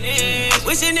Navy.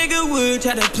 Wish a nigga would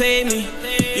try to play me.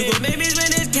 You gon' make me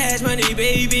spend this cash money,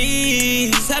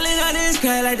 baby. Selling all this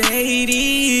crack like the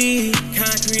 80s.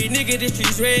 Concrete nigga, the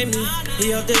streets raid me.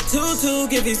 He off the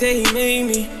 2-2 if he say he made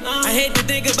me. I hate to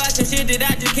think about some shit that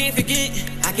I just can't forget.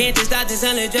 I can't just stop just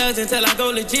selling drugs until I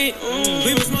go legit.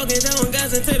 We was smoking down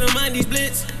guns until the money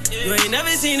blitz. You ain't never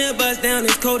seen a bust down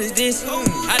as cold as this.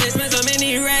 I just spent so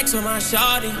many racks on my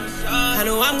shawty. I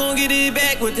know I'm gon' get it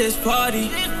back with this party.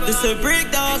 This a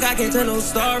brick dog, I can't tell no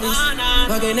stories.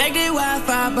 But connected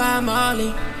Wi-Fi by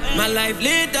Molly. My life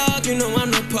lit dog, you know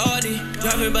I'm the party.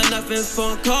 Driving but nothing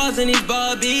phone calls in these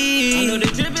Barbies. I know the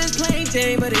drip is plain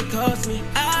Jane, but it cost me.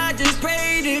 I just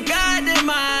pray to God that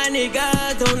my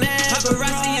niggas don't ever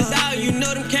paparazzi is out, you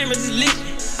know them cameras is lit.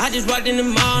 I just walked in the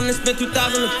mall and spent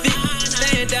 2,000 a fit.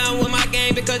 Staying down with my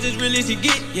gang because it's real as you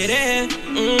get. Yeah, there,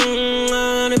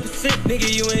 100%. Nigga,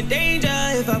 you in danger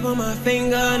if I put my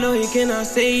finger. No, he cannot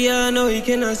say ya, no, he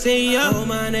cannot say ya. Hold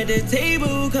mine at the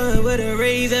table, come with a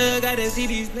razor. Gotta see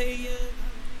these players.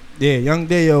 Yeah, Young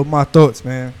Dayo, my thoughts,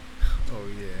 man. Oh,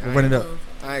 yeah. We'll run it up.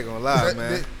 I ain't gonna lie,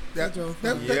 man. That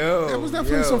was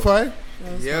definitely some fire.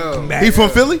 Yo. He from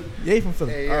Philly? Yeah, he from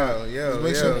Philly. Hey, yo.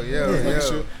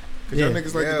 Because y'all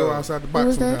niggas like to go outside the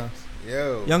box sometimes.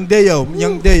 Yo. Young Dayo,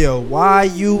 YUNGDAYO,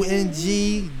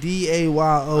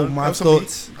 my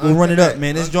thoughts. We'll run it up,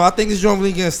 man. This joint, I think this joint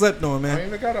really getting slept on, man. I ain't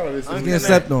even got all this. It's getting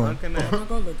slept on.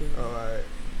 Alright.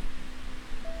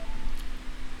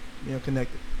 Yeah,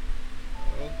 connected.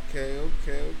 Okay.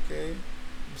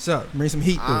 What's up? Bring some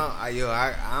heat through. I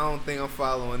don't think I'm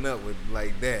following up with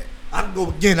like that. I can go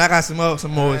again. I got some more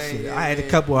shit. I had a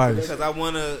couple artists. Because I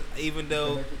wanna, even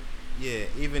though you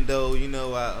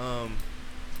know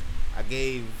I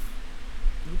gave.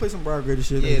 You play some Brian Grady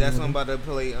shit. Yeah, that's what I'm about to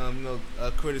play.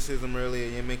 Criticism earlier.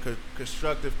 You mean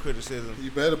constructive criticism. You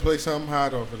better play something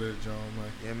hot off of that, John.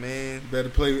 Like, yeah, man. You better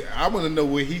play. I want to know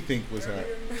what he think was hot.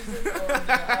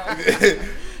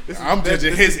 I'm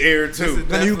judging his ear too.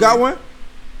 Then you got one?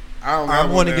 I don't.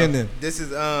 I'm one again then. This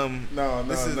is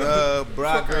This is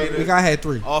Brock Grader. I think I had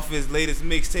 3 off his latest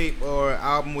mixtape or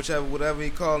album, whatever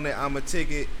he calling it. I'm a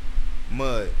Ticket,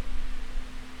 Mud.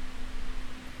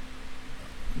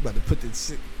 You about to put this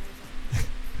shit.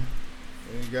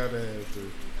 Ain't gotta have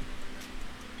to.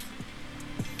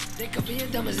 They could be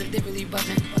as dumb as if they really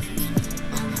buzzing.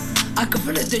 I could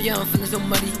feel it through you, I'm feeling so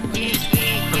muddy.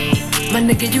 My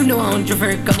nigga, you know I don't drift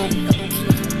her couple.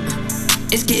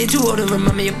 It's getting too old to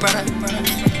remind me of brother.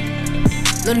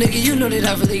 No nigga, you know that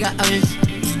I really got others.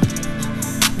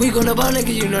 We gonna ball,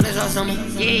 nigga, you know that's all summer.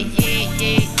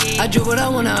 I do what I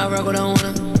wanna, I rock what I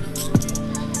wanna.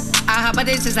 I hop out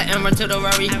this since I run to the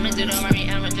Rari.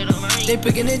 They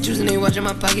picking and choosing, they watching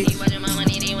my pockets.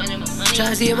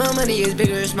 Tryna see if my money is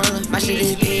bigger or smaller. My shit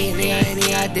is big, nigga,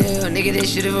 any idea. Nigga, this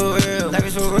shit is for real. Life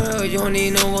is for real. You don't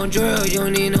need no one drill. You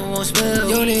don't need no one spell.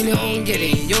 You don't need no one get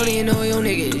it. You don't need no your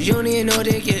niggas. You don't need no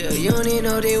they kill. You don't need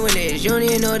no they win it. You don't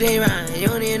need no they rhyme. You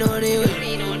don't need no they win.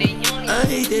 I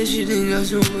hate that shit, they got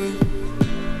so real.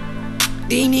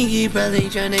 These niggas probably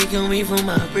tryna kill me for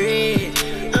my bread.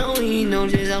 I don't even know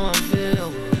just how I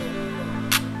feel.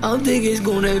 I'm thinking it's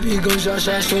gonna be gunshot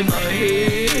shots to my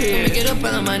head. Make it up,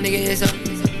 brother, my nigga, it's up.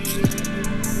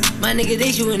 My nigga,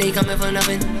 they shootin', they coming for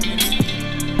nothing.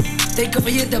 They cover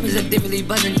your doubles if they really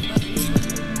buzzing.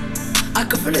 I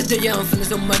can feel it through you, I'm feeling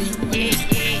so muddy.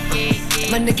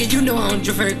 My nigga, you know I don't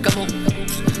drift her, come on.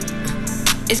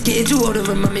 It's getting too old to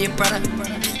remind me of brother.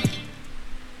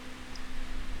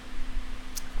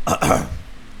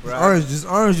 This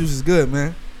orange juice is good,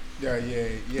 man. Yeah.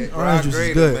 Orange juice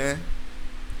is good, man.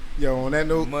 Yo, on that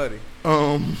note, muddy.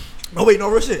 Oh wait, no,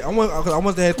 real shit. I want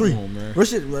to have 3. Real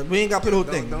shit. We ain't got to play the whole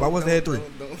thing. But I want to have 3.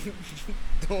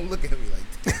 Don't look at me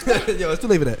like that. Yo, it's too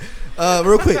late for that.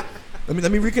 Real quick.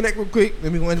 Let me reconnect real quick.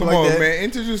 Let me go into Come like on, that. man.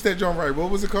 Introduce that John right. What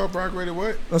was it called? Brock Rated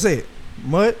what? I'll say it.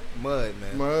 Mud. Mud,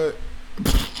 man. Mud.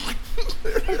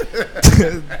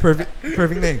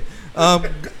 Perfect name.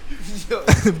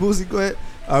 Boosie, go ahead.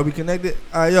 Are we connected?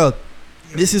 All right, yo.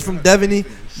 This is from Devaney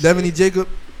Jacob.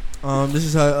 This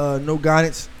is her No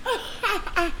Guidance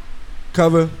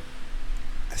cover.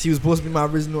 She was supposed to be my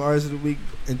original artist of the week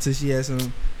until she had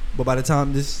some. But by the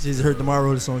time this is heard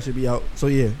tomorrow, the song should be out. So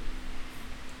yeah.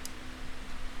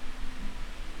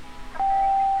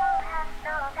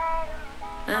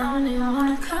 I don't even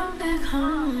wanna come back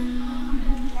home.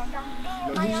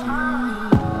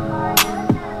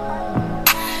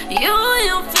 You and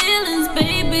your feelings,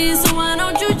 baby, so why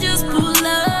don't you just pull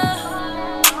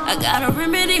up? I got a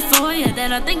remedy for you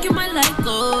that I think you might like,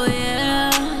 oh yeah.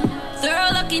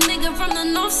 Thorough lucky nigga from the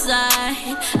north side.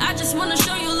 I just wanna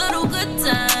show you a little good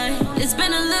time. It's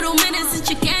been a little minute since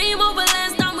you came over.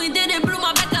 Last time we did it, blew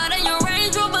my back out and your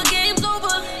Range Rover, game's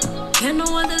over. Can't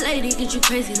no other lady get you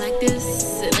crazy like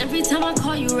this. And every time I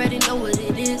call, you already know what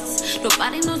it is.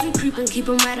 Nobody knows we creepin', keep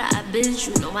 'em right out, bitch.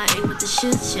 You know I ain't with the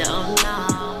shit, yeah, oh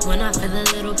no. When I feel a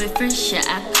little bit fresh, yeah,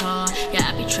 I call. Yeah,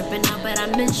 I be trippin' out, but I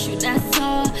miss you, that's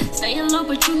all. Staying low,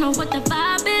 but you know what the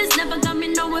vibe is. Never got me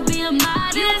nowhere being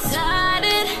modest. You got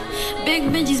it. Big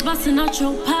Benji's bustin' out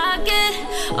your pocket.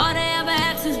 All they ever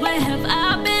ask is where have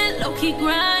I been? Low-key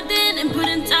grinding and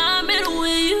putting time in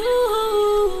with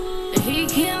you. And he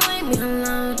can't leave me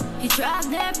alone. He tried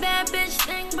that bad bitch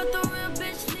thing, but the real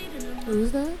bitch leading him.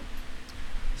 Who's that?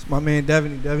 It's my man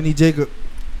Devaney Jacob.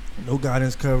 No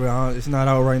Guidance cover. It's not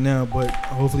out right now, but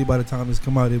hopefully by the time this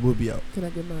come out, it will be out. Can I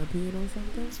get my opinion on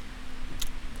something?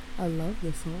 I love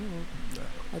this song.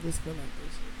 I just feel like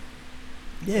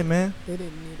this. Yeah, man. They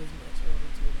didn't need as much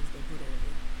auto-tune as they put on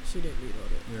it. She didn't need all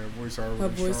that. Yeah, voice already Her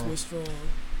voice strong. was strong.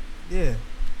 Yeah,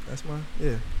 that's my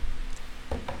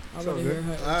I want to hear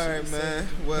her. All right, man.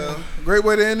 Well, great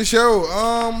way to end the show.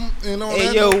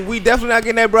 Hey, yo, we definitely not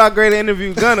getting that Brock Greater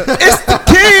interview. Gunna. It's the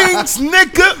Kings,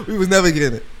 nigga. We was never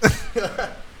getting it.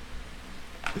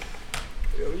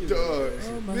 Dog,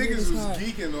 niggas was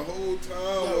geeking the whole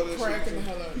time. Cracking the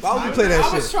hell up. Why would you play that I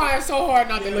shit? was trying so hard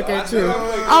not to look at you.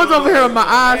 I was over here with my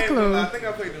eyes closed. I think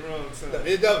I played the wrong song. That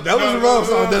was the wrong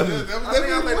song, definitely. I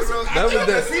think I played the wrong song. That was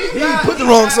that. He put the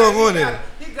wrong song on there.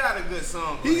 He got a good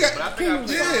song. He got, but I think I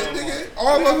played the wrong one.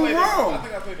 all of them wrong. I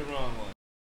think I played the wrong one.